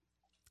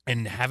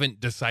and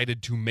haven't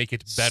decided to make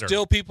it better.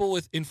 Still people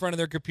in front of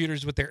their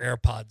computers with their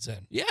AirPods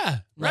in. Yeah,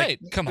 Like,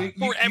 right. come on.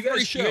 For every You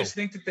guys show.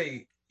 think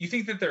that you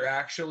think that they're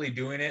actually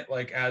doing it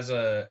like as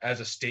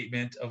a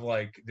statement of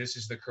like, this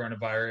is the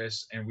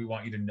coronavirus and we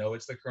want you to know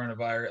it's the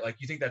coronavirus? Like,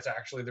 you think that's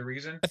actually the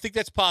reason? I think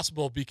that's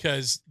possible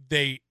because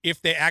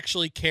if they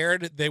actually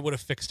cared, they would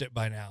have fixed it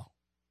by now.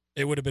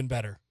 It would have been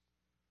better.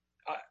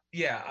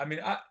 Yeah, I mean,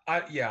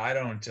 I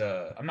don't.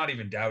 I'm not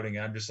even doubting it.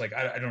 I'm just like,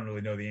 I don't really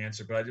know the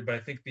answer, but I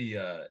think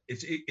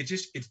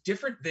it's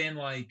different than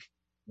like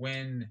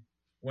when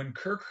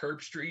Kirk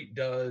Herbstreit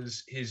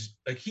does his,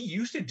 like, he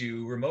used to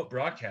do remote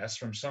broadcasts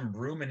from some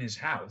room in his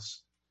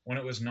house when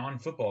it was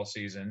non-football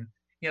season.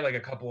 He had like a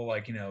couple,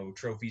 like, you know,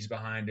 trophies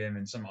behind him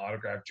and some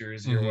autographed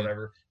jersey or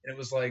whatever, and it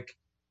was like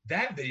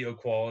that video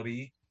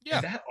quality. Yeah.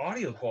 And that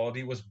audio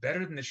quality was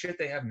better than the shit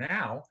they have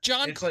now.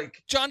 It's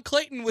like John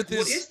Clayton with what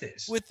his is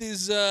this? with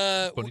his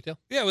Ponytail?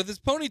 with his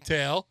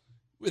ponytail,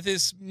 with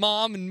his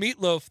mom and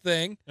meatloaf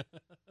thing.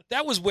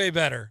 That was way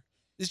better.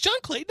 Is John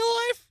Clayton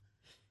alive?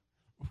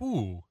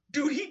 Ooh.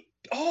 Dude,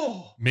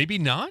 Maybe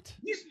not?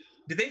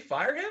 did they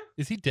fire him?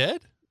 Is he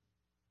dead?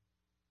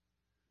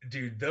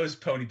 Dude, those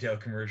ponytail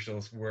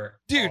commercials were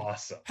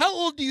awesome. How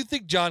old do you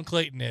think John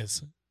Clayton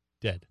is?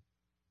 Dead.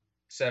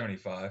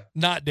 75.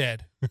 Not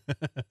dead.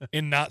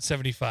 And not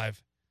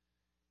 75.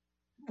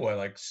 What,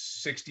 like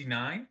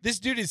 69? This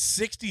dude is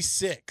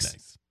 66.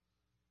 Nice.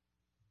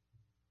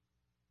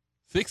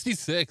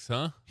 66,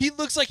 huh? He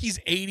looks like he's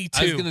 82.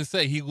 I was going to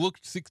say, he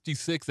looked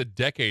 66 a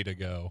decade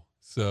ago.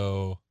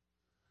 So,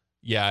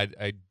 yeah,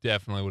 I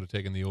definitely would have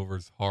taken the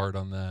overs hard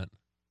on that.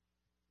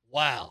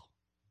 Wow.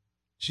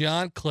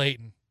 John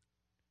Clayton.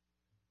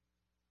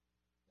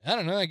 I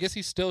don't know. I guess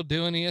he's still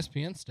doing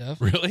ESPN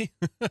stuff. Really?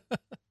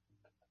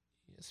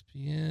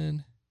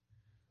 ESPN.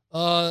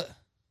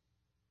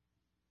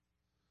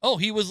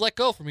 He was let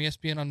go from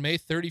ESPN on May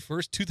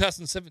 31st,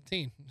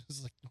 2017. This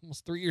is like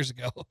almost 3 years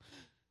ago.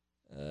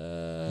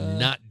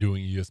 Not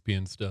doing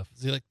ESPN stuff.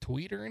 Does he like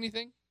tweet or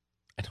anything?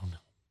 I don't know.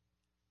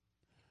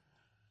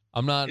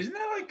 I'm not. Isn't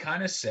that like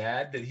kind of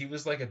sad that he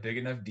was like a big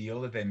enough deal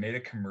that they made a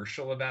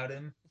commercial about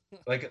him?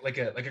 like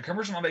a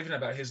commercial not even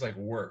about his like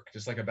work,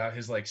 just like about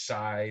his like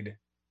side,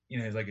 you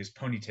know, like his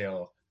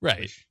ponytail. Right.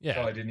 Which Yeah.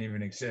 probably didn't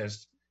even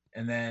exist.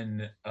 And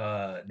then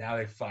now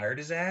they fired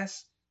his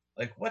ass.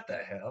 Like, what the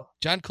hell?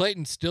 John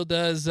Clayton still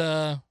does.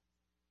 I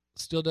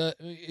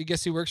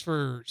guess he works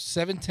for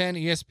 710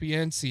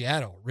 ESPN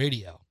Seattle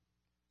radio.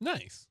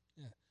 Nice.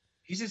 Yeah.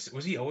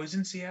 Was he always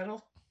in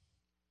Seattle?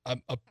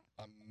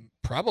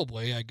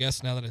 Probably, I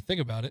guess, now that I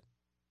think about it.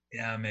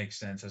 Yeah, it makes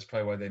sense. That's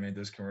probably why they made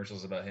those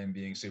commercials about him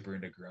being super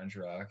into grunge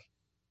rock.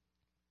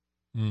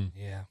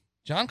 Yeah.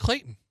 John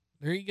Clayton.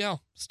 There you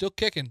go. Still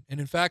kicking. And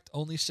in fact,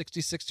 only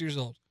 66 years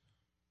old.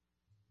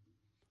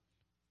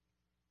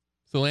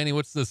 So, Lanny,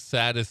 what's the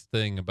saddest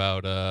thing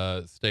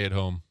about stay at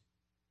home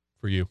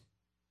for you?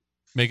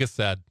 Make us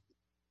sad.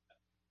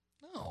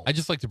 No. I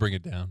just like to bring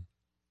it down.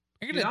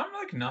 Dude, I'm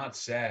like not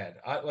sad.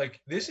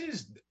 This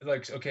is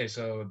like, okay,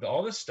 so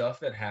all this stuff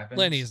that happens.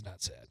 Lenny is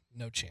not sad.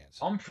 No chance.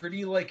 I'm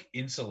pretty like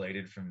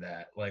insulated from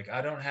that. Like,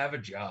 I don't have a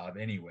job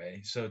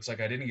anyway, so it's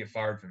like I didn't get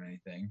fired from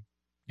anything.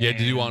 You had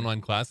to do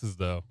online classes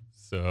though,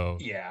 so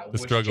yeah, the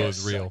struggle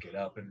is real. Suck it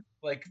up. And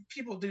like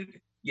people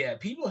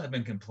have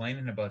been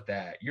complaining about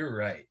that. You're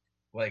right.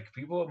 Like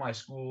people at my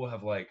school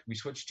have like, we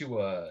switched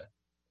to a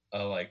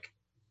like,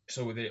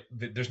 so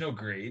there's no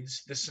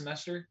grades this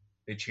semester.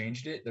 They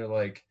changed it. They're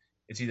like,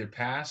 it's either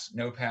pass,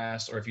 no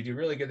pass, or if you do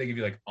really good, they give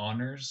you like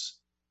honors,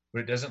 but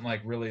it doesn't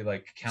like really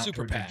like count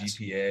Super towards your pass.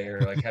 GPA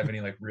or like have any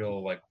like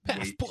real like Pass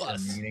weight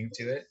plus. or meaning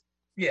to it.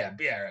 Yeah,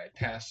 right,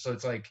 pass. So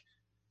it's like,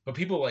 but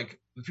people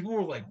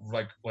were like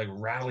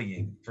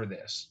rallying for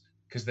this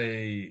because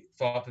they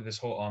thought that this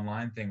whole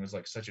online thing was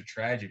like such a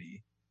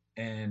tragedy,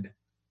 and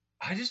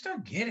I just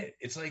don't get it.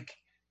 It's like,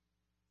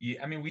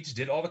 yeah, I mean, we just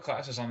did all the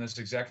classes on this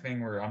exact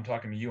thing where I'm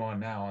talking to you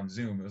on now on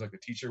Zoom. It was like the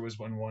teacher was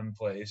in one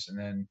place, and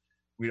then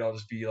we'd all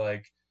just be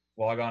like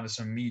log on to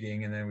some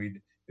meeting, and then it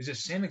was the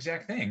same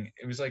exact thing.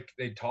 It was like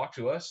they'd talk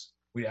to us,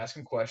 we'd ask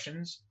them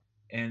questions,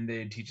 and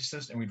they'd teach us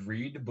this, and we'd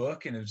read the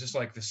book, and it was just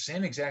like the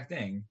same exact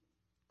thing,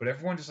 but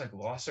everyone just like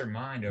lost their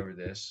mind over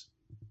this,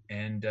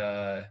 and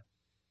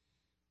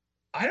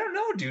I don't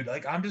know, dude.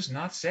 Like, I'm just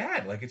not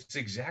sad. Like, it's the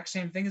exact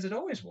same thing as it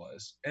always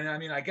was. And I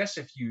mean, I guess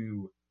if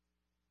you,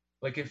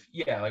 like,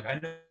 I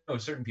know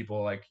certain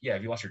people, like, yeah,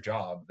 if you lost your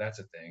job, that's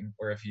a thing.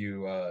 Or if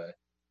you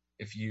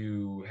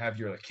have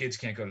your like, kids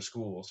can't go to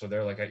school, so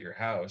they're like at your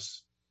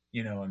house,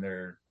 you know, and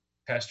they're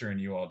pestering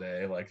you all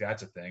day, like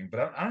that's a thing.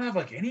 But I don't have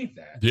like any of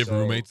that. Do you have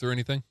roommates or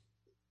anything?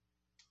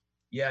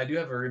 Yeah, I do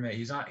have a roommate.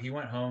 He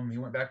went home. He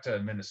went back to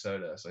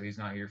Minnesota, so he's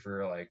not here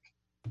for like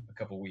a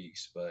couple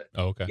weeks. But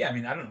okay. Yeah, I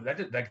mean,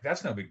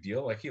 that's no big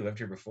deal. Like he lived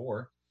here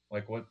before.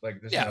 Like what?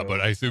 Like there's Yeah, no.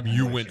 but I assume nothing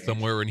you really went changed.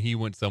 somewhere and he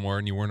went somewhere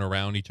and you weren't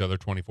around each other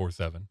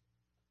 24/7.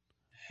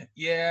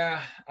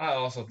 Yeah, I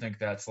also think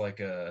that's like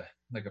a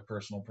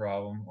personal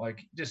problem.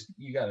 Like just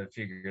you got to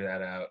figure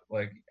that out.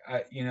 Like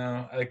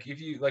like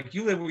if you like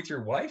you live with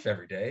your wife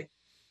every day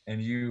and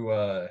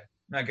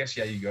I guess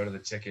yeah, you go to the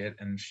ticket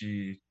and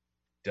she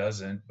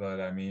doesn't, but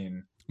I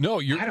mean, No,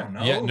 I don't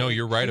know.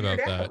 you're right Figure it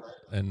about that. out.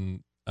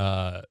 And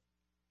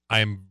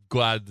I'm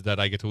glad that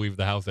I get to leave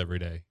the house every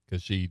day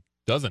because she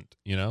doesn't,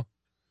 you know?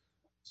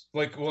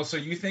 Like, well, so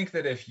you think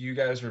that if you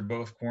guys were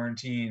both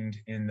quarantined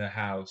in the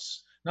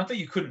house, not that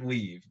you couldn't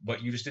leave,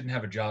 but you just didn't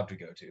have a job to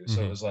go to.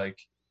 So it was like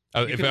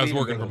you If could I was leave and go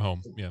working from to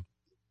home,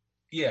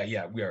 yeah.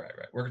 yeah, we are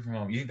right. Working from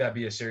home. You think that'd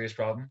be a serious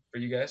problem for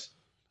you guys?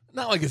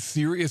 Not like a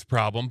serious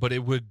problem, but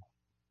it would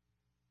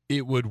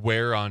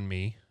wear on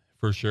me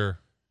for sure.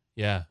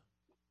 Yeah.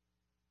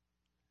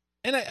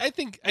 And I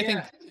think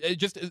Yeah. it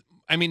just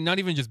I mean, not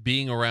even just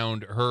being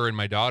around her and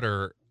my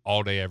daughter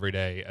all day every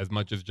day, as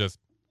much as just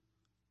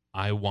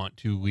I want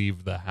to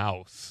leave the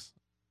house.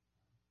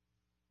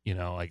 You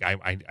know, like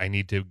I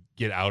need to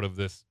get out of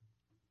this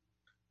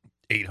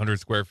 800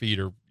 square feet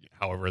or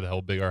however the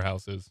hell big our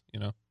house is, you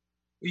know?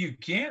 Well, you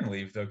can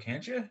leave though,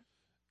 can't you?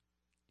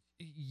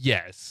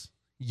 Yes.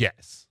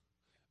 Yes.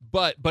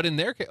 But in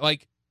their case,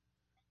 like,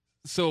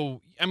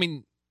 so, I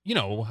mean, you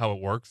know how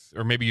it works,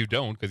 or maybe you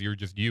don't because you're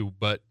just you,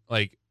 but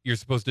like, you're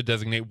supposed to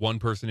designate one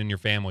person in your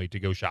family to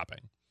go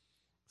shopping.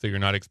 So you're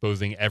not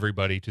exposing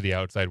everybody to the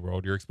outside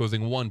world. You're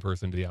exposing one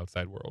person to the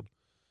outside world.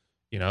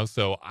 You know,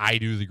 so I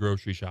do the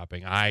grocery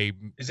shopping. I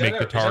make the Is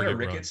that a Target run.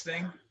 Ricketts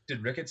thing?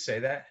 Did Ricketts say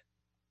that?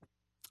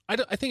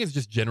 I think it's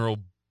just general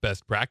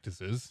best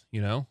practices,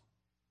 you know?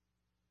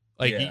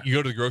 Like Yeah. you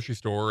go to the grocery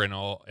store and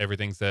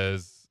everything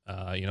says,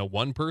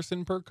 one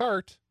person per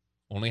cart.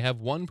 Only have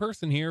one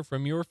person here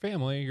from your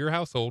family, your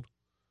household.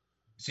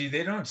 See,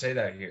 they don't say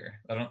that here.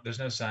 I don't. There's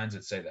no signs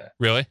that say that.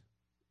 Really?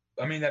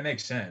 I mean, that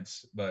makes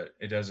sense, but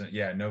it doesn't.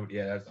 Yeah, no.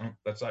 Yeah,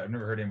 that's. I've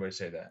never heard anybody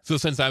say that. So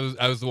since I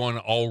was the one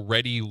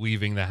already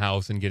leaving the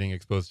house and getting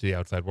exposed to the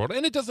outside world,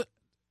 and it doesn't.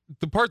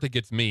 The part that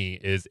gets me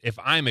is if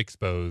I'm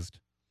exposed,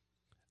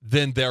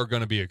 then they're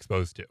going to be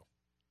exposed to.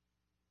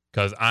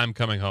 Because I'm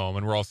coming home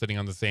and we're all sitting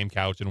on the same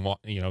couch and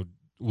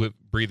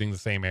breathing the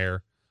same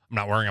air. I'm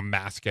not wearing a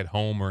mask at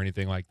home or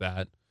anything like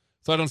that.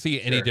 So I don't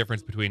see any Sure.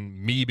 difference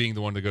between me being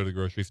the one to go to the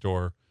grocery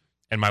store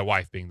and my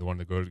wife being the one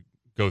that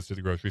goes to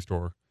the grocery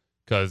store.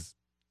 Because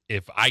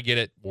if I get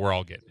it, we're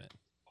all getting it.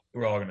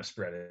 We're all gonna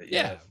spread it.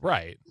 Yeah,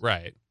 right.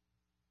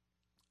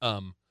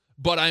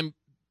 But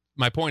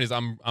my point is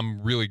I'm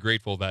really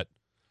grateful that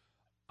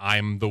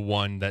I'm the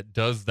one that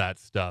does that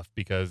stuff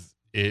because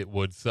it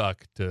would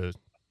suck to.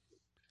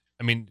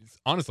 I mean,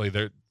 honestly,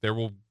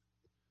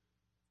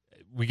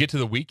 we get to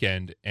the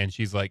weekend and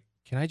she's like,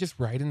 "Can I just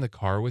ride in the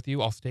car with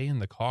you? I'll stay in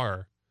the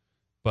car,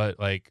 but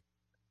like,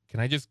 can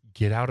I just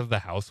get out of the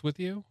house with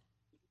you?"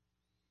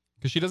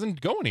 Because she doesn't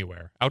go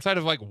anywhere outside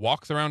of like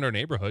walks around our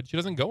neighborhood. She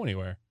doesn't go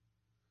anywhere.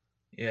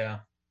 Yeah.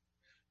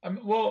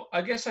 Well,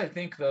 I guess I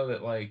think though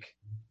that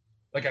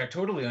I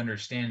totally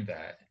understand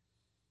that,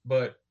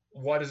 but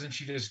why doesn't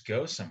she just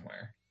go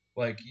somewhere?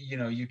 Like,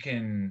 you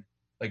can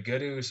like go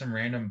to some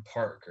random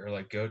park or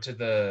like go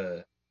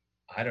to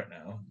I don't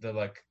know,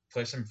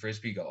 play some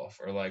frisbee golf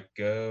or like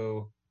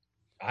go,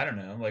 I don't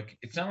know, like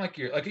it's not like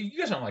you're like you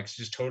guys aren't like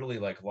just totally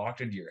like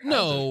locked into your houses,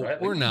 No, right?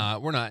 Like, we're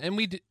not. We're not. And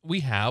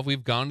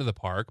we've gone to the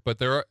park,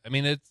 but I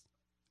mean,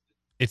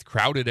 it's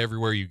crowded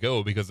everywhere you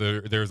go because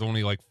there's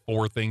only like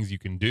 4 things you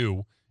can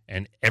do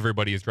and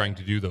everybody is trying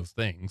to do those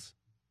things.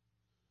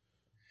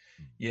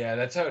 Yeah,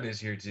 that's how it is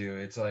here too.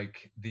 It's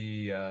like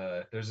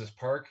there's this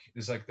park.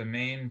 There's like the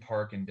main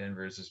park in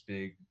Denver is this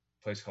big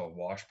place called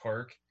Wash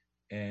Park,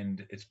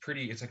 and it's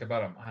pretty. It's like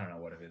about I don't know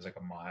what it is, like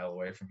a mile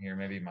away from here,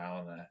 maybe a mile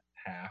and a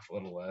half, a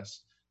little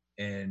less.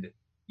 And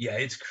yeah,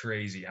 it's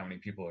crazy how many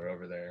people are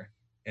over there,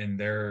 and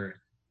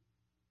they're.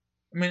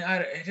 I mean,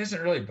 it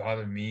doesn't really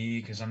bother me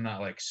because I'm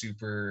not like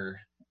super.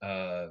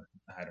 I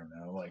don't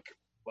know, like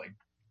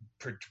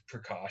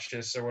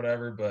precautious or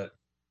whatever, but.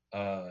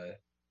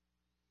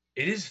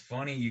 It is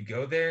funny. You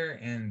go there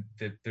and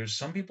there's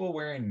some people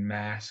wearing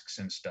masks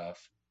and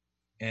stuff,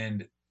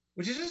 and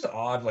which is just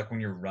odd. Like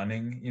when you're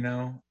running,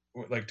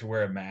 like to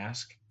wear a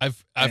mask.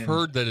 I've And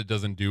heard that it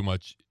doesn't do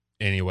much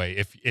anyway.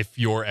 If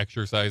you're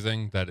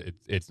exercising, that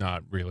it's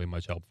not really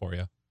much help for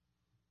you.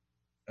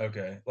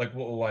 okay, like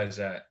why is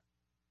that?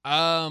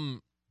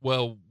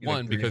 Well, You like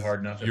one breathe because hard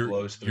enough it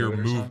blows through it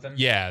or something.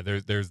 yeah,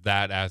 there's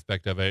that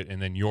aspect of it,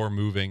 and then you're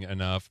moving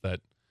enough that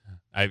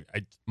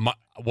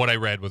what I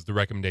read was the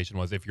recommendation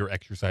was if you're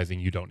exercising,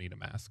 you don't need a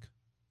mask.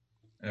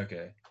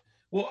 Okay.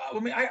 Well, I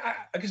mean, I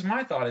guess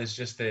my thought is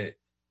just that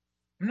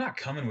I'm not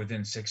coming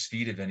within 6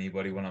 feet of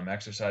anybody when I'm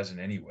exercising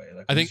anyway.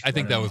 Like I I'm think just I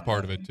think that running was on my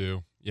part of it own.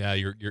 too. Yeah,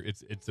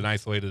 it's an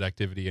isolated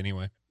activity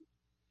anyway.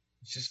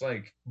 It's just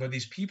like, but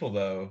these people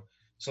though,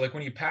 so like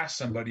when you pass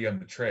somebody on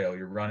the trail,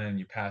 you're running and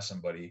you pass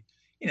somebody,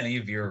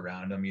 you veer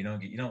around them. You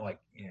don't like,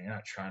 you're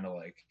not trying to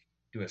like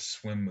do a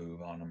swim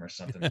move on them or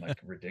something like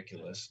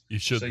ridiculous. You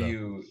So should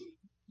though.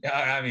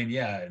 Yeah, I mean,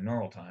 yeah, in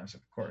normal times,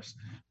 of course.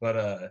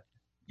 But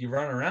you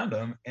run around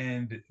them,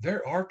 and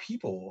there are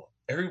people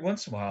every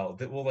once in a while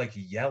that will like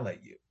yell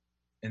at you,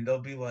 and they'll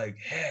be like,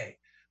 "Hey,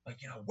 like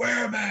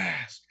wear a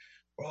mask,"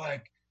 or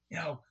like,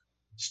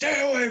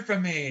 "Stay away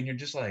from me," and you're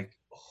just like,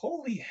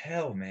 "Holy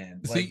hell,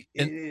 man! See, Like,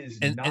 it is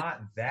and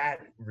not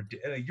that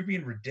like, you're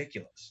being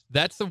ridiculous."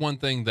 that's the one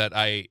thing that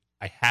I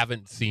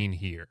haven't seen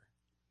here.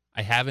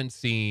 I haven't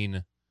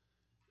seen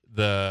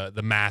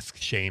the mask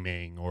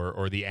shaming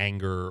or the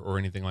anger or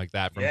anything like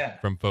that Yeah,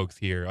 from folks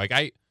here. Like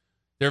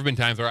there have been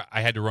times where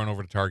I had to run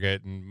over to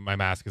Target and my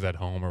mask is at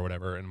home or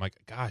whatever, and I'm like,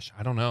 gosh,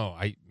 I don't know.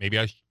 Maybe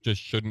I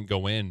just shouldn't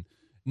go in,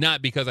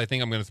 not because I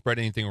think I'm going to spread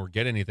anything or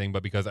get anything,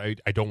 but because I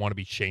don't want to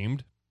be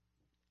shamed,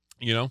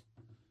 you know.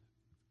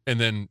 And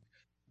then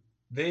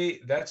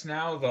that's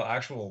now the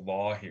actual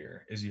law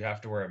here is you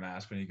have to wear a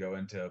mask when you go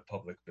into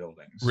public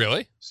buildings.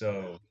 really,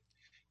 So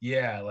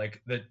yeah, like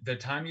the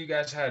time you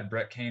guys had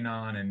Brett Kane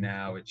on and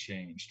now it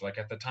changed. Like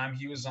at the time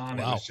he was on,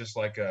 it Wow. was just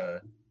like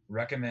a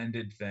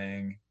recommended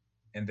thing,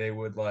 and they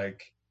would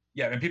like,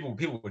 yeah, and people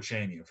would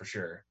shame you for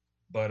sure.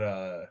 But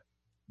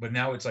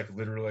now it's like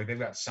literally like they've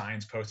got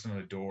signs posted on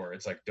the door.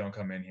 It's like don't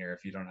come in here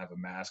if you don't have a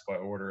mask by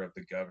order of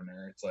the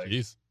governor. It's like,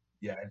 jeez.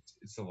 yeah,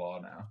 it's the law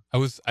now.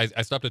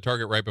 I stopped at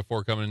Target right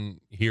before coming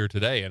here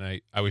today, and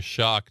I was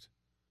shocked.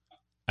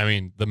 I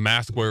mean, the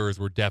mask wearers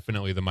were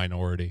definitely the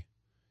minority,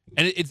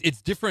 and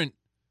it's different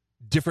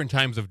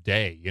times of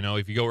day. You know,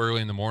 if you go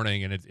early in the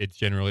morning, and it's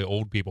generally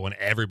old people, and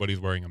everybody's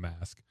wearing a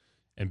mask.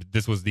 And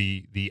this was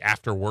the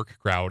after work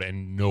crowd,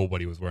 and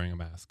nobody was wearing a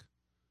mask.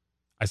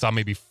 I saw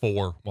maybe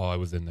 4 while I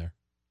was in there.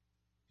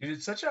 Dude,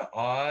 it's such an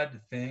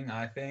odd thing,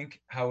 I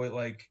think, how it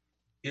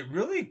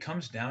really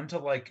comes down to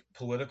like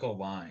political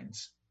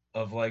lines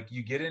of like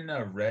you get in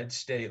a red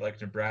state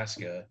like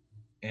Nebraska,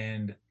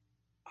 and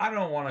I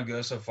don't want to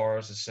go so far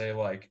as to say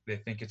like they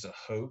think it's a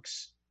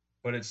hoax,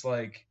 but it's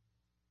like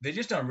they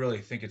just don't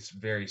really think it's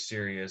very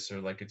serious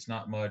or like it's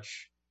not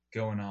much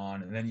going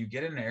on. And then you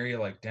get in an area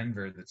like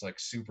Denver that's like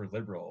super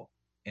liberal,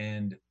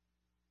 and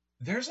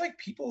there's like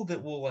people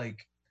that will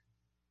like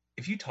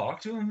if you talk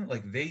to them,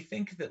 like they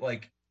think that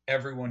like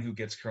everyone who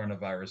gets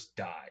coronavirus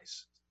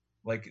dies.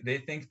 Like they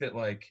think that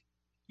like,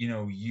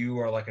 you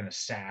are like an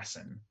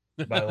assassin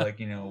by like,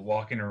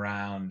 walking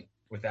around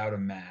without a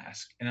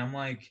mask. And I'm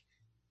like,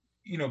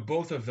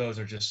 both of those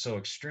are just so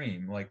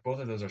extreme. Like both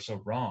of those are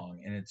so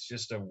wrong. And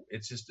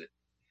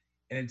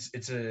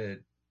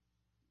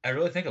I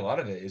really think a lot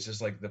of it is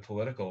just like the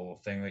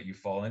political thing that you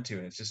fall into.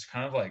 And it's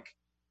kind of like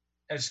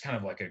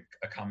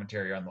a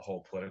commentary on the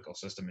whole political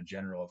system in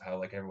general of how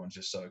like everyone's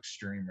just so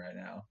extreme right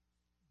now.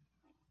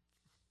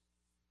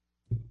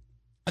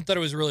 I thought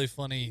it was really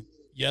funny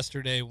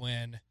yesterday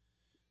when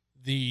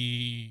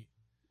the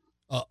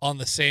on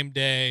the same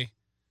day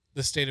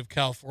the state of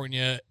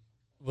California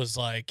was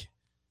like,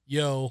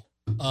 "Yo,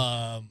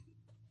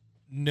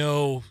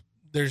 no,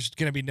 there's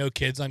gonna be no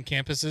kids on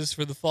campuses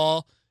for the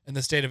fall," and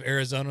the state of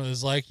Arizona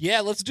was like, "Yeah,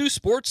 let's do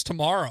sports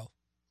tomorrow."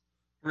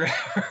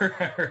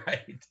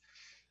 Right.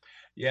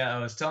 Yeah, I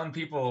was telling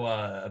people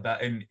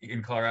about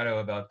in Colorado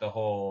about the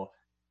whole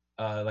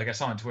like I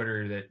saw on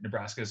Twitter that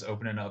Nebraska's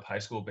opening up high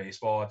school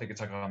baseball. I think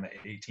it's like on the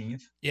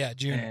 18th. Yeah,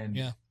 June. And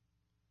Yeah.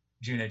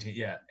 June 18th.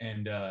 Yeah.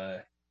 And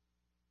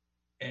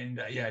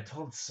yeah, I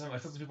told some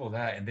people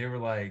that, and they were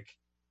like,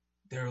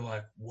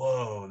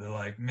 whoa. They're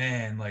like,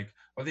 man, like,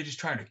 are they just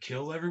trying to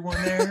kill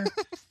everyone there?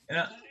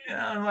 and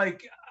I'm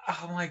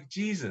like,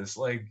 Jesus,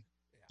 like,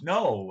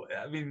 no.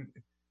 I mean,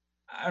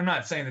 I'm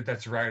not saying that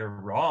that's right or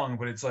wrong,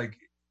 but it's like,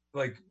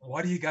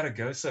 why do you got to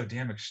go so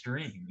damn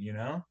extreme?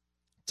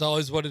 It's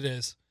always what it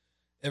is.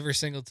 Every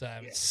single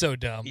time. Yeah. It's so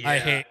dumb.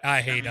 Yeah.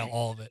 I hate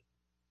all of it.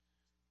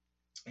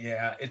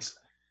 Yeah,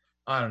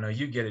 I don't know,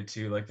 you get it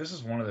too. Like this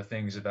is one of the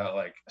things about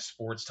like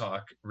sports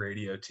talk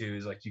radio too,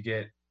 is like you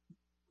get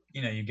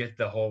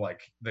the whole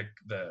like the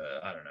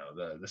I don't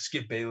know, the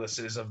Skip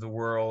Baylesses of the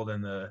world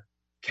and the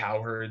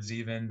cowherds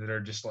even that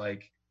are just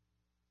like,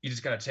 you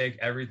just got to take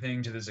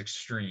everything to this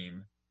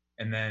extreme.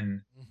 And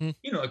then,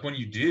 like when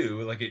you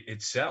do, like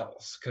it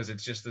sells because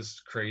it's just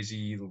this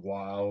crazy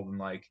wild, and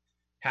like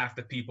half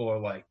the people are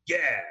like,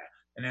 yeah.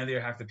 And the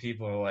other half the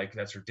people are like,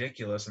 that's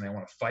ridiculous. And they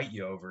want to fight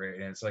you over it.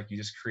 And it's like, you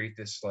just create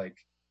this like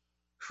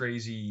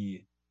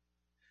crazy,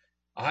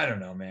 I don't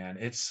know, man.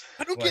 It's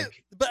I don't like, get,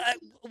 but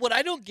what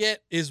I don't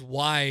get is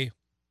why.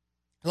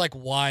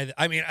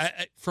 I mean,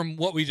 from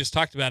what we just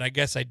talked about, I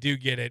guess I do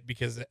get it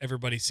because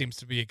everybody seems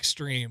to be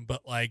extreme.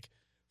 But like,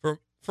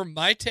 for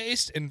my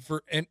taste and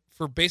for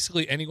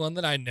basically anyone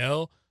that I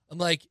know, I'm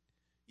like,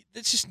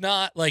 it's just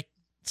not like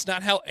it's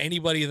not how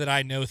anybody that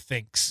I know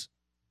thinks,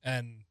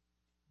 and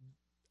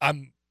I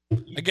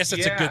guess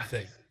it's a good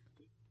thing.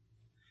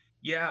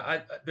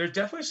 Yeah, there's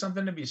definitely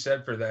something to be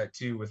said for that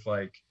too. With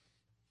like,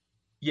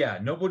 yeah,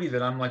 nobody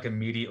that I'm like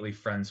immediately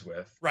friends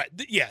with. Right.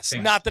 Yes.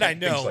 Not that I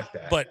know, like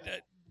that. but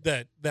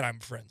that I'm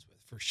friends with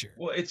for sure.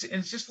 Well, it's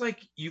just like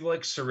you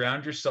like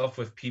surround yourself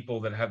with people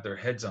that have their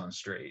heads on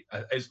straight.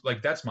 It's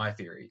like that's my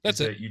theory. That's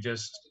it. That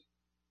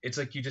it's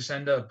like you just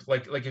end up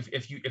like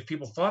if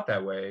people thought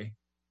that way,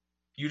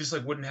 you just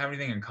like wouldn't have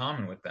anything in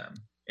common with them,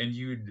 and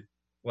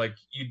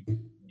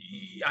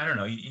I don't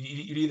know,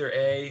 you'd either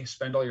A,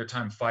 spend all your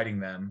time fighting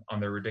them on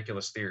their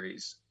ridiculous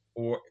theories,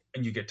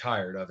 and you get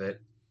tired of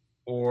it,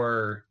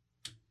 or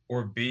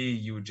B,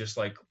 you would just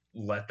like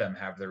let them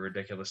have their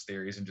ridiculous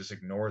theories and just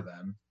ignore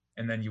them,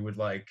 and then you would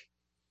like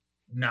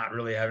not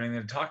really have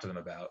anything to talk to them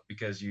about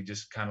because you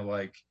just kind of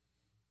like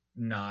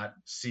not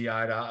see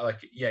eye to eye. Like,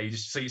 yeah, you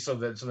just so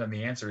then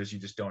the answer is you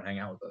just don't hang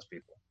out with those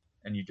people,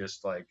 and you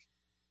just like,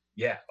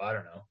 yeah, I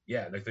don't know,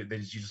 yeah, like you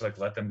just like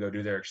let them go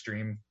do their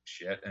extreme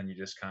shit, and you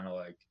just kind of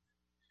like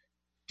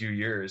do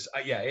yours.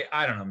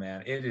 I don't know,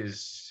 man.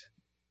 It's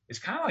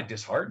kind of like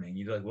disheartening.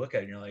 You like look at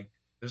it and you're like,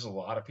 there's a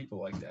lot of people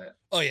like that.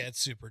 Oh yeah, it's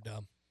super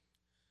dumb.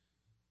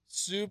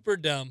 Super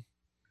dumb.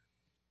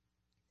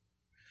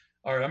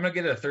 All right, I'm gonna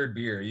get a third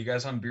beer. Are you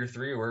guys on beer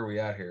 3, or where are we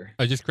at here?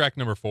 I just cracked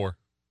number 4.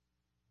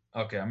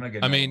 Okay, I'm gonna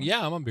get. I another mean, one.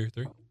 yeah, I'm on beer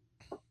 3.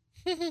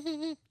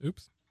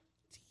 Oops.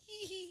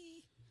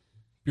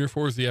 Beer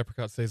 4 is the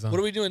apricot saison. What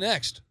are we doing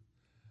next?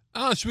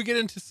 Oh, should we get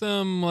into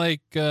some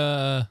like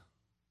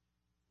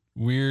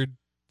weird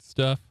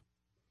stuff?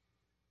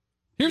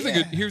 Here's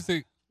a Weird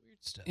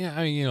stuff. yeah,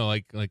 I mean, you know,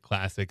 like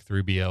classic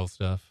 3BL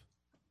stuff.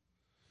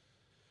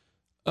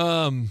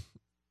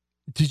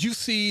 Did you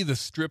see the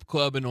strip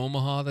club in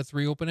Omaha that's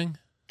reopening?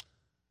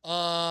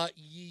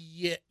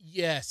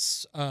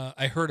 Yes.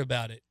 I heard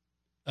about it.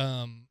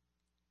 What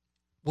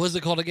was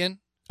it called again?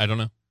 I don't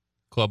know.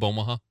 Club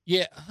Omaha?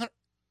 Yeah.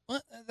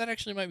 What? That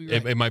actually might be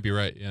right. It might be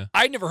right, yeah.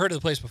 I'd never heard of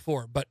the place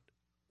before, but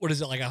what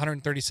is it, like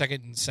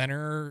 132nd and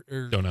Center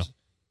or Don't know.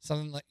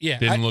 something like? Yeah.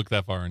 Didn't look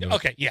that far into it.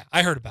 Okay, yeah,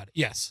 I heard about it.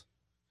 Yes,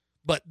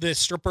 but the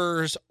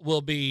strippers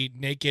will be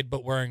naked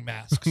but wearing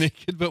masks.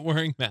 Naked but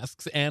wearing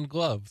masks and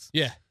gloves.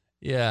 Yeah.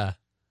 Yeah.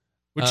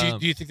 Do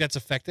you think that's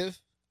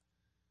effective?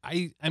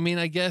 I mean,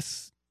 I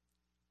guess,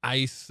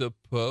 I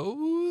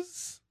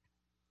suppose.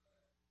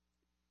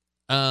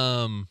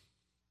 One,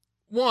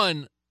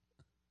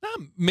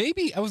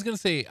 maybe I was gonna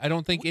say I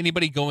don't think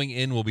anybody going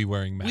in will be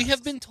wearing masks. We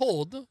have been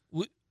told.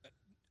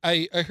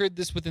 I heard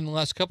this within the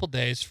last couple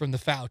days from the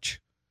Fouch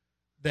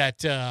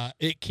that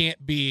it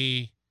can't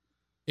be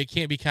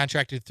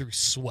contracted through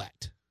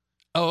sweat.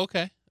 Oh,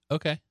 okay,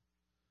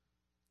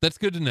 that's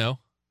good to know.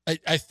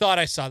 I thought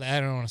I saw that.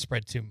 I don't want to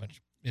spread too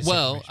much.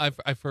 Well,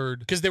 I've heard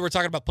because they were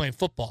talking about playing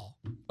football.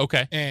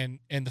 Okay, and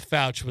the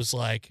Fouch was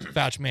like,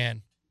 Fouch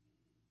man,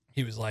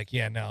 he was like,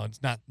 yeah, no,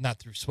 it's not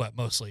through sweat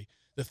mostly.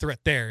 The threat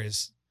there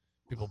is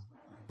people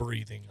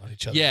breathing on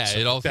each other. Yeah,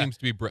 it all like that. seems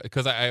to be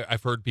because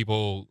I've heard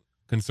people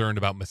concerned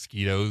about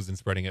mosquitoes and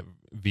spreading it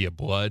via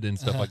blood and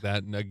stuff like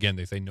that. And again,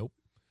 they say nope,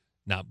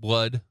 not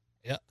blood.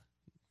 Yeah,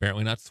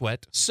 apparently not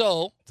sweat.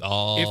 So it's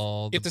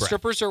all if the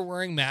strippers are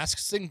wearing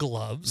masks and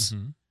gloves,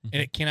 and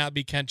it cannot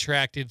be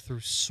contracted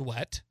through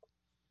sweat,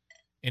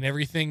 and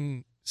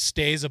everything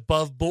stays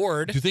above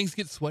board. Do things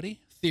get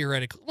sweaty?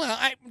 Theoretically, well,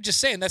 I'm just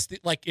saying that's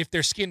like if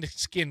there's skin to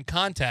skin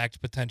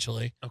contact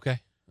potentially. Okay.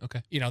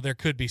 You know, there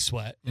could be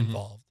sweat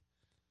involved.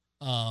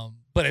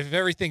 But if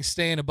everything's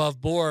staying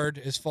above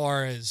board as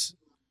far as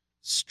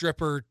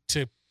stripper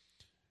to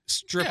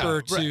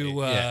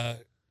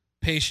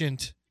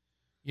patient,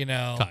 you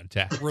know,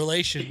 contact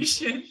relations.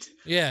 Patient.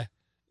 Yeah.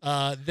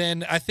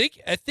 Then I think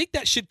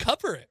that should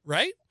cover it,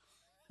 right?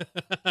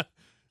 It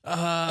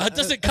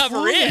doesn't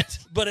cover it,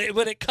 but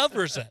it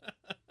covers it.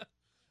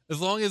 As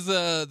long as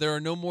there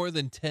are no more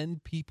than 10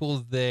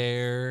 people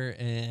there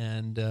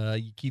and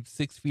you keep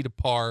 6 feet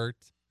apart,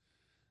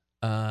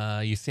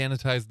 you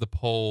sanitize the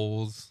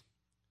poles.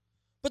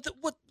 But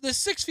the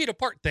 6 feet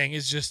apart thing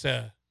is just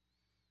like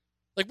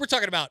we're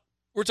talking about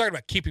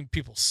keeping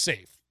people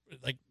safe.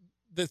 Like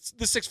the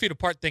 6 feet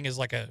apart thing is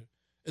like a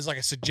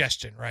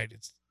suggestion, right?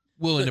 It's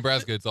in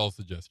Nebraska it's all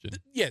suggestion.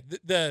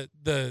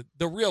 The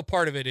real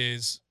part of it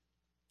is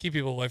keep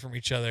people away from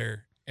each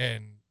other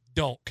and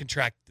don't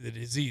contract the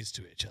disease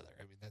to each other.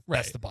 I mean,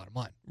 that's the bottom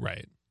line.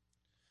 Right.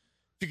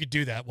 If you could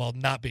do that while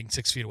not being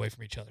 6 feet away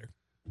from each other.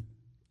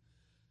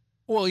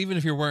 Well, even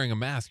if you're wearing a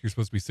mask, you're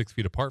supposed to be 6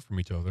 feet apart from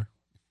each other.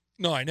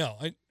 No, I know.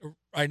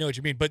 I know what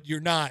you mean, but you're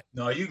not.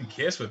 No, you can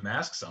kiss with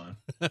masks on.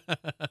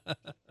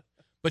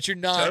 But you're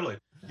not. Totally.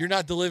 You're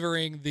not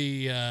delivering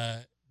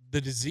the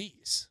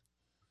disease.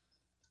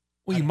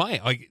 Well, you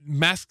might. Like,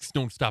 masks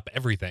don't stop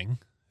everything.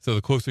 So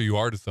the closer you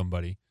are to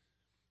somebody,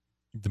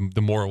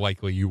 the more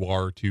likely you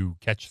are to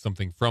catch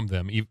something from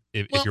them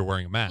if you're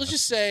wearing a mask. Let's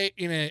just say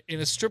in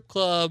a strip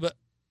club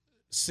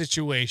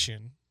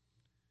situation,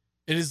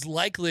 it is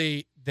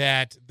likely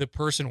that the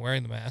person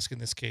wearing the mask, in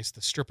this case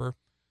the stripper,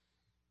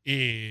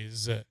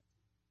 is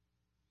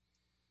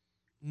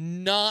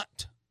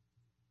not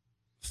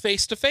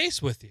face to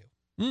face with you.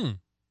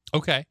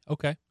 Okay.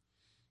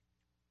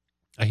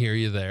 I hear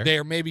you there. They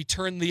are maybe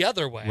turned the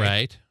other way.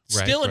 Right.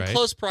 Still in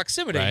close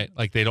proximity. Right.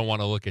 Like they don't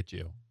want to look at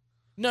you.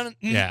 No,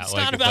 yeah, it's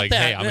like, not about like,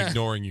 that. Hey, I'm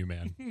ignoring you,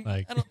 man.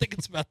 Like, I don't think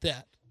it's about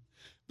that.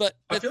 But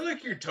I feel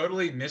like you're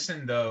totally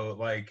missing though.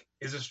 Like,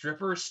 is a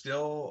stripper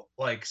still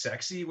like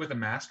sexy with a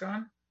mask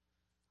on?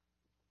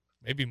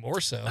 Maybe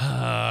more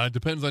so.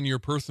 Depends on your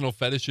personal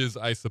fetishes,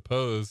 I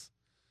suppose.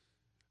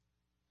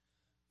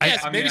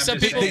 Yes, maybe I'm some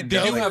just people saying, They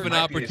there do have might an be a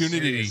opportunity.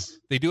 serious-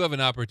 They do have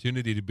an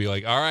opportunity to be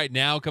like, all right,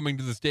 now coming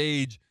to the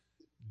stage,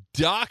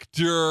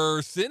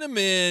 Dr.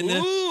 Cinnamon,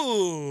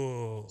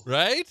 Ooh.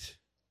 right?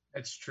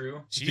 That's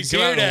true. She She's can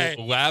come here out in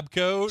to a lab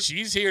coat.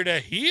 She's here to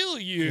heal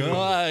you.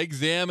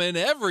 Examine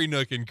every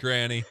nook and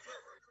cranny.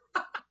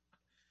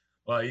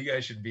 Well, you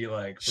guys should be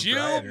like She'll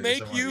proprietors of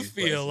make one of you these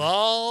feel places.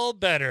 all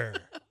better.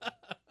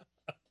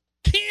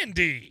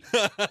 Candy.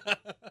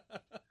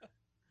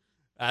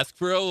 Ask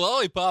for a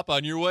lollipop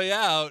on your way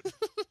out.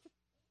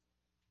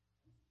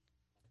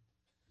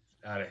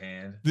 Out of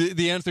hand.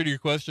 The answer to your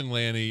question,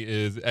 Lanny,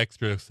 is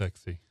extra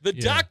sexy. The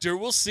Yeah. doctor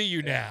will see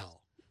you now.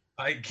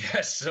 I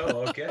guess so.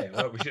 Okay.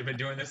 Well, we should have been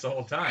doing this the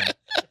whole time.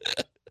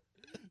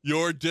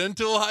 Your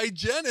dental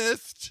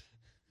hygienist,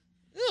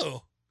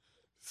 Ew.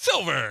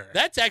 Silver.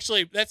 That's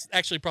actually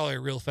probably a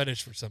real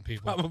fetish for some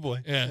people.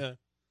 Probably. Yeah.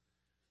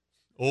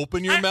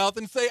 Open your mouth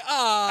and say,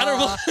 I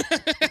don't ah.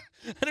 know.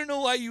 I don't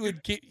know why you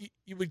would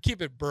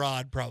keep it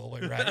broad,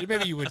 probably, right?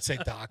 Maybe you would say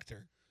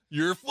doctor.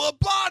 You're a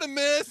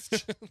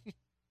phlebotomist.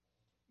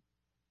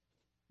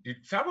 Dude,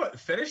 how about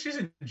fetishes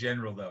in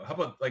general, though? How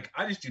about, like,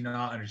 I just do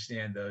not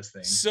understand those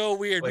things. So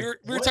weird. Like, we were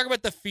what? talking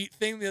about the feet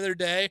thing the other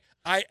day.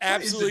 I What is the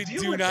absolutely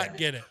deal do with not that?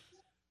 get it.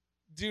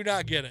 Do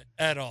not get it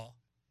at all.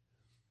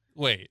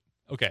 Wait.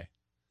 Okay.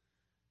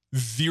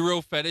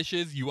 Zero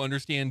fetishes? You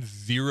understand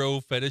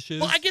zero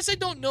fetishes? Well, I guess I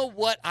don't know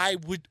what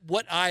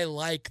I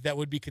like that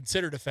would be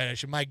considered a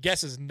fetish, and my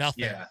guess is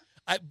nothing. Yeah.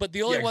 But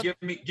the only Yeah,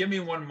 one give me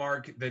one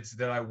mark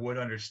that I would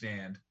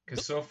understand.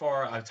 Because so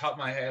far, on top of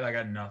my head, I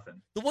got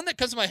nothing. the one that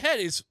comes to my head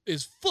is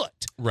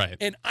foot. Right.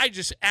 And I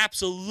just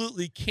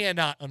absolutely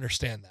cannot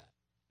understand that.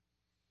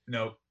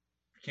 Nope.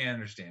 Can't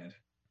understand.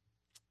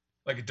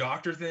 Like a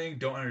doctor thing,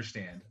 don't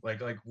understand.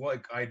 Like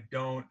what? I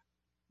don't.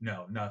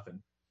 No,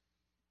 nothing.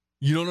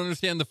 You don't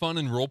understand the fun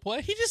in role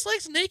play? He just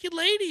likes naked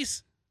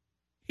ladies.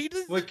 He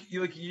just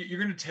You're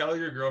gonna tell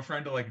your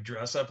girlfriend to like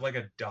dress up like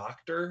a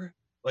doctor?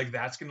 Like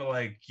that's gonna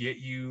like get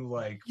you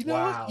like You know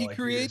wow. what? You like,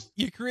 you're create just-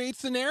 you create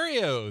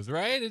scenarios,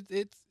 right?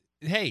 It's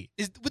hey,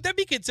 would that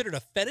be considered a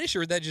fetish, or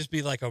would that just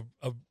be like a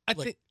I like,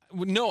 think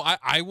no,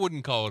 I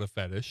wouldn't call it a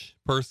fetish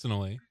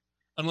personally,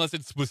 unless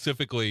it's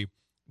specifically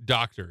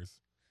doctors.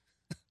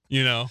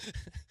 You know,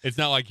 it's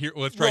not like here.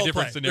 Let's try role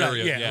different play?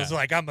 scenarios. Right, yeah, it's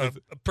like I'm a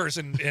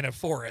person in a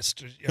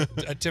forest,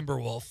 a timber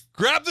wolf.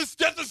 Grab the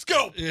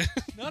stethoscope.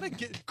 Not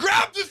again.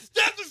 Grab the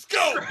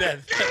stethoscope.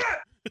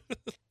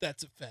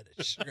 That's a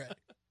fetish, right?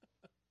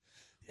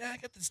 Yeah, I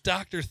got this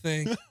doctor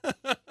thing.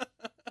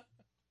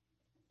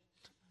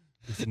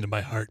 Listen to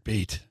my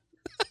heartbeat.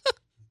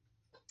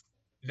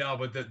 No,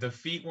 but the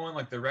feet one,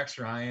 like the Rex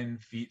Ryan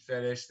feet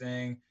fetish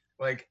thing,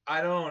 like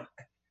I don't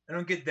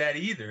get that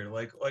either.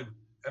 Like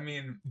I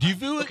mean, Do you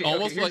feel it okay,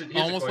 almost here's like a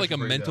almost like a question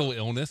for you, mental though.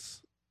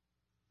 illness?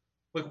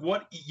 Like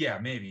what? Yeah,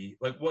 maybe.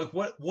 Like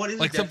what is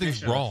Like the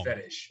something's definition of a wrong.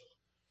 fetish?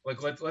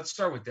 Like let's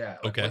start with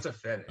that. Like, Okay. What's a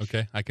fetish?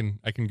 Okay, I can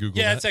Google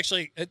Yeah, that. it's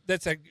actually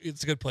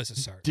it's a good place to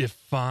start.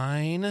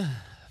 Define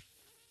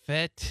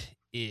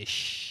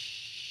fetish.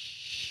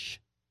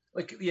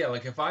 Like yeah,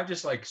 like if I'm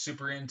just like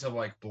super into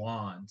like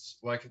blondes,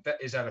 like that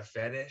is that a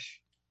fetish?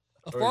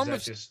 A Or is form that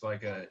of just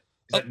like is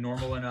that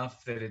normal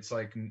enough that it's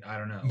like I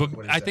don't know. But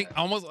What is I think that?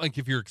 almost like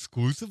if you're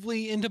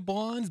exclusively into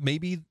blondes,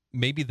 maybe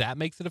that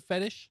makes it a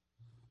fetish.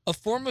 a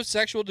form of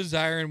sexual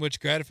desire in which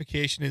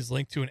gratification is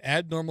linked to an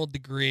abnormal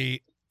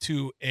degree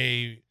to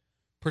a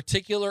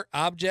particular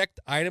object,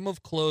 item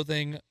of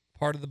clothing,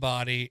 part of the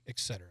body,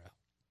 etc.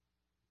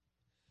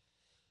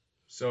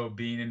 So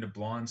being into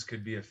blondes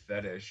could be a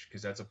fetish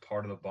because that's a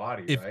part of the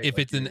body, If- right? if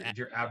it's an if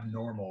you're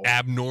abnormal,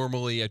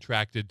 Abnormally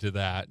attracted to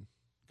that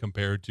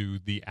compared to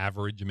the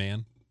average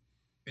man.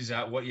 is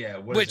that what? Yeah,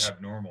 what Which- is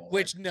abnormal?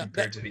 which like, no,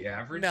 compared that- to the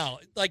average? No,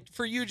 like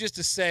for you just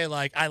to say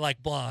like I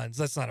like blondes,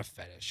 that's not a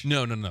fetish.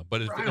 No.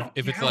 But I don't,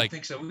 if yeah, it's I don't like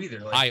think so either.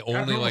 Like, I only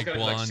abnormal's like gotta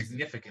be, blondes,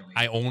 significantly.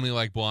 I only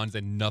like blondes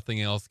and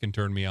nothing else can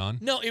turn me on.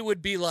 No, it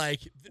would be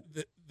like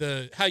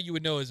the how you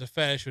would know as a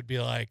fetish would be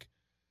like,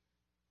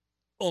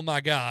 oh my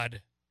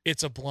god,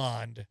 it's a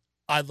blonde.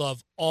 I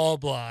love all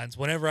blondes.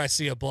 Whenever I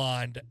see a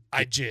blonde,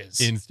 I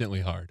jizz.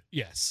 Instantly hard.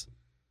 Yes,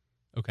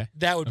 Okay.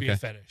 that would be a Okay.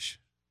 fetish.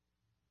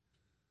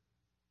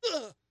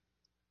 Ugh.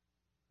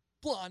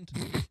 Blonde.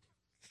 Did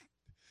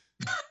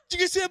you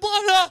guys see a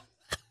blonde? Ah!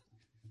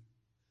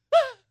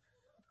 Ah!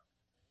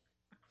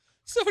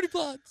 So many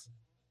blondes.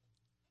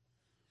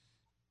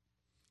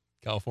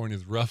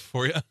 California's rough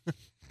for you.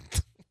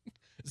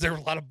 Is there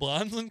a lot of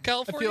blondes in I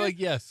California? feel like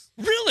yes.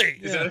 Really?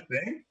 Is that a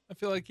thing? I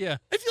feel like yeah.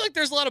 I feel like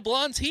there's a lot of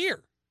blondes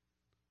here.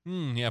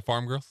 Yeah,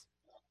 farm girls.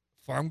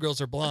 Farm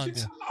girls are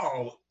blondes.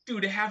 Oh,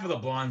 dude, half of the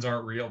blondes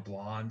aren't real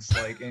blondes.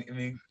 Like, I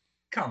mean,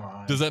 come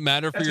on. Does that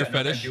matter for That's your got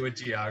nothing fetish? to do with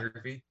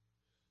geography.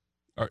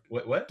 Or-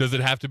 What? Does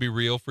it have to be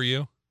real for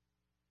you?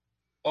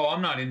 Oh,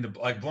 I'm not into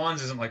like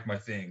blondes. Isn't like my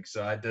thing,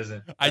 so it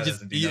doesn't. I that just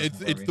doesn't do nothing it's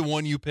for it's me. the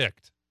one you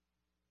picked.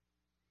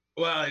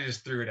 Well, I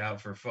just threw it out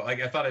for fun.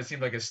 Like I thought it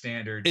seemed like a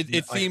standard.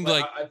 It seemed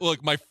like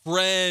look, my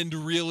friend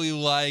really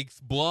likes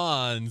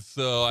blondes,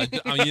 so I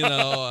you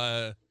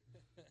know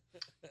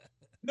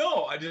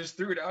No, I just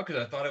threw it out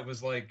because I thought it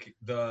was like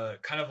the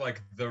kind of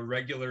like the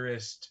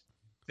regularist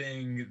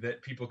thing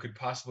that people could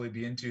possibly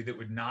be into that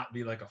would not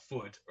be like a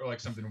foot or like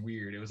something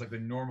weird. It was like the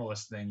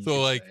normalest thing you So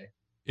could like,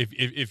 say.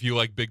 if you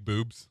like big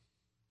boobs,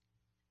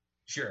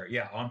 Sure,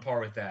 yeah, on par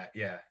with that.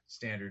 Yeah,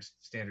 standard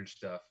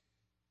stuff.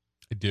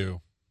 I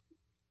do.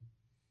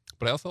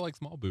 But I also like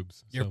small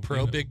boobs. You're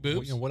pro big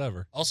boobs? You know,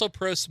 whatever. Also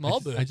pro small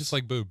boobs. I just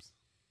like boobs.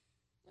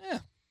 Yeah.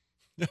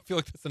 I feel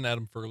like that's an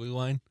Adam Furley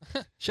line.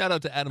 Shout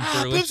out to Adam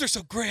Furley. Boobs are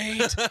so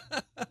great.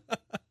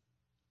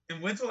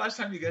 And when's the last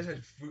time you guys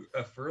had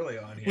a Furley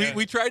on here?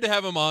 We tried to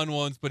have him on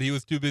once, but he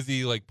was too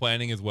busy like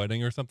planning his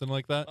wedding or something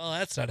like that. Well,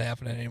 that's not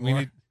happening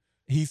anymore.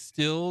 He's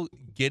still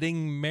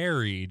getting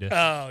married.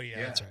 Oh,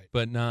 yeah, that's right.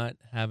 But not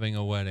having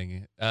a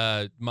wedding.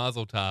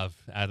 Mazel tov,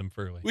 Adam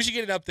Furley. We should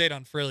get an update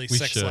on Furley's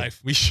sex life.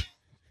 We should.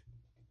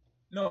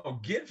 No,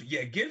 get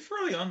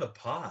Furley on the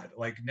pod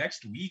like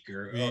next week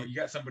or you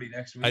got somebody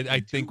next week. I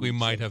think we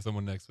might have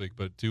someone next week,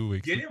 but 2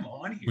 weeks. Get him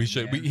on here. We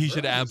should. Man. He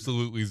should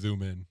absolutely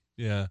zoom in.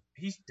 Yeah.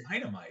 He's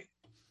dynamite.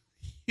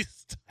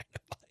 He's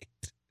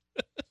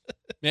dynamite.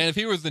 Man, if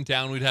he was in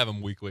town, we'd have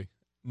him weekly,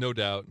 no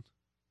doubt.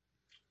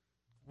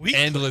 Weekly?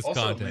 Endless Also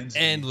content. Lindsay.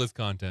 Endless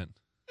content.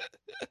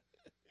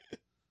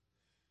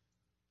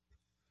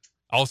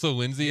 Also,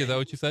 Lindsay, is that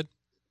what you said?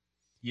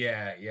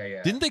 Yeah.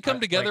 Didn't they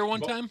come together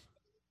one time?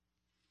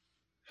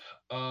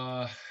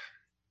 I've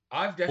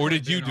definitely Or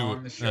did you been do on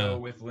it? the show No.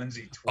 with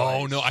Lindsay twice.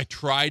 Oh no, I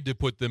tried to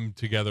put them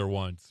together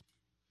once,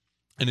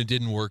 and it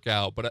didn't work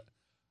out. But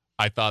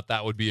I thought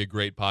that would be a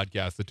great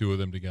podcast, the two of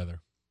them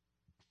together.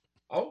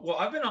 Oh well,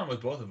 I've been on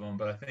with both of them,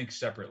 but I think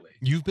separately.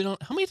 You've been on.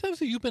 How many times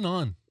have you been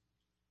on?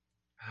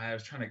 I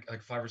was trying to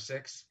like 5 or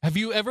 6. Have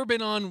you ever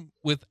been on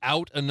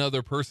without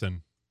another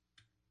person?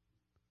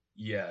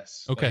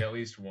 Yes. Okay. Like at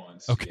least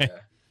once. Okay.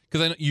 Yeah.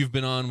 Because I know you've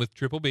been on with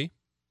Triple B.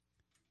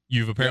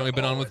 You've apparently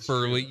been on with that's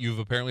Furley. true. You've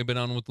apparently been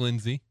on with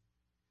Lindsay.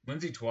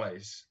 Lindsay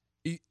twice.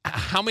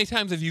 How many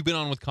times have you been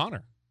on with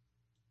Connor?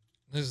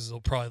 This is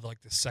probably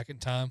like the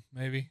second time,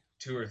 maybe.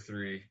 2 or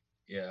 3.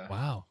 Yeah.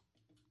 Wow.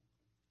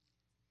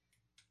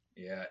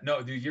 Yeah.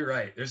 No, dude, you're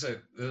right. There's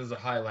a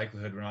high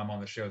likelihood when I'm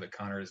on the show that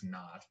Connor is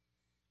not.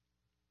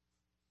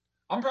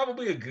 I'm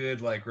probably a good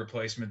like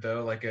replacement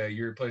though. Like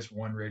you replace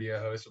one radio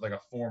host with like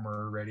a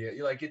former radio.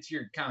 You like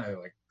you're kind of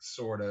like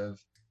sort of.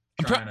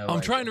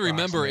 I'm trying to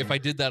remember if I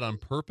did that on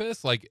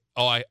purpose. Like,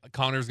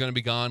 Connor's going to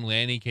be gone.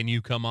 Lanny, can you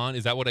come on?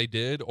 Is that what I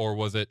did? Or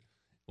was it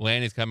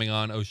Lanny's coming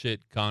on? Oh, shit,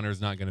 Connor's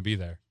not going to be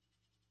there.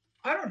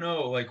 I don't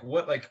know. Like,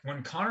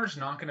 when Connor's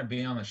not going to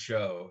be on the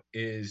show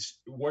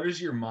where does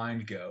your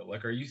mind go?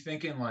 Like, are you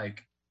thinking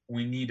like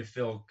we need to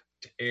fill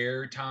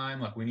air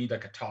time? Like we need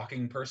like a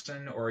talking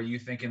person? Or are you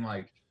thinking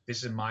like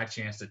this is my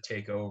chance to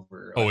take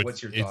over? Like,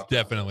 what's your thought it's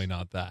definitely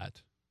not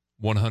that.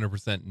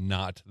 100%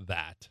 not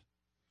that.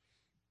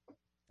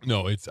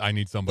 No, I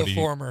need somebody. The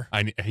former.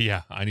 I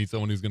need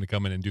someone who's going to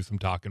come in and do some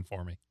talking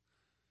for me.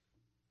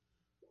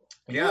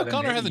 Yeah, well,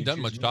 Connor hasn't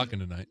done much talking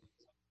tonight.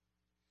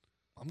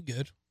 I'm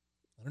good.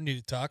 I don't need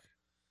to talk.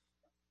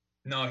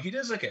 No, he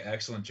does like an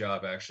excellent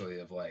job actually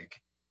of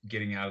like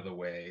getting out of the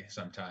way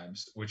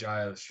sometimes, which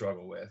I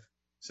struggle with.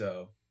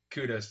 So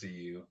kudos to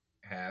you,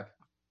 Hap.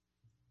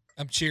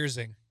 I'm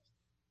cheersing.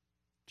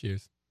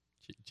 Cheers.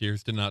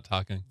 Cheers to not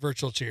talking.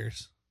 Virtual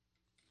cheers.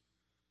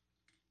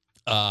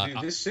 Dude,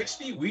 this 6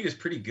 feet weed is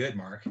pretty good,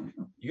 Mark.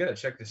 You got to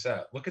check this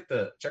out.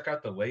 Check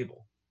out the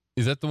label.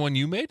 Is that the one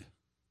you made?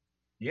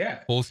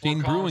 Yeah.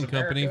 Holstein Fort Collins,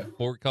 Brewing Company, America.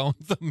 Fort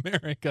Collins,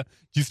 America.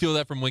 Did you steal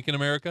that from Lincoln,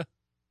 America?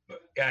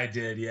 I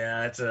did,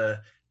 yeah. That's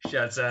a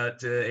shouts out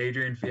to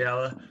Adrian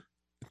Fiala.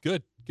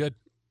 Good.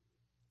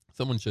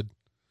 Someone should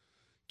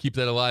keep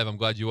that alive. I'm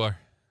glad you are.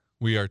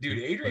 We are Dude,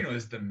 too. Adrian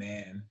was the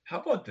man.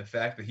 How about the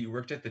fact that he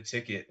worked at the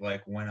ticket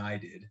like when I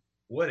did?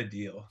 What a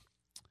deal.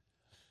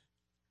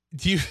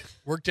 Do you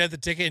worked at the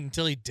ticket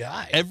until he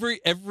died?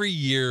 every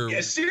year?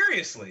 Yeah,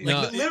 seriously.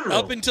 No, Like, literally.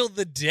 Up until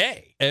the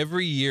day.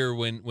 Every year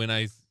when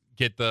I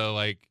get the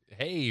like,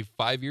 hey,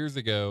 5 years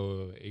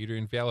ago,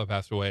 Adrian Fiala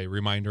passed away.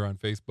 Reminder on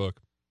Facebook.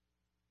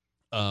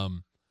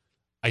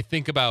 I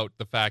think about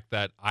the fact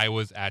that I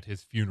was at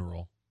his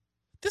funeral.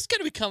 This got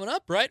to be coming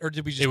up, right? Or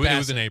did we just? It pass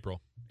was in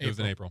April. It was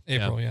in April.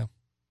 April, yeah.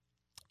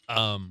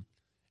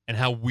 And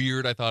how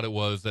weird I thought it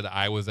was that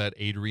I was at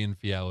Adrian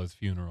Fiala's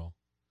funeral.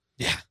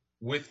 Yeah.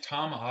 With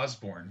Tom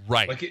Osborne.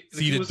 Right. Like it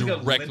Seated was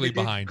like directly a limited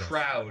behind us.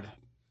 crowd.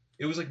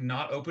 It was like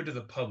not open to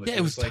the public. Yeah,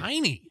 it was like,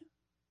 tiny.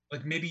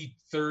 Like maybe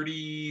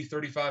 30,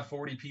 35,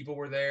 40 people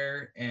were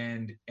there.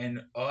 And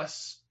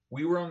us,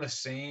 we were on the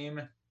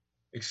same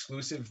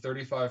exclusive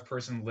 35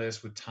 person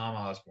list with Tom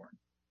Osborne.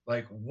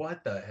 Like,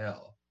 what the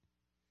hell?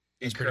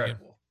 That's pretty good.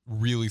 Incredible.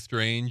 Really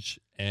strange.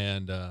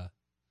 And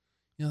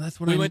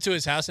that's when We went to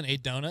his house and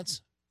ate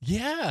donuts.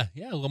 Yeah,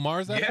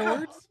 Lamar's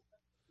afterwards.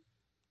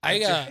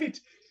 That's right.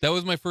 That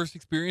was my first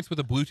experience with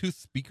a Bluetooth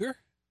speaker.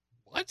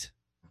 What?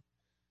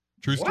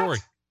 True What? story.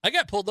 I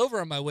got pulled over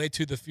on my way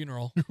to the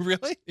funeral.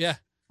 Really? Yeah.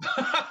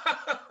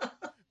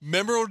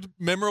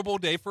 Memorable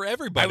day for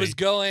everybody. I was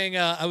going.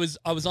 I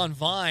was on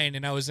Vine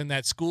and I was in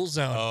that school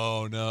zone.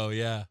 Oh no,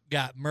 yeah.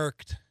 Got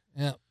murked.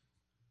 Yeah.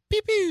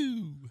 Pew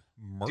pew.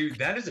 Dude,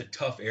 that is a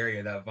tough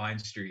area, that Vine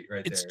Street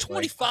right It's there.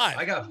 25.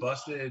 I got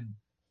busted.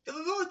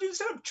 Dude,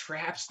 set up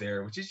traps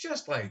there, which is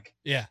just like,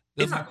 Yeah.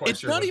 I'm not quite It's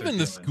sure not what they're even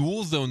the doing.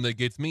 school zone that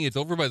gets me. It's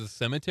over by the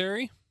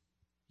cemetery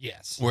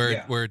Yes. where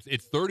Yeah.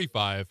 it's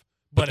 35,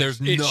 But there's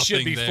it nothing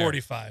should be there.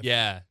 45.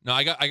 Yeah. No,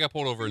 I got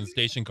pulled over in the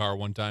station car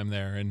one time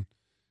there and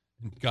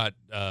got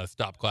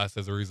stopped class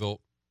as a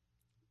result.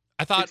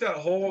 I thought It's that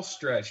whole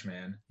stretch,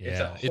 man. It's Yeah,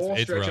 that whole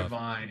it's stretch rough. of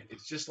Vine.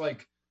 It's just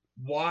like,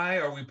 why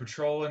are we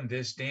patrolling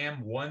this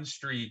damn one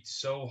street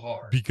so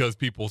hard? because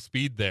people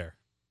speed there.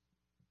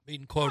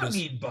 Meeting I quotas.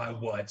 mean, by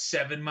what,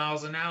 7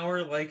 miles an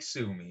hour? Like,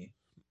 sue me.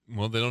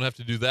 Well, they don't have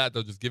to do that.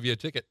 They'll just give you a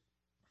ticket.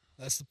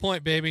 That's the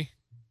point, baby.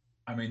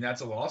 I mean,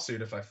 that's a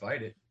lawsuit if I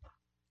fight it.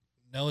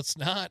 No, it's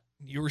not.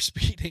 You were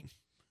speeding.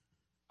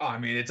 Oh, I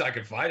mean, I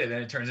could fight it,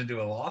 then it turns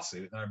into a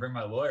lawsuit. Then I bring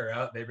my lawyer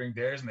out, they bring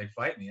theirs, and they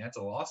fight me. That's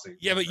a lawsuit.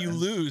 Yeah, my but you friend.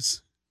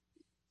 lose.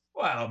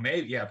 Well,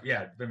 maybe, yeah.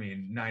 I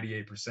mean,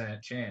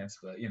 98% chance,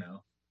 but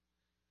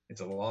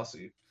it's a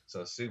lawsuit.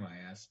 So sue my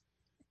ass.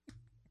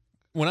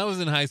 When I was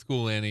in high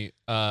school, Annie,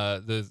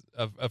 there's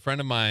a friend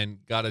of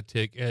mine got a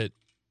ticket,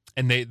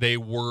 and they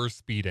were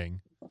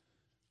speeding.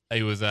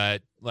 It was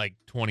at like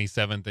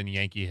 27th and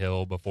Yankee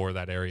Hill before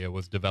that area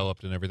was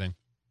developed and everything.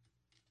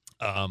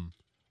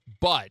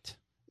 But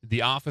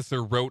the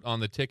officer wrote on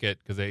the ticket,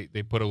 because they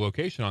put a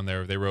location on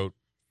there. They wrote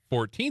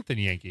 14th and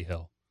Yankee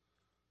Hill,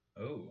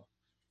 Oh,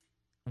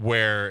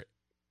 where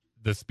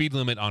the speed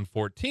limit on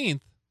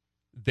 14th,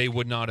 they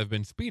would not have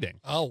been speeding.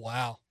 Oh,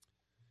 wow.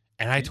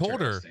 And I told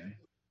her, interesting.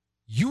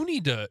 you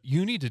need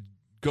to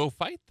go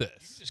fight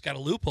this. Just got a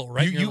loophole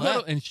right in your lap.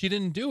 gotta, and she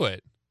didn't do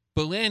it.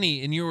 But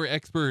Lanny, in your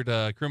expert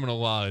criminal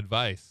law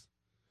advice,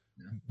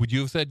 would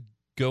you have said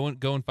go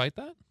and fight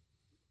that?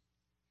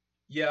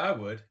 Yeah, I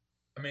would.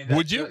 I mean,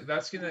 Would you?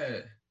 That's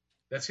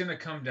gonna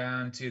come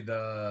down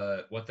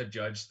to what the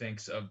judge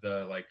thinks of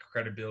the like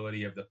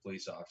credibility of the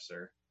police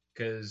officer.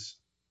 Because,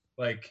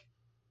 like,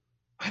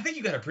 I think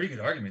you got a pretty good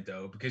argument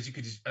though, because you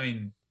could just, I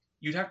mean,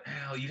 you'd have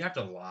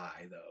to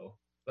lie though.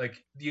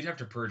 Like, you'd have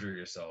to perjure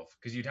yourself,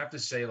 because you'd have to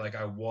say like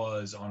I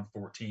was on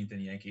 14th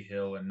and Yankee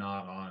Hill and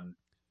not on,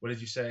 what did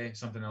you say?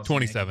 Something else.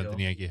 27th and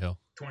Yankee Hill.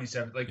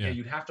 27th. Like, Yeah. yeah,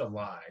 you'd have to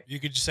lie. You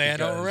could just say, I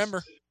don't because-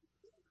 remember.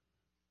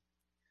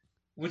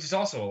 Which is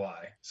also a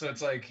lie. So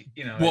it's like,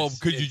 Well,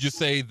 could you just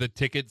say the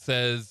ticket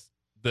says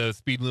the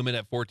speed limit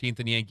at 14th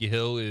and Yankee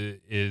Hill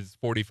is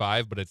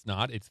 45, but it's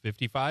not. It's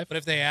 55. But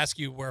if they ask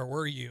you, where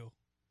were you?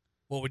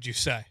 What would you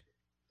say?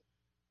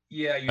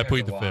 Yeah, you I have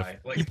plead to the lie.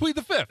 fifth. Like, You plead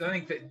the fifth. I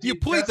think that, You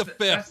dude, plead that's the fifth.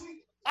 that's-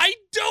 I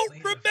don't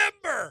Plead the fifth.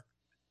 remember.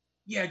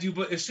 Yeah, dude,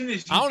 but as soon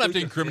as you I don't have plead to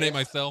the incriminate fifth-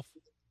 myself.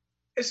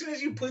 As soon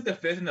as you plead the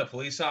fifth and the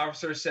police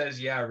officer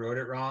says, "Yeah, I wrote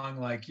it wrong,"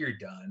 like, you're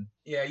done.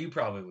 Yeah, you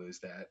probably lose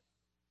that.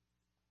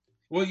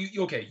 Well,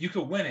 you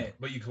could win it,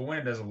 but you could win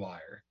it as a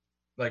liar.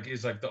 Like,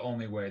 is like the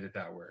only way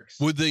that works.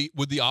 Would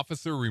the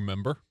officer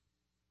remember?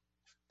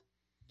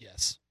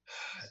 Yes.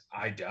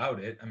 I doubt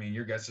it. I mean,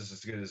 your guess is as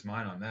good as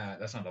mine on that.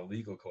 That's not a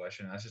legal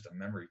question. That's just a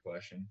memory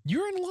question.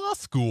 You're in law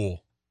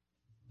school.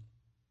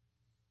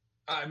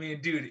 I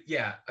mean, dude,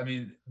 yeah. I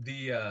mean,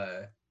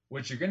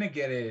 what you're gonna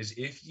get is,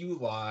 if you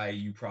lie,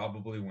 you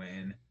probably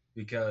win,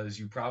 because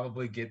you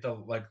probably get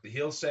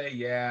he'll say,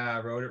 "Yeah, I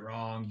wrote it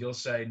wrong." You'll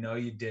say, "No,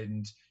 you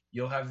didn't."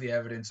 You'll have the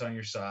evidence on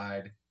your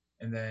side,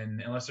 and then,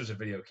 unless there's a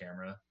video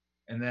camera,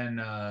 and then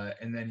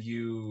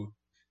you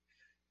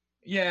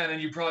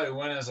probably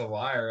win as a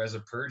liar, as a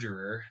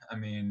perjurer. I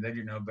mean, then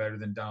you're no better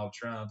than Donald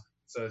Trump.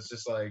 So it's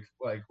just like,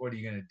 what are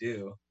you gonna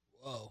do?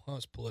 Whoa, that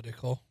was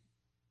political.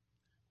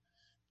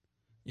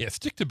 Yeah,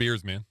 stick to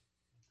beers, man.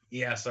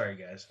 Yeah, sorry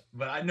guys,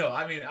 but I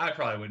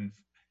probably wouldn't.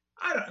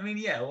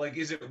 Like,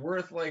 is it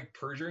worth like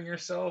perjuring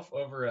yourself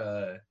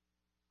over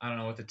I don't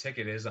know what the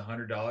ticket is,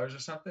 $100 or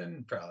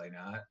something? Probably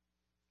not.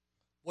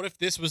 What if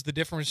this was the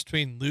difference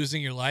between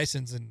losing your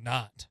license and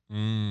not?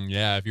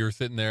 Yeah, if you were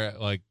sitting there at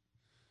like,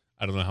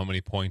 I don't know how many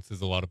points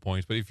is a lot of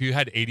points, but if you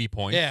had 80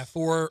 points. Yeah,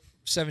 for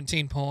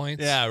 17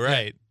 points. Yeah,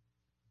 right.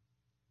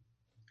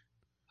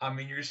 I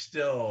mean, I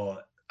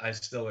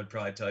still would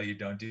probably tell you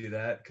don't do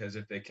that, because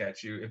if they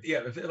catch you,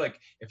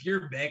 if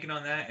you're banking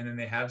on that and then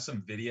they have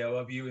some video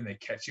of you and they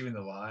catch you in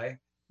the lie,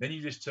 then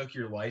you just took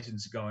your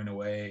license going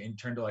away and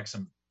turned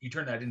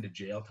that into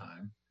jail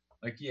time.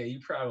 Like, yeah, you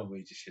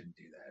probably just shouldn't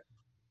do that.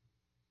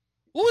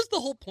 What was the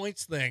whole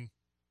points thing?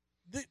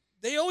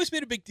 They always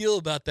made a big deal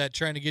about that,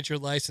 trying to get your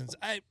license.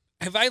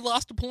 Have I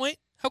lost a point?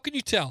 How can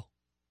you tell?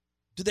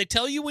 Do they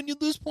tell you when you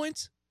lose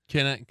points?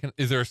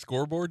 Is there a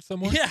scoreboard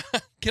somewhere? Yeah.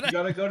 You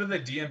gotta go to the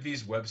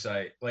DMV's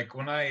website. Like,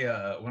 when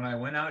I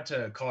went out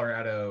to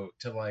Colorado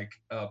to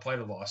apply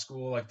to law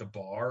school, like, the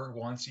bar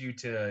wants you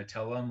to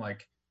tell them,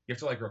 like, you have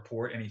to like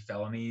report any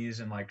felonies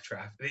and like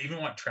traffic. They even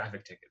want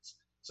traffic tickets.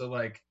 So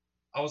like,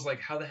 I was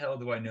like, how the hell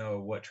do I know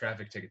what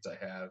traffic tickets I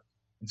have?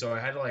 And so I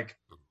had to like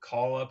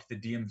call up the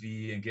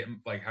DMV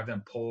and have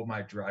them pull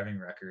my driving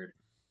record.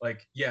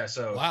 Like, yeah,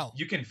 so Wow.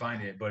 You can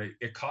find it, but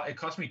it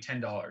cost me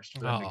 $10 for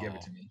them to give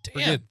it to me. Damn.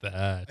 Forget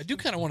that. I do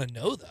kind of want to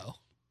know, though.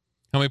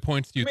 How many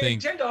points do you I mean,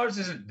 think? $10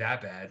 isn't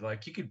that bad.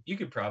 Like you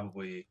could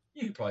probably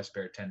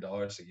spare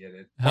 $10 to get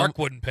it. Mark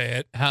wouldn't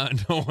pay it.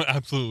 No,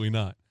 absolutely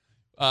not.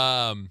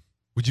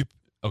 Would you?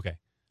 Okay.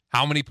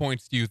 How many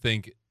points do you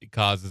think it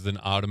causes an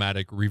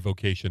automatic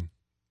revocation?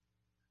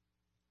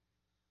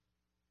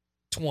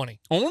 20.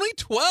 Only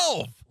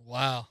 12.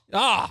 Wow.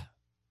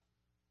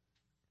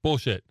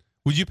 Bullshit.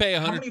 Would you pay How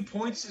 100? many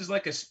points is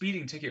like a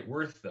speeding ticket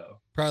worth though?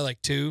 Probably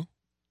like 2.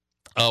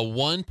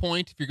 1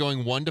 point if you're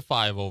going 1 to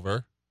 5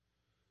 over.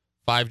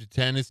 5 to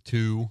 10 is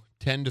 2.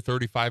 10 to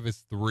 35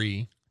 is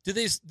 3.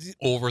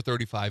 Over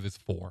 35 is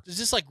 4. Does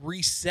this like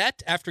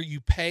reset after you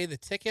pay the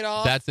ticket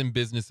off? That's in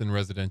business and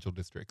residential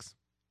districts.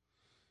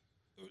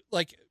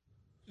 Like,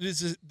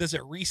 does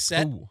it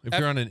reset? Ooh, if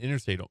you're on an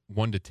interstate,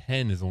 1 to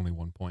 10 is only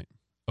 1 point.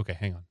 Okay,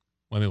 hang on.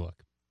 Let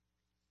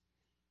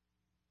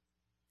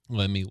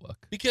me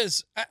look.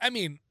 Because, I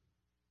mean,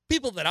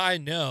 people that I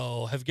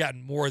know have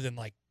gotten more than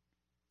like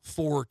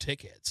 4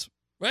 tickets,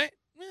 right?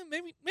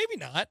 Maybe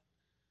not.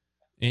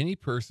 Any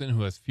person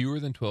who has fewer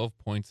than 12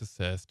 points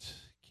assessed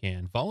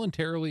can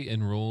voluntarily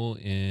enroll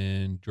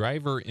in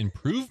driver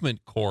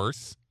improvement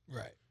course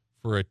Right.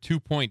 for a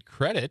 2-point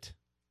credit.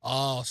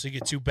 Oh, so you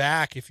get 2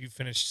 back if you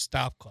finish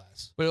stop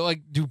class. But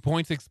like, do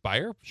points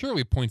expire?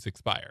 Surely points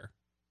expire.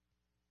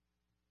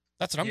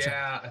 That's what I'm saying.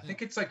 Yeah, I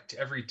think it's like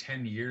every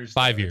 10 years.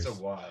 5 though. years. It's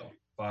a while.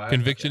 5.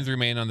 Convictions Okay.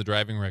 remain on the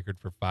driving record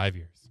for 5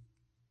 years.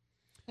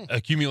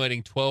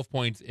 Accumulating 12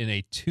 points in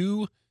a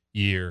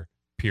 2-year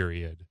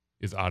period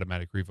is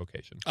automatic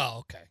revocation. Oh,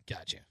 okay.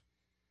 Gotcha.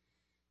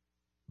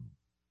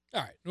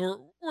 All right.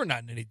 We're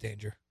not in any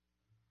danger.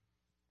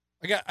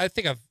 I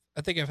think I've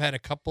had a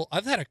couple.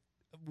 I've had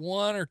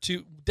one or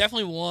two,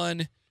 definitely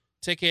one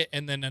ticket,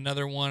 and then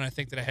another one I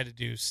think that I had to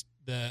do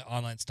the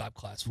online stop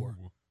class for,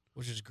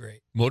 which is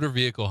great. Motor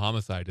vehicle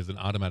homicide is an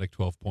automatic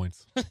 12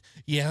 points.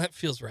 Yeah, that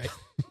feels right.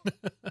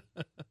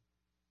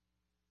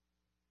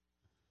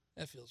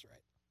 That feels right.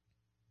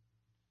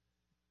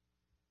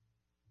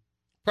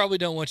 Probably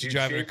don't want you Dude,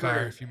 driving a car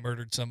Schaefer- if you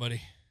murdered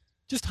somebody.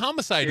 Just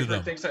homicided Schaefer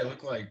them. thinks I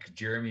look like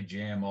Jeremy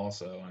Jam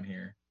also on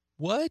here.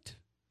 What?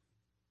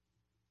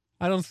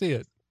 I don't see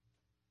it.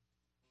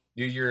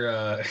 Dude,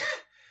 your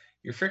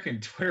your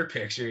freaking Twitter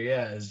picture,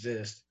 is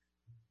just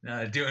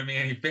not doing me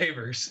any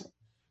favors.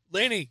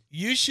 Laney,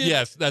 you should.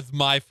 Yes, that's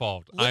my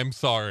fault. I'm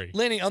sorry.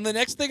 Laney, on the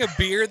next thing of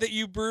beer that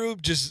you brew,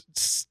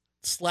 just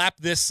slap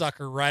this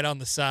sucker right on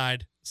the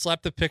side.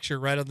 Slap the picture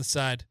right on the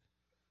side.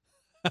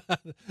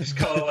 Just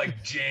call it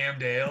like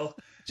Jammed Ale.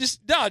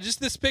 Just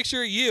this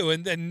picture of you,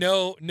 and then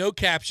no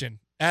caption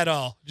at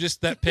all.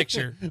 Just that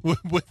picture.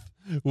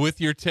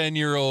 with your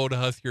 10-year-old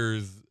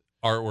Huskers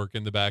artwork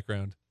in the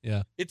background.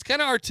 Yeah. It's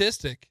kind of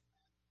artistic.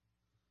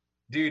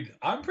 Dude,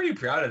 I'm pretty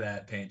proud of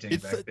that painting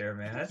It's back there,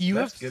 man. That's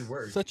have good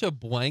work. such a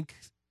blank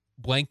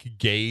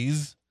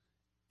gaze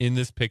in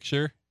this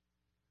picture.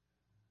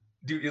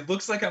 Dude, it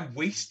looks like I'm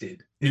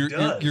wasted. It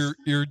does.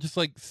 You're just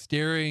like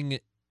staring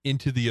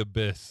into the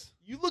abyss.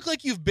 You look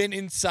like you've been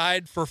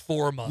inside for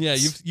 4 months. Yeah,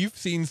 you've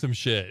seen some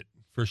shit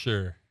for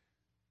sure.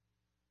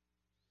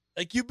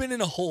 Like you've been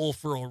in a hole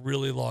for a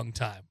really long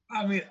time.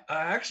 I mean,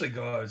 I actually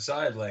go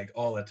outside like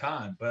all the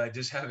time, but I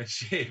just haven't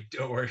shaved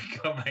or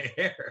cut my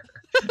hair.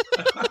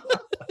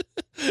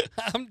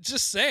 I'm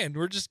just saying,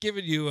 we're just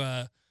giving you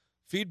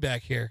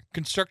feedback here,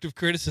 constructive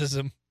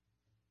criticism.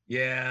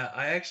 Yeah,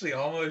 I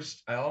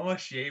almost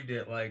shaved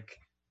it like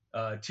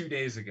 2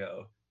 days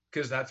ago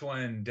because that's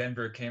when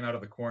Denver came out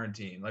of the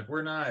quarantine. Like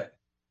we're in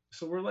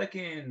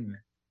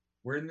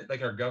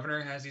like our governor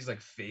has these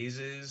like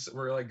phases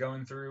we're like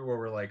going through where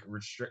we're like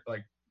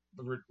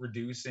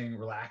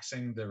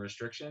relaxing the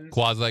restrictions.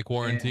 Quasi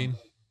quarantine.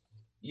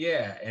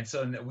 Yeah, and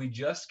so we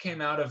just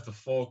came out of the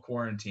full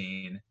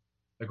quarantine.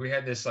 Like we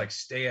had this like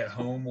stay at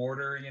home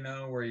order,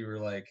 where you were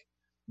like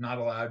not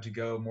allowed to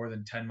go more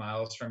than 10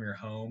 miles from your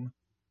home.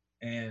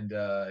 And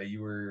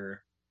you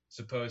were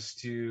supposed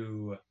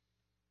to, I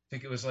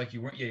think it was like you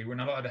were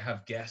not allowed to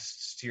have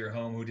guests to your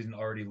home who didn't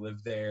already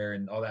live there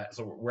and all that.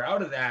 So we're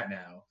out of that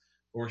now.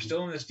 But we're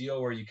still in this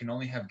deal where you can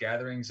only have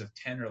gatherings of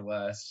 10 or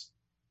less,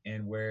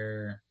 and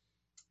where,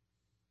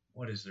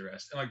 what is the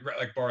rest? And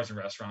like bars and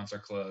restaurants are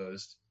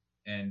closed.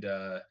 And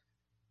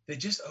they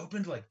just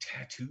opened like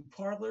tattoo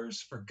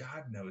parlors for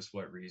God knows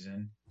what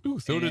reason. Ooh,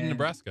 so did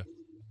Nebraska.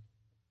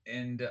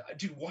 And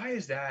dude, why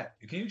is that?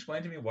 Can you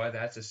explain to me why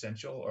that's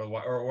essential, or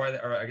why, or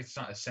I guess it's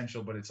not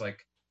essential, but it's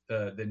like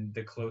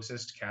the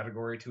closest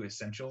category to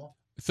essential.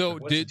 So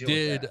like, what's the deal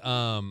with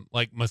that?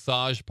 like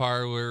massage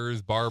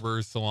parlors,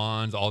 barbers,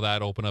 salons, all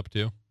that open up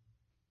too?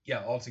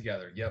 Yeah, all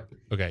together. Yep.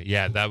 Okay,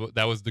 yeah,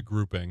 that was the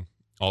grouping,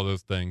 all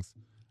those things.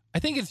 I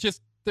think it's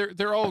just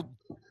they're all.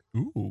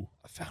 Ooh,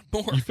 I found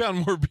more. you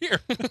found more beer.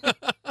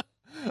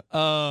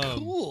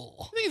 Cool.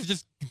 I think it's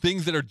just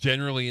things that are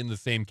generally in the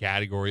same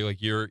category.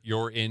 Like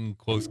you're in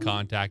close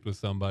contact with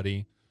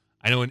somebody.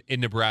 I know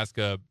in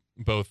Nebraska,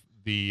 both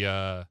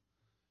the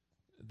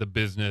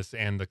business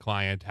and the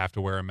client have to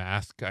wear a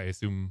mask. I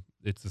assume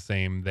it's the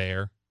same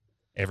there.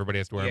 Everybody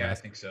has to wear a Yeah, I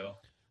mask. think so.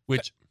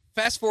 Which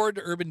Fast forward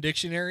to Urban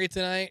Dictionary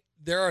tonight.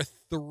 There are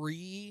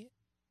 3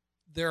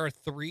 there are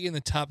 3 in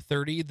the top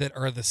 30 that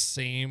are the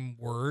same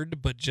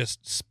word but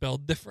just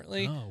spelled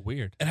differently. Oh,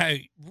 weird. And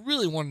I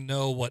really want to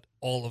know what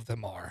all of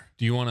them are.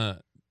 Do you want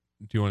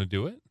to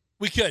do it?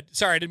 We could.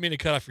 Sorry, I didn't mean to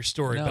cut off your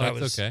story, No, but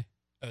it's okay.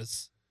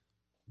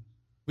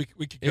 We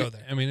could go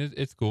there. I mean,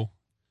 it's cool.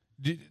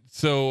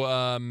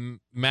 So,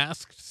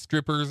 masked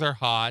strippers are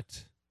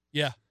hot.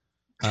 Yeah.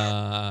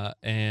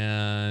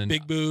 And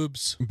Big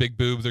boobs. Big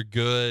boobs are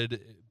good.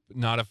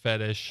 Not a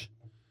fetish.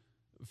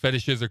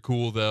 Fetishes are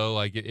cool though.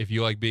 Like if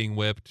you like being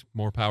whipped,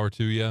 more power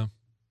to you.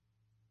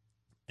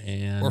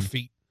 And Or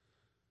feet.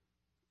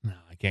 No,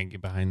 I can't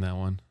get behind that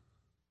one.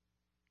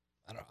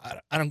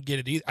 I don't get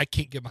it either. I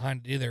can't get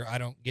behind it either. I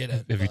don't get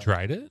it. Have you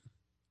tried it?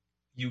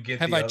 You get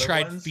Have the I other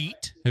tried ones?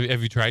 feet?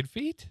 Have you tried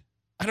feet?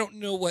 I don't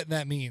know what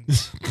that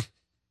means.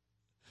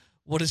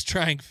 What is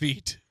trying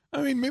feet?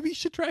 I mean, maybe you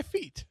should try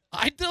feet.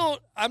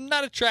 I'm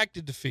not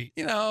attracted to feet.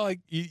 You know, like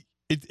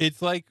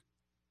it's like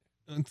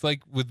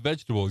with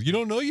vegetables. You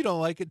don't know you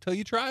don't like it till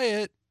you try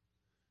it.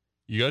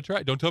 You gotta try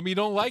it. Don't tell me you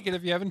don't like it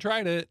if you haven't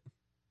tried it.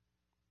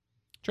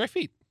 Try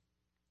feet.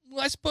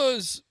 Well, I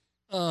suppose,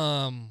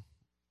 any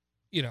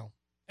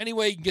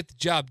way you can get the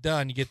job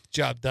done, you get the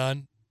job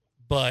done,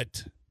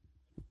 but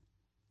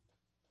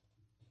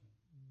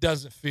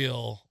doesn't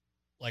feel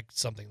like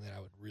something that I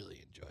would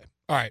really enjoy.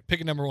 All right,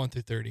 pick a number 1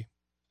 through 30.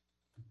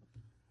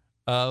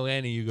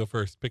 Lanny, you go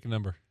first. Pick a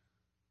number.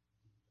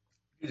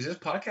 Is this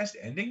podcast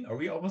ending? Are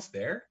we almost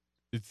there?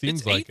 It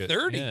seems It's like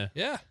 8:30. it.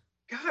 Yeah.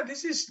 God,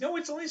 it's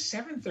only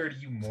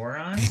 7:30, you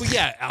moron. Well,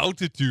 yeah,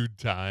 altitude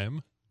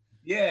time.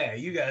 Yeah,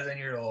 you guys in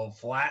your little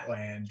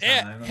flatland time.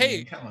 Yeah, I hey.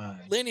 mean, come on.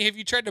 Lanny, have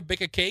you tried to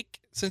bake a cake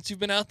since you've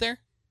been out there?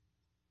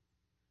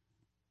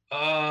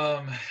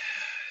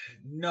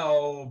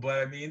 No, but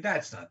I mean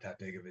that's not that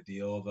big of a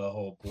deal. The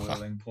whole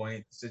boiling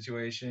point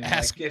situation.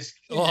 Ask- I guess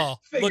look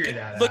that at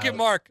out.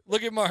 Mark.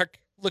 Look at Mark.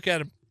 Look at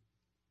him.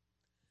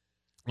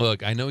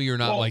 Look, I know you're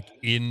not Well- like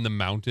in the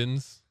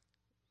mountains.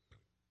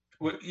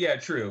 Well, yeah,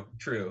 true.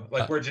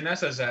 Like where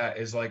Janessa's at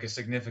is like a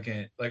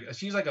significant. Like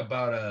she's like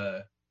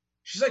about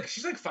she's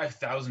like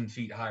 5,000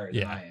 feet higher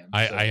than I am.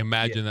 So, I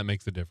imagine yeah. that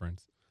makes a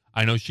difference.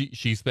 I know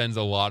she spends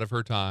a lot of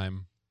her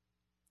time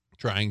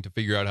trying to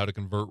figure out how to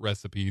convert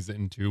recipes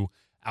into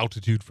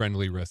altitude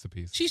friendly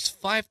recipes. She's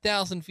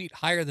 5,000 feet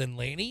higher than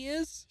Laney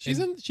is. She's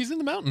in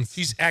the mountains.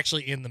 She's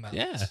actually in the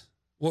mountains.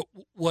 Yeah.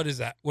 What is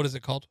that? What is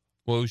it called?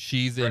 Well,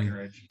 she's in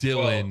Breckenridge.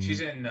 Dillon. Well, she's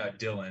in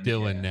Dillon.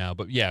 Dillon yeah. now,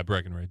 but yeah,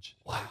 Breckenridge.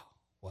 Wow.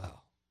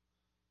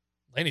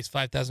 Laney's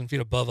 5,000 feet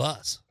above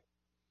us.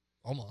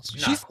 Almost.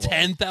 Not She's quite.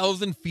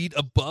 10,000 feet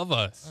above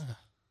us.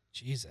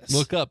 Jesus.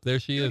 Look up, there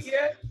she is.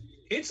 Yeah,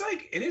 it's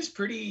like it is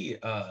pretty.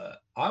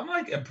 I'm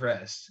like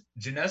impressed.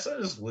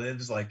 Janessa just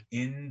lives like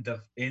in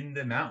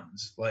the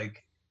mountains.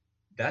 Like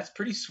that's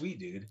pretty sweet,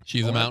 dude.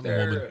 She's a I went mountain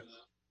there- woman.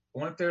 I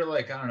went there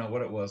like I don't know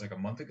what it was, like a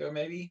month ago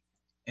maybe,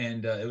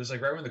 and it was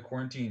like right when the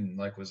quarantine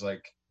like was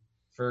like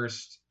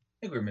first. I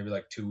think we were maybe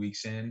like 2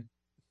 weeks in,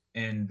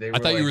 and they were. I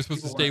thought you like, were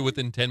supposed to people stay weren't-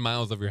 within 10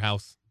 miles of your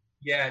house.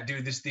 Yeah,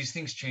 dude, these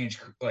things change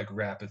like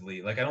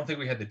rapidly. Like I don't think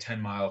we had the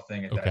 10-mile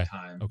thing at Okay, that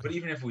time. okay. But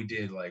even if we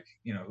did, like,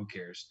 who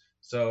cares?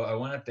 So I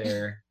went up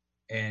there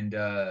and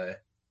 5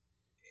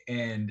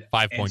 and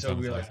points so on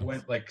we his like license.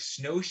 went like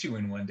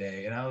snowshoeing one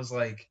day and I was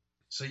like,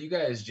 so you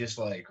guys just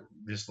live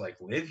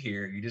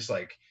here. You just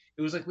like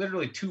it was like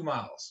literally 2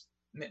 miles,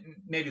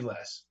 maybe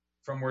less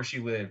from where she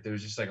lived. There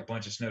was just like a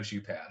bunch of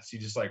snowshoe paths. You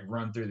just like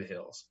run through the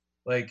hills.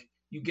 Like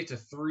you get to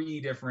 3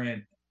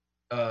 different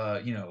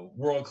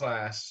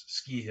world-class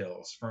ski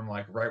hills from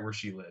like right where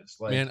she lives.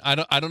 Like, Man,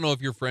 I don't know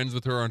if you're friends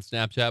with her on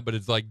Snapchat, but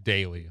it's like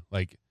daily.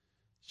 Like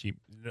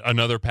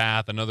another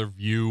path, another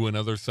view,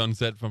 another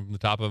sunset from the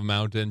top of a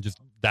mountain. Just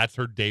that's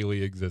her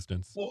daily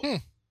existence. well,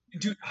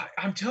 dude,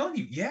 I'm telling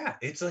you, yeah,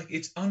 it's like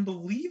it's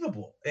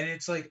unbelievable, and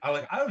it's like I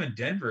live in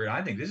Denver, and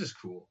I think this is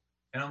cool,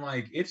 and I'm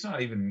like, it's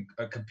not even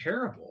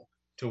comparable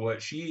to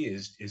what she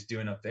is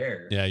doing up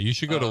there. Yeah, you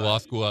should go to law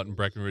school out in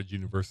Breckenridge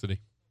University.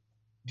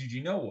 Dude,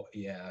 you know what?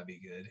 Yeah, that'd be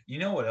good. You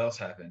know what else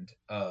happened?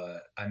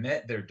 I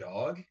met their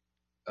dog,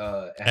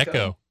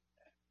 Echo.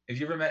 Have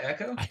you ever met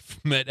Echo? I've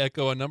met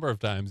Echo a number of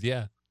times.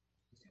 Yeah.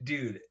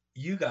 Dude,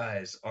 you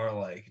guys are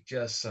like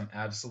just some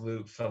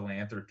absolute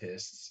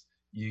philanthropists.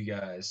 You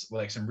guys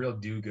like some real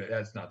do-good.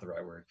 That's not the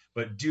right word,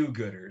 but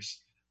do-gooders.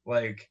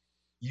 Like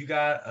you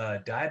got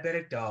a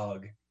diabetic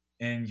dog,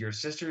 and your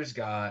sister's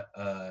got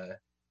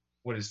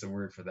what is the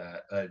word for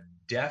that? A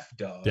deaf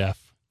dog. Deaf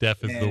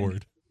is the And-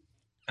 word.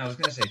 I was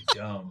gonna say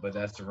dumb, but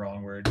that's the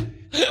wrong word.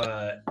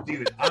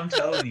 Dude, I'm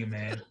telling you,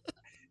 man.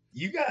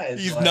 You guys.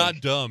 He's like-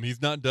 not dumb.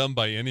 He's not dumb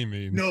by any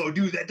means. No,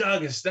 dude, that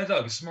dog is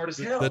smart as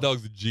hell. That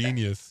dog's a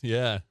genius.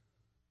 Yeah.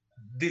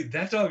 Dude,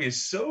 that dog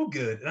is so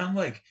good. And I'm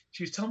like,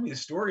 she was telling me the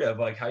story of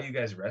like how you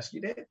guys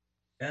rescued it.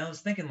 And I was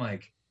thinking,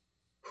 like,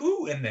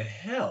 who in the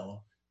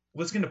hell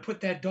was gonna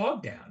put that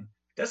dog down?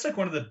 That's like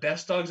one of the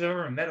best dogs I've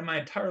ever met in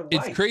my entire life.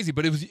 It's crazy,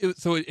 but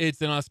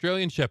it's an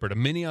Australian Shepherd, a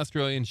mini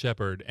Australian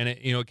Shepherd, and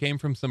it came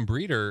from some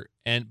breeder,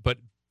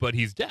 but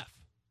he's deaf,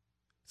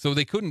 so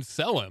they couldn't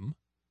sell him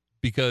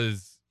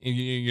because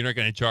you're not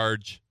going to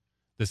charge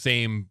the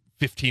same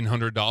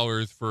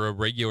 $1,500 for a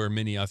regular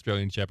mini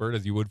Australian Shepherd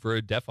as you would for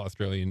a deaf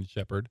Australian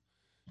Shepherd.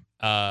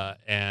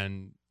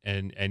 And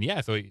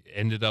yeah, so he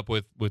ended up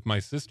with my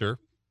sister,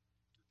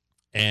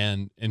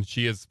 and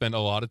she has spent a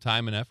lot of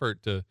time and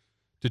effort to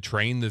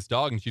train this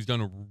dog, and she's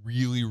done a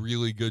really,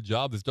 really good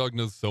job. This dog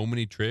knows so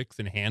many tricks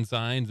and hand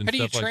signs and How do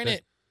you stuff train like that.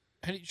 it?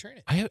 How do you train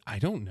it? I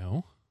don't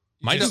know.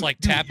 You just like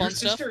tap your on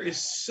stuff? sister is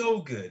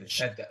so good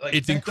at that. Like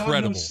It's that incredible.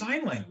 Dog knows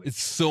sign language.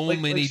 It's so Like,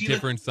 many she,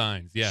 different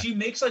signs. Yeah. She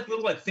makes like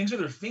little like things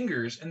with her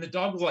fingers, and the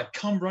dog will like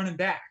come running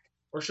back,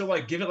 or she'll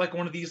like give it like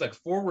one of these like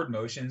forward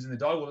motions, and the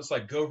dog will just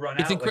like go run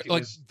It's out.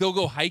 like they'll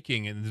go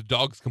hiking and the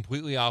dog's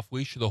completely off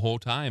leash the whole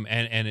time,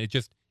 and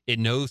it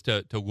knows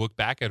to look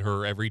back at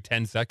her every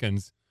 10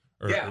 seconds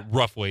or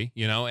roughly,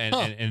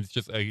 and it's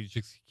just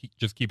it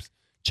just keeps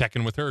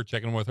checking with her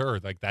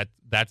like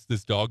that's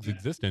this dog's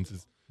existence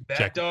is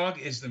that dog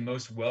is the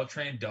most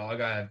well-trained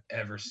dog I have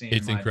ever seen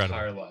it's in my incredible.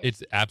 entire life.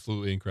 It's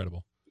absolutely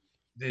incredible.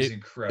 It's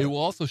incredible. It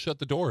will also shut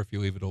the door if you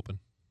leave it open.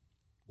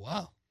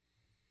 Wow.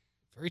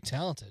 Very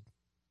talented.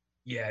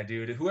 Yeah,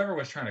 dude. Whoever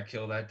was trying to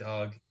kill that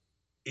dog,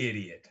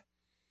 idiot.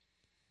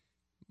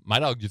 My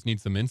dog just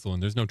needs some insulin.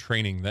 There's no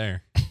training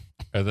there.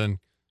 And then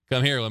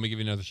come here, let me give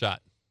you another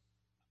shot.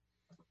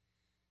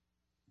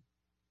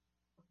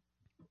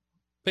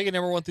 Pick a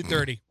number 1 through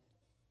 30.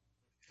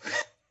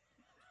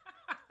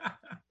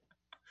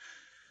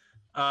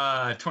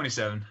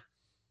 27.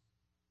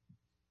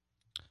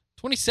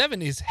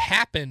 27 is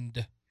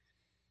happened.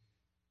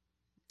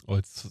 Well,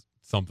 it's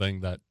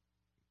something that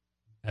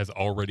has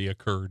already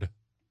occurred.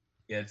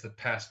 Yeah, it's the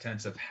past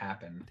tense of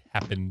happened.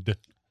 Happened.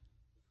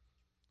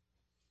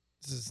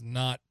 This is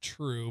not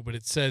true, but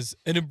it says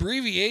an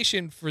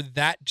abbreviation for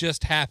that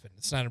just happened.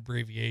 It's not an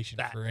abbreviation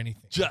for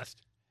anything.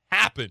 Just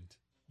happened.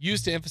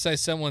 Used to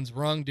emphasize someone's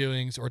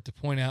wrongdoings or to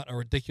point out a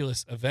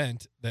ridiculous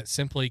event that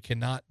simply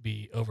cannot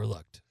be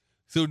overlooked.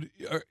 So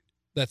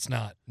that's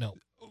not. No.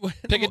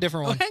 Pick a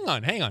different one.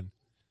 Hang on.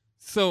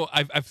 So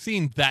I've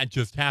seen that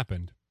just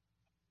happened.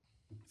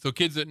 So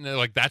kids that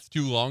like that's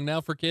too long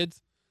now for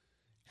kids.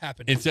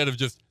 Happened. Instead of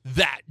just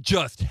that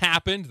just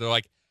happened, they're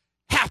like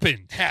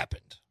happened.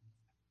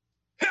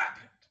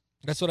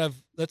 That's what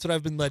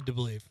I've been led to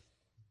believe.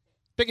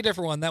 Pick a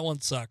different one. That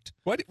one sucked.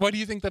 Why do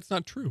you think that's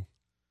not true?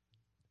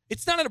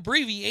 It's not an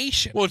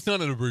abbreviation. Well, it's not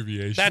an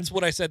abbreviation. That's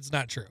what I said is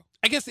not true.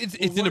 I guess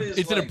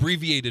it's an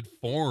abbreviated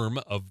form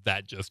of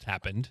that just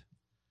happened.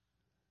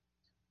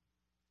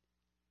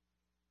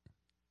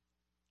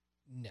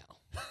 No.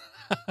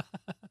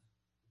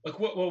 Like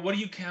what do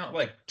you count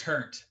like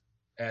turnt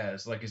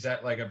as? Like is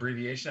that like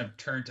abbreviation of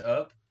turned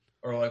up,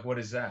 or like what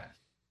is that?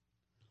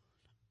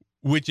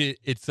 Which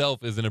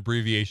itself is an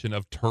abbreviation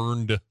of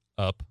turned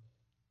up.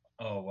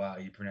 Oh wow,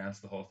 you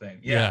pronounced the whole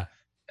thing. Yeah.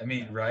 I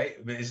mean, right?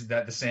 But isn't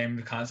that the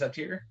same concept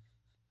here?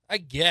 I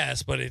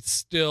guess, but it's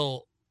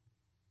still.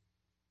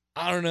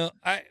 I don't know.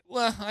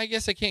 I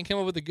guess I can't come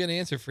up with a good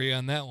answer for you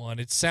on that one.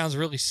 It sounds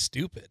really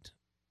stupid.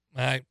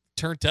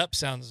 Turned up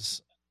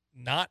sounds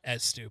not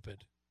as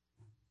stupid.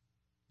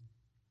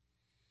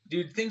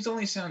 Dude, things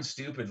only sound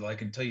stupid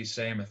like until you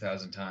say them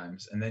 1,000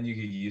 times, and then you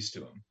get used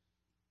to them.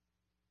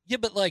 Yeah,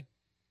 but like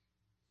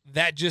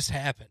that just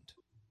happened,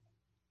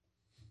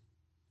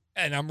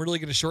 and I'm really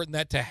going to shorten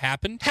that to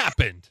happened.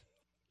 Happened.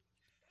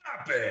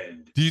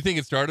 Do you think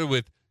it started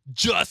with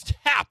just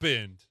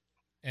happened?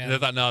 And I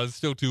thought, no, it's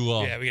still too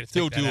long. Yeah, we got to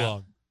still too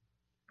long.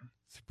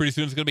 Pretty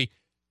soon it's going to be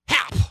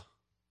hap.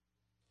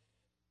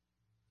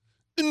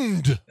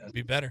 That'd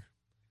be better.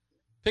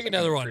 Pick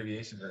another one.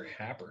 Abbreviation for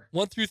happer.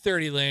 1 through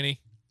 30,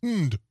 Lanny.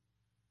 30.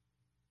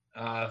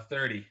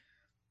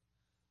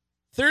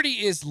 30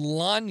 is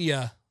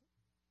Lanya.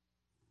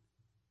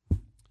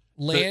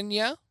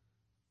 Lanya?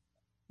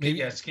 Maybe.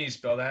 Yes, can you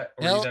spell that?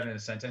 Or use that in a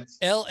sentence?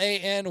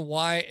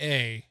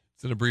 Lanya.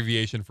 It's an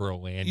abbreviation for a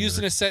lanyard. Used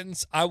in a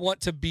sentence, I want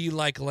to be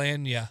like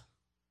Lanya.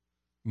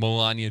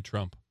 Melania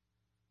Trump.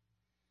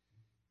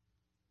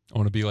 I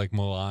want to be like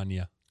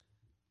Melania.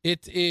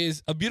 It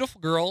is a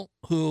beautiful girl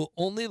who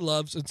only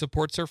loves and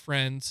supports her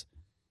friends,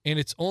 and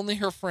it's only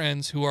her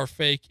friends who are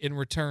fake in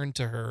return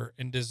to her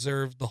and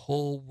deserve the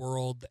whole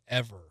world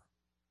ever.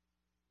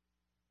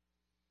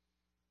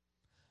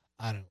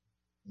 I don't.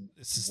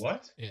 This is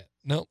what? Yeah.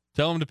 Nope.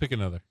 Tell him to pick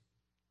another.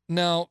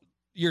 No,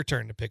 your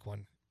turn to pick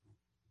one.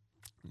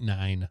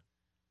 9.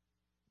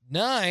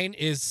 9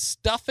 is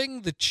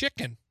stuffing the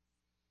chicken.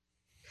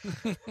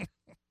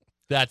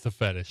 That's a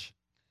fetish.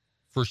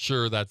 For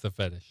sure, that's a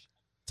fetish.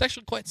 It's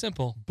actually quite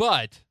simple.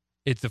 But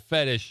it's a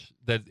fetish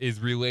that is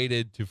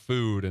related to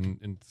food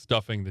and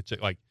stuffing the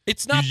chicken. Like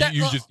it's not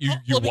you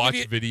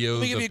watch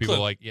videos of people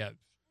like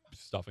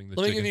stuffing the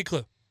chicken. Let me give you a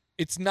clue.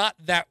 It's not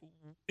that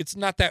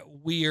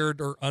weird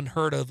or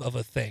unheard of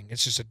a thing.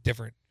 It's just a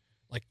different,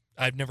 like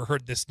I've never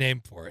heard this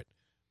name for it,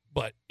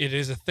 but it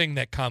is a thing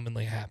that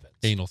commonly happens.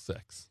 Anal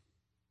sex.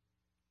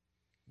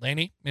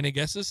 Laney, any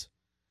guesses?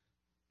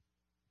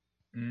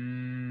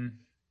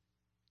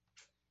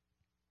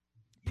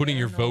 Putting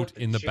your vote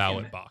in the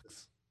ballot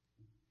box.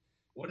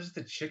 What does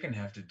the chicken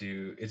have to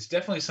do? It's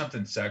definitely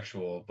something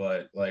sexual,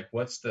 but like,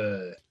 what's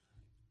the?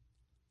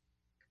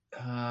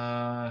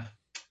 So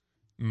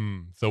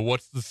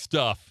what's the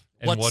stuff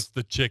and what's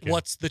the chicken?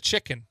 What's the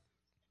chicken?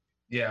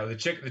 Yeah, the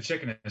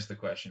chicken is the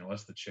question.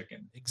 What's the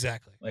chicken?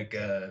 Exactly. Like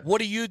what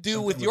do you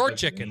do with something your like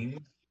chicken?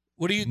 wings?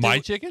 What do you do? My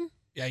chicken?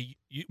 Yeah,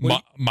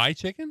 My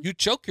chicken? you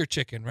choke your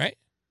chicken, right?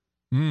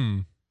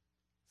 So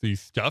you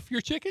stuff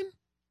your chicken?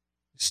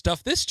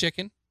 Stuff this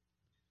chicken.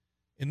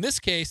 In this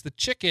case, the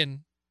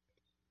chicken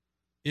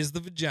is the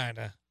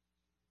vagina.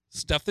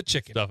 Stuff the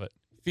chicken. Stuff it.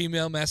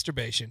 Female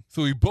masturbation.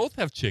 So we both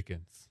have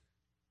chickens.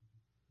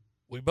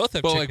 We both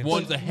have but chickens. like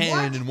one's a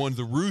hen What? and one's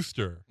a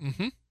rooster.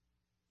 Mm-hmm.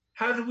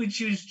 How did we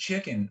choose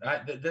chicken?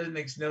 That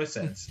makes no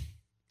sense.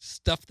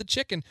 Stuff the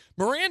chicken.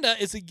 Miranda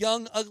is a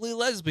young, ugly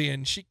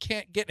lesbian. She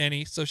can't get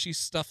any, so she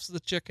stuffs the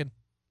chicken.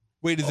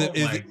 Wait, is Oh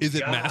my it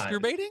God.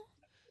 masturbating?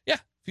 Yeah,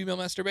 female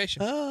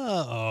masturbation.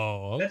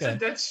 Oh, okay.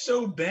 That's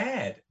so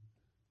bad.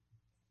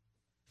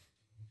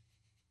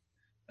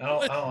 I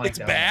don't like It's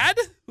that bad?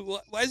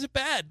 Why is it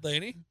bad,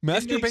 Laney?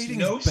 Masturbating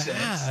no is sense.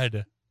 bad.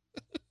 One.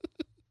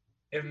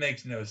 It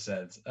makes no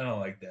sense. I don't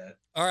like that.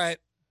 All right,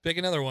 pick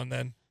another one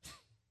then.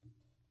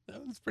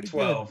 That was pretty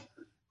 12.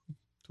 good.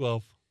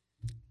 12.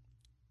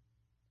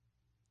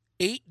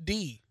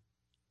 8D.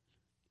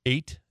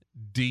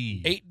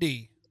 8D.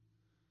 8D.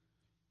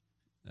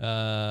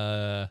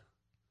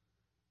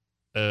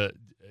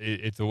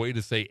 It's a way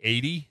to say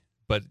 80,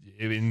 but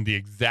in the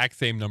exact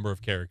same number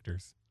of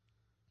characters.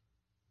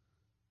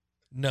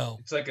 No.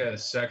 It's like a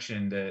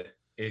section that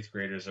 8th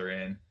graders are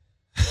in.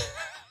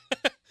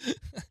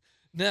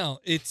 No,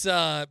 it's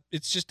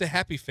just a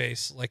happy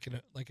face, like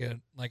a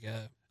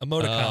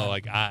emoticon. Oh,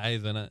 like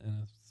eyes and a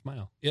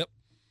smile. Yep.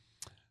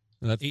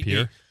 And that's 8D.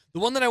 pure. The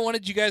one that I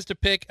wanted you guys to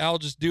pick, I'll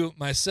just do it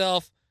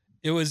myself.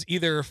 It was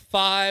either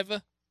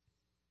 5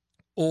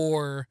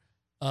 or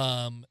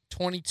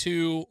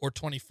 22 or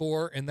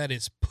 24, and that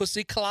is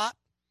pussy clot.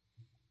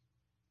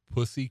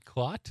 Pussy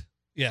clot?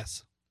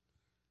 Yes.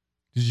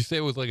 Did you say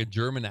it was like a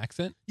German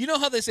accent? You know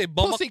how they say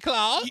bumma? Pussy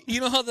clot? You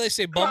know how they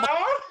say bumma?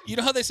 You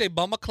know how they say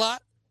bumma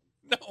clot?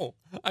 No,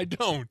 I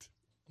don't.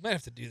 I might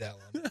have to do that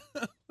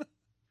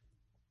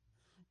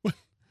one.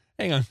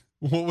 Hang on.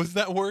 What was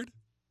that word?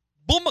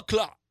 Bumma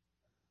clot.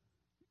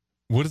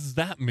 What does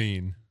that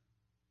mean?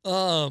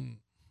 So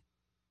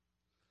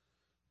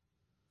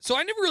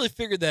I never really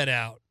figured that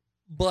out,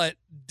 but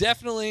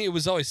definitely it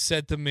was always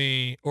said to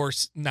me, or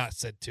not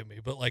said to me,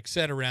 but like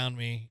said around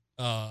me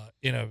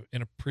in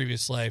a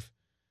previous life.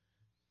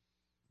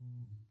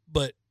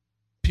 But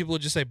people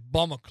would just say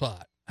bumma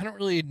clot. I don't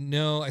really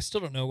know. I still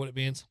don't know what it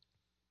means.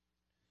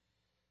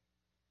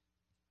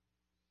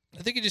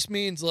 I think it just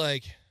means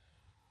like,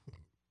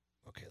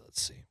 okay,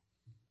 let's see.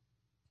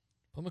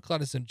 Bumma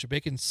clot is in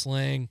Jamaican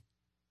slang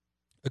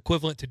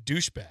equivalent to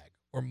douchebag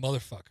or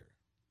motherfucker.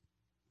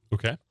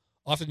 Okay.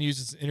 Often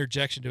used as an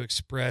interjection to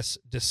express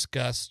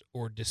disgust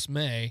or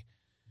dismay.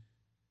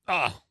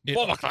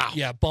 Bumaclot.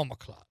 Yeah,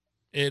 bumaclot.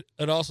 It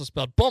also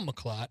spelled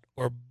bumaclot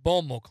or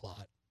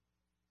bomoclot.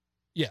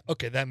 Yeah,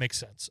 okay, that makes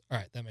sense. All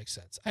right, that makes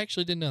sense. I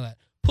actually didn't know that.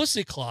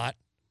 Pussyclot.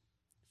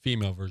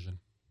 Female version.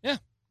 Yeah,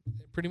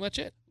 pretty much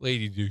it.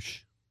 Lady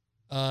douche.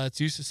 It's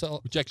used to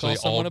call Which actually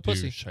someone all a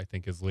pussy. douche, I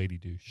think, is lady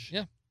douche.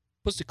 Yeah.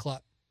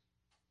 Pussyclot.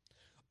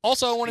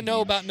 Also, I want to know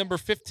about number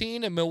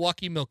 15, a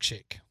Milwaukee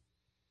milkshake.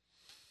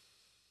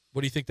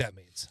 What do you think that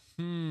means?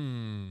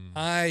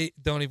 I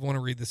don't even want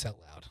to read this out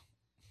loud.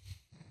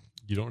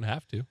 You don't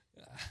have to.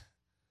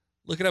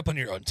 Look it up on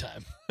your own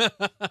time.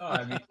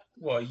 I mean,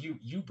 well,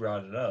 you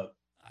brought it up.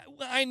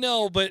 I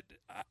know, but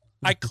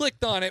I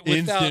clicked on it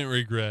without... Instant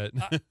regret.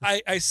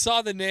 I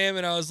saw the name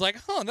and I was like,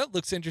 oh, that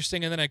looks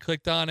interesting. And then I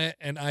clicked on it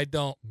and I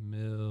don't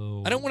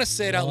want to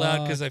say it out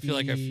loud because I feel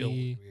like I feel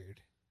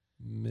weird.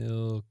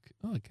 Milk.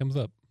 Oh, it comes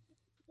up.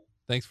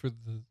 Thanks for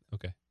the...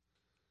 Okay.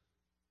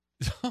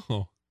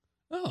 Oh.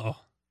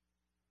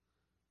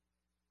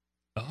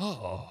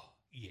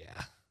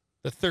 Yeah.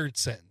 The third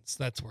sentence.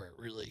 That's where it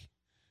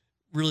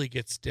really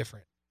gets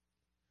different.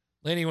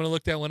 Lanny, you want to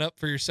look that one up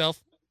for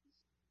yourself?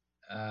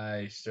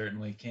 I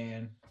certainly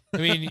can. I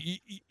mean,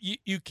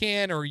 you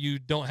can or you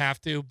don't have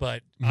to,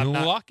 but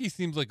Milwaukee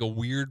seems like a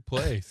weird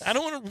place. I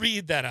don't want to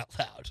read that out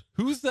loud.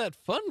 Who's that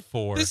fun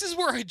for? This is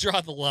where I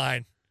draw the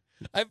line.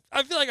 I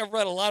feel like I've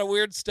read a lot of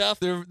weird stuff.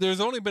 There's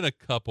only been a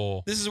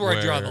couple. This is where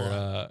I draw the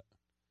line.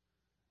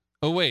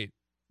 Oh wait,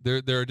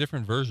 there are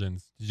different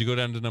versions. Did you go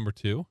down to number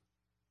 2?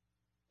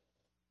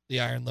 The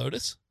Iron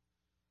Lotus?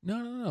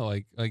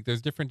 No. Like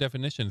there's different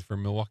definitions for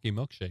Milwaukee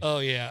milkshake. Oh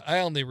yeah, I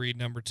only read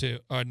number 1.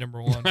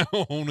 I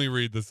only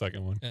read the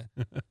second one. Yeah.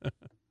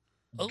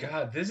 Oh.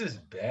 God, this is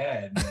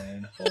bad,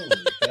 man. Holy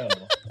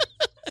hell.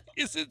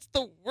 It's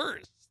the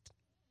worst.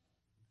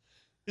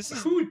 This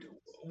is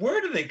Where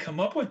do they come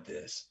up with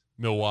this?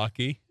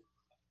 Milwaukee.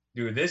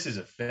 Dude, this is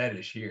a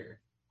fetish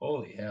here.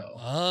 Holy hell.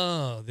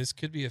 Oh, this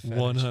could be a fetish.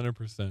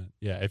 100%.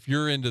 Yeah, if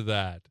you're into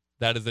that,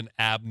 that is an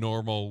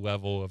abnormal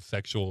level of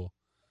sexual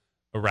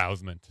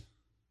arousement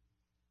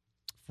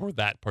for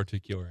that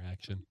particular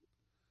action.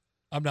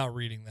 I'm not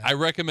reading that. I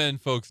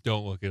recommend folks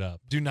don't look it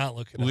up. Do not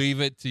look it up. Leave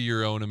it to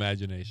your own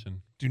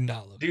imagination. Do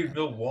not look it Dude, up.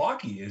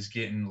 Milwaukee is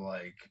getting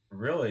like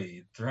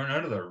really thrown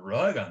under the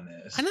rug on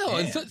this. I know.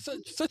 Man.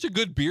 It's such a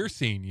good beer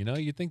scene, you know?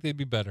 You'd think they'd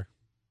be better.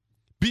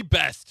 Be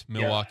best,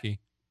 Milwaukee.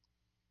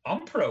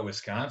 I'm pro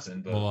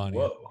Wisconsin, but Melania.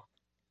 whoa.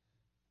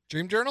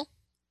 Dream Journal?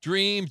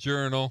 Dream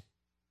Journal.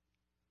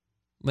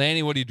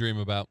 Lanny, what do you dream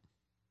about?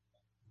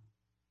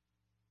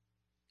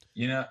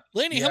 You know,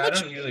 Laney, yeah, how much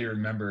I don't usually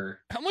remember.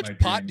 how much my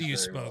pot dreams do you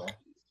very smoke?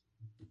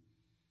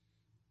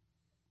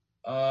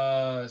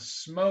 well.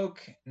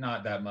 Smoke,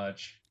 not that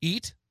much.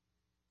 Eat?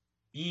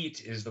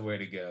 Eat is the way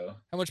to go.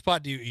 How much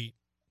pot do you eat?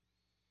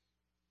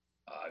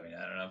 I mean,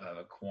 I don't know if I have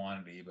a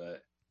quantity,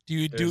 but Do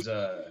you there's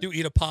a do you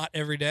eat a pot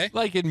every day?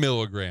 Like in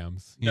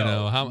milligrams. You No,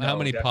 know, how no,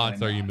 many pots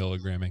definitely are you not.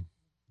 milligramming?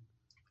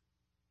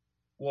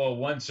 well,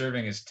 one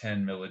serving is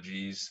 10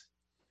 millig's.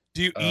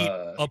 Do you eat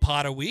a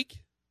pot a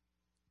week?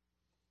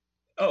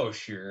 Oh,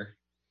 sure.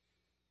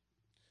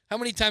 How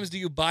many times do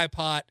you buy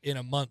pot in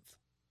a month?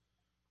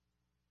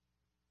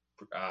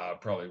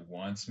 Probably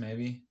once,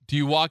 maybe. Do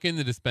you walk in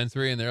the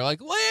dispensary and they're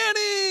like,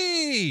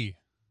 Lanny?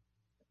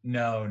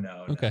 No.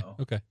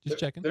 Okay. Just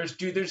checking.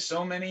 There's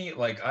so many.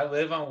 Like, I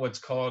live on what's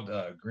called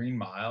Green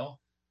Mile,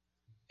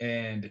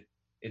 and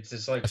it's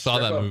this like I saw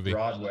strip that of movie.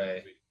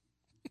 Broadway.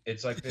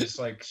 It's like this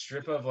like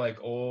strip of like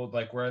old,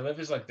 like where I live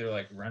is like they're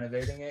like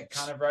renovating it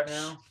kind of right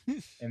now,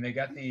 and they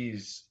got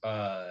these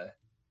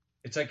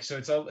it's like, so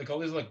it's all like all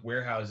these like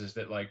warehouses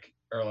that like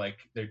are like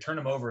they turn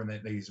them over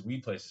and these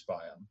weed places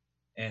buy them,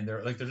 and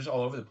they're just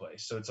all over the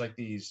place. So it's like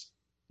these,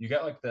 you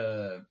got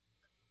the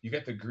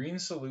Green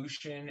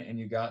Solution and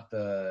you got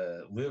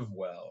the Live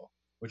Well,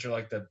 which are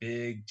like the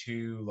big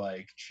two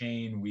like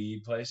chain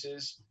weed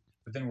places.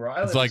 But then where I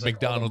live, It's like is, all the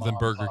McDonald's and mom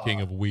Burger pop.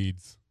 King of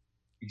weeds.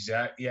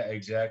 Exactly.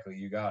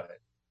 You got it.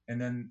 And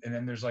then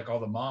there's like all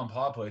the mom and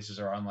pop places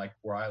are on like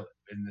where I live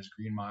in this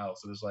Green Mile.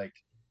 So there's like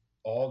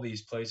all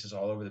these places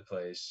all over the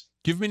place.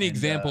 Give me an And,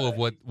 example of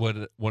what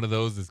one of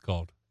those is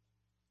called.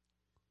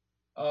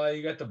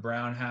 You got the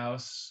Brown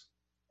House,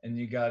 and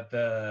you got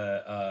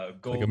the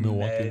Golden Like a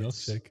Milwaukee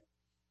Meds,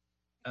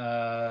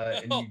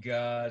 milkshake. and you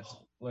got,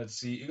 let's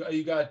see,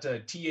 you got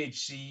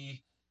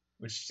THC,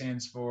 which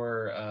stands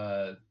for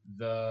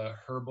the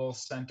Herbal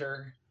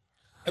Center.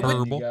 And then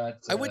you Herbal? got,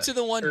 I went to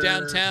the one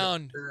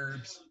downtown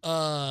herbs.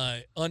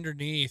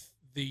 underneath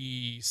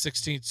the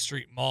 16th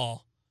Street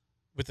Mall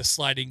with the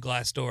sliding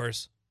glass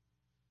doors.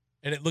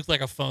 And it looked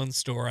like a phone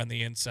store on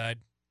the inside.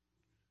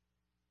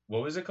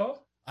 What was it called?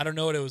 I don't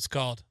know what it was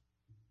called.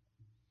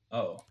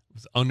 Oh, It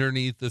was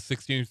underneath the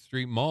 16th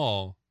Street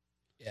Mall.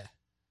 Yeah.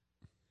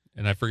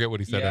 And I forget what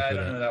he said yeah, I after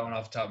don't that. know that one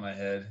off the top of my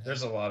head.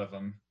 There's a lot of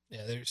them.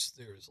 Yeah, there was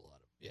a lot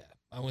of, yeah.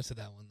 I went to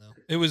that one though.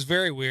 It was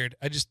very weird.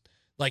 I just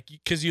like,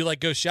 cause you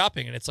like go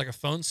shopping and it's like a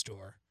phone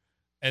store.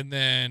 And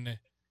then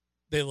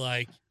they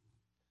like,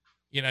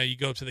 you know, you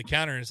go up to the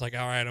counter and it's like,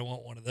 all right, I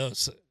want one of those.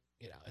 So,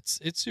 you know, it's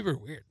super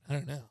weird. I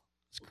don't know.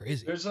 It's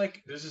crazy. There's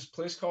this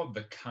place called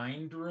the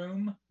Kind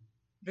Room.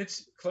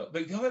 That's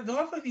like they'll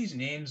have like these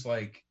names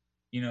like,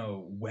 you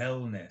know,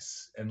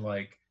 wellness and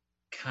like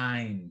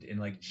kind and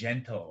like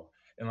gentle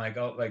and like,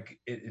 oh, like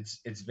it's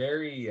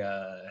very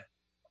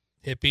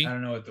Hippie. I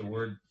don't know what the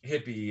word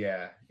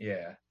hippie.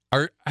 Yeah.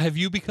 Have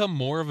you become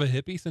more of a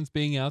hippie since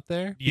being out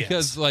there? Yes.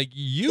 Because like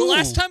you, The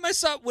last time I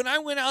saw, when I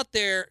went out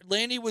there,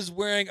 Lanny was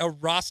wearing a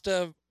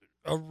Rasta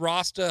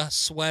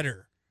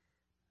sweater.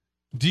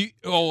 do you,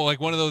 like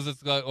one of those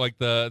that's got like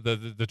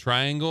the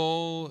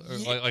triangle, or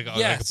like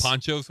Yes. a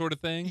poncho sort of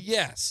thing.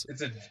 Yes.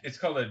 It's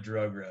called a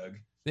drug rug.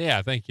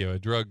 Yeah, thank you. A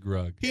drug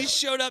rug. He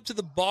showed up to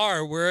the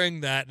bar wearing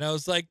that, and I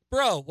was like,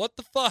 bro, what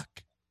the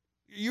fuck?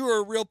 You were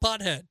a real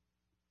pothead.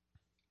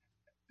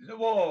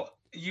 Well,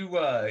 you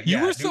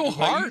You were dude, so what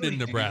I hard in usually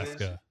do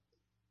Nebraska.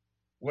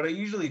 what I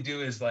usually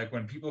do is like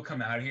when people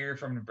come out here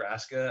from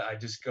Nebraska, I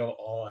just go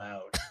all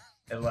out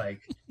and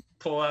like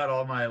pull out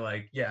all my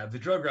like, yeah, the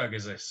drug rug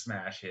is a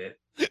smash hit.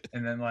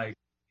 And then like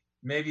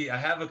maybe I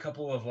have a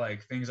couple of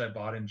like things I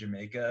bought in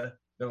Jamaica.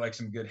 They're like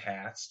some good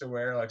hats to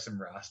wear, like some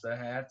Rasta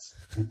hats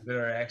that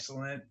are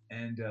excellent.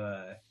 And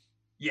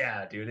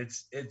yeah, dude,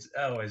 it's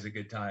always a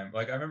good time.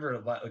 Like I remember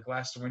like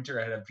last winter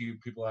I had a few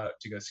people out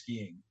to go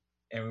skiing,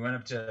 and we went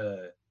up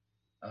to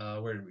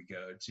where did we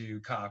go? To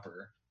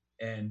Copper.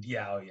 And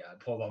yeah, I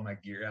pulled all my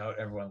gear out.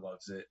 Everyone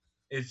loves it.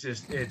 It's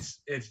just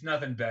it's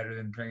nothing better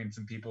than bringing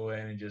some people in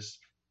and just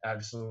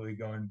absolutely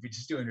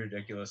just doing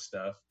ridiculous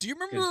stuff. Do you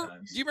Good remember?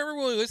 times. Do you remember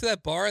when we went to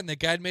that bar and the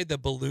guy made the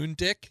balloon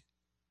dick?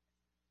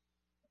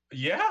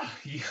 Yeah,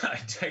 I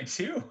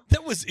do.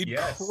 That was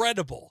Yes.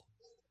 incredible.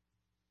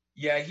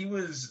 Yeah, he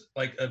was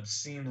like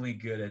obscenely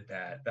good at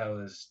that. That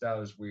was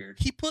weird.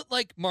 He put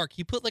like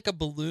a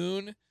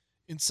balloon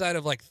inside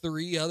of like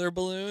 3 other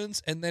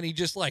balloons, and then he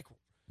just like,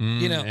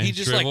 you know, And he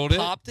just like shriveled it?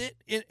 popped it,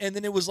 and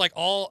then it was like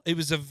it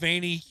was a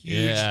veiny,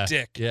 huge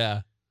dick.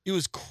 Yeah, It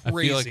was I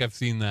crazy. feel like I've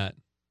seen that.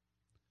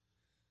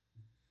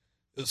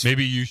 It was-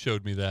 Maybe you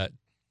showed me that.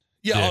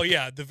 yeah. dick. Oh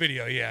yeah, the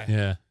video. Yeah.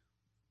 Yeah.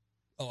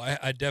 Oh,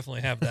 I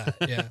definitely have that.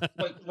 Yeah.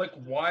 Like,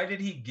 why did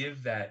he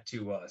give that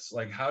to us?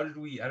 Like, how did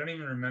we? I don't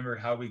even remember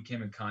how we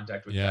came in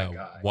contact with Yeah. that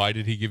guy. Why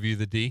did he give you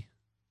the D?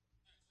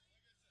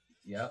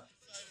 Yep.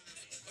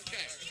 Okay.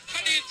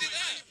 How do you do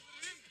that?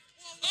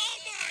 Oh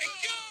my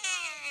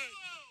God!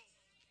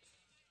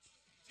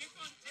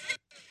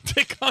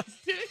 Dick on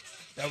dick.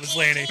 That was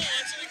Laney. That's what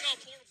we call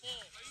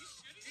portable. Are you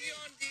shitting? D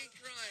on D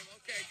crime.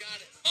 Okay,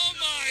 got it. Oh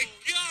my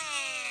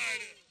God!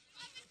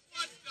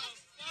 What the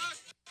fuck?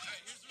 All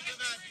right, here's what we're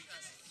gonna do.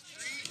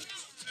 3,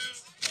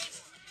 2, 1.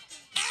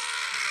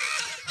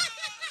 Ah!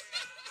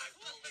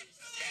 Holy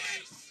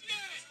shit!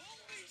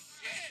 Holy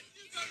shit!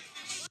 You guys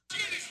are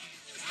shitting!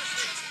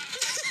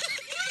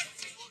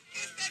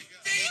 That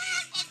baby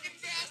fucking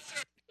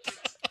bastard!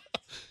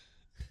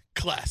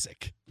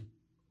 Classic.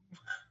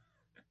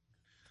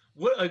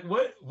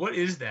 What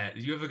is that?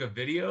 Did you have like a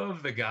video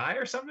of the guy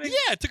or something?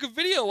 Yeah, I took a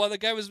video while the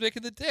guy was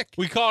making the dick.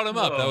 We called him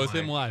up. That was my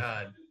him live.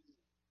 God.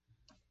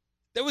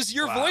 That was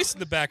your Wow. voice in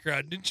the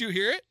background. Didn't you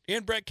hear it?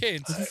 And Brett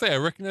Kane's. I was gonna say I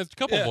recognized a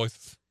couple Yeah.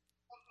 voices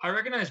I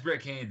recognize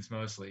Brett Kane's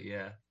mostly,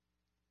 yeah.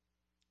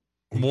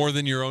 more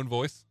than your own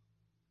voice.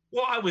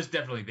 Well, I was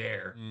definitely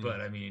there, Mm.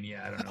 but I mean,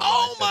 yeah, I don't know.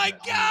 Oh why I my said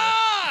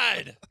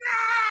that. God!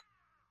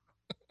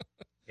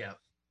 Yeah.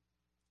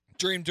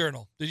 Dream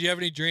journal. Did you have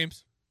any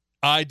dreams?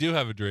 I do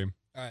have a dream.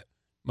 All right.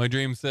 My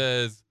dream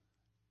says,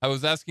 I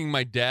was asking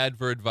my dad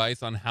for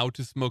advice on how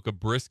to smoke a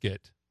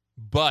brisket,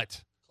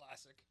 but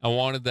Classic. I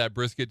wanted that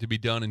brisket to be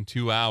done in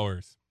 2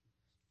 hours,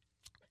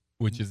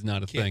 which is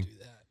not a Can't thing. do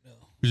that. No.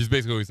 Which is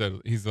basically what he said.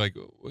 He's like,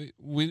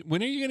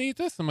 when are you going to eat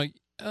this? I'm like,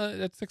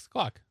 at 6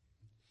 o'clock.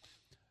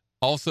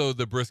 Also,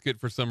 the brisket,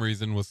 for some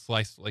reason, was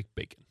sliced like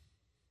bacon.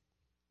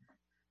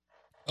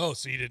 Oh,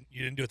 so you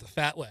didn't do it the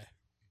fat way.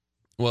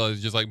 Well, it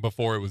was just like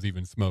before it was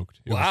even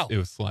smoked. Wow. It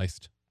was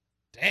sliced.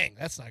 Dang,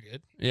 that's not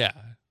good. Yeah.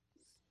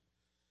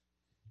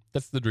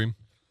 That's the dream.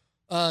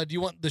 Do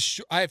you want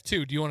the? I have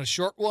two. Do you want a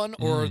short one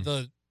or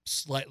the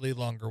slightly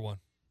longer one?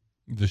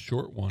 The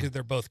short one. Because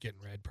they're both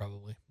getting read,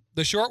 probably.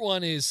 The short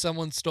one is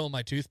someone stole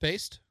my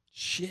toothpaste,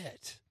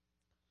 Shit.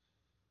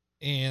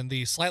 and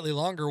the slightly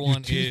longer Your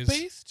one is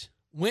toothpaste?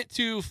 went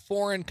to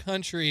foreign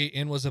country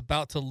and was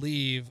about to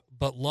leave,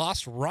 but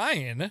lost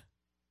Ryan.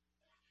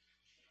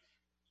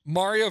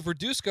 Mario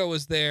Verduzco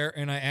was there,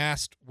 and I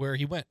asked where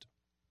he went.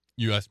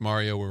 You asked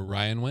Mario where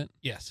Ryan went?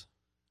 Yes,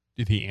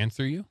 Did he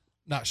answer you?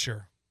 not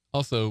sure.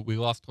 Also, we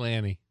lost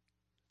Lanny.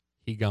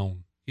 He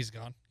gone. He's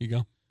gone. He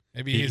gone.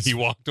 Maybe He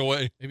walked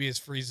away. maybe his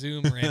free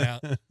Zoom ran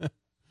out.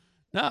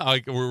 No,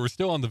 like we're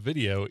still on the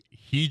video.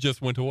 He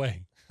just went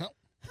away.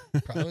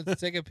 Probably went to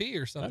take a pee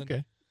or something.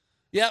 Okay.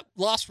 Yep,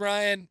 lost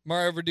Ryan.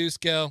 Mario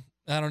Verduzco.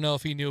 I don't know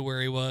if he knew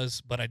where he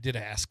was, but I did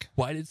ask.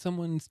 Why did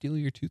someone steal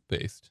your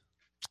toothpaste?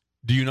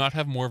 Do you not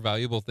have more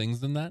valuable things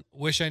than that?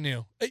 Wish I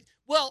knew.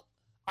 Well,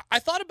 I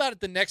thought about it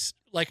the next,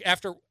 like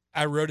after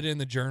I wrote it in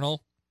the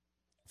journal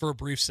for a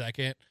brief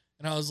second,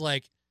 and I was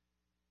like,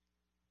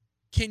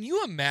 can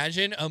you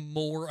imagine a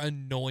more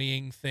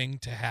annoying thing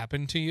to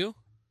happen to you?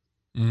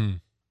 Mm.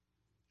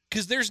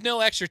 Because there's no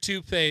extra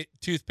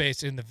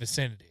toothpaste in the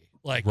vicinity.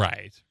 Like,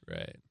 Right.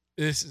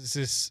 this is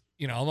this,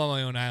 I'm on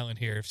my own island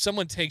here. If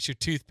someone takes your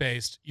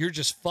toothpaste, you're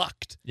just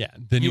fucked. Yeah.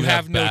 Then You you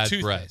have no bad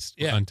toothpaste. breath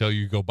Yeah. until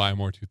you go buy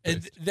more And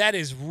toothpaste. that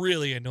is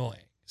really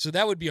annoying. So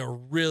that would be a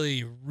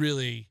really,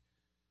 really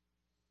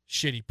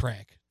shitty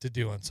prank to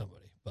do on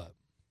somebody. But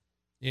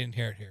you didn't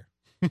hear it here.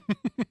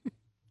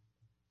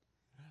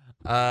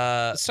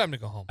 It's time to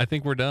go home. I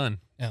think we're done.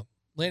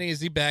 Lanny,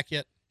 is he back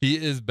yet? He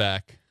is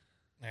back.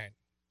 All right.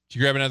 Did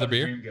you grab another How'd the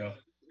beer? dream go?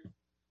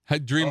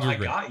 Dreams were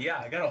great.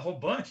 I got a whole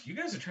bunch. You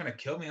guys are trying to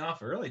kill me off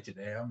early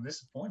today. I'm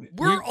disappointed.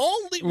 We're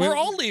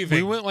all leaving.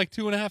 We went like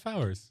 2.5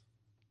 hours.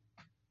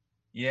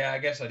 Yeah, I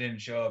guess I didn't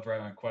show up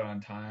quite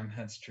on time.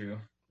 That's true.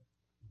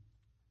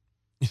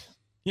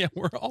 Yeah,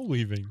 we're all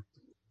leaving.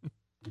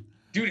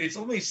 Dude, it's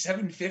only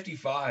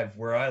 7:55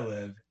 where I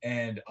live,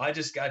 and I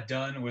just got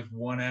done with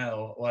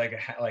 1L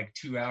like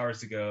 2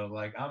 hours ago.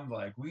 Like I'm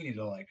like, we need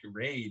to like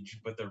rage,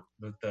 but the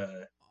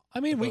I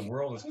mean, the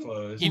world is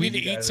closed. You need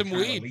to guys eat are some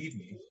trying to weed. Leave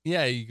me.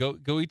 yeah, you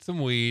go eat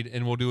some weed,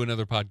 and we'll do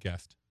another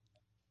podcast.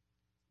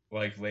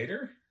 Like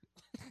later?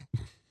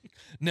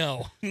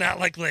 No, not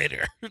like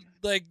later.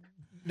 Like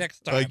next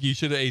time. Like you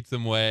should have ate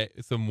some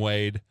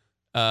Wade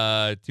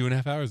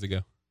 2.5 hours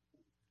ago.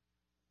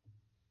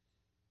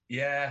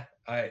 Yeah,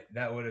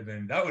 that would have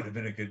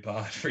been a good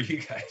pod for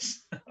you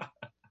guys.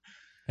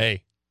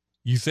 Hey,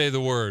 you say the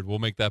word, we'll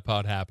make that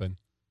pod happen.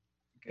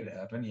 Could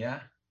happen,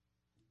 yeah.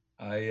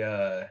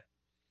 I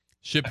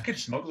Ship. could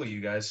smuggle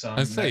you guys some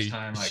I say, next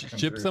time I come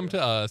ship through. some to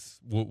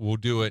us. We'll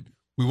do it.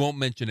 We won't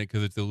mention it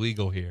because it's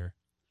illegal here.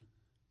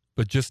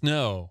 But just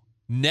know,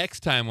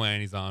 next time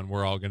Lanny's on,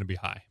 we're all going to be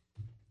high.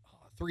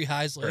 3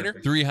 highs later.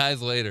 Perfect. 3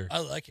 highs later. I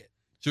like it.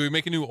 Should we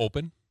make a new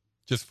open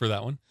just for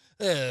that one?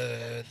 3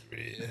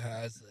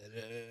 highs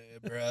later,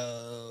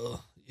 bro.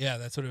 Yeah,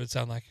 that's what it would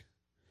sound like.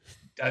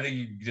 I think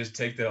you can just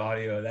take the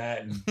audio of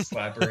that and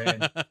slap her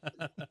in.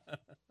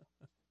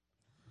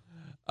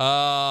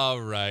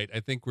 All right. I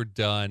think we're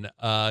done.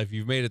 If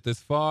you've made it this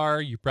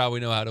far, you probably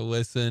know how to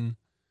listen.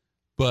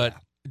 But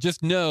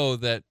just know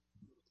that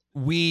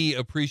we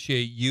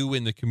appreciate you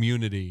in the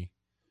community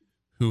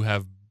who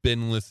have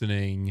been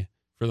listening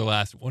for the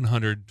last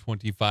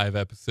 125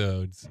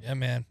 episodes. Yeah,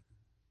 man.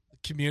 The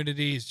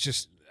community is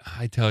just,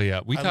 I tell you,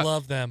 I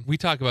love them. We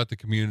talk about the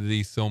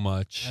community so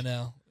much. I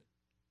know.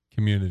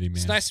 Community, man.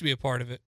 It's nice to be a part of it.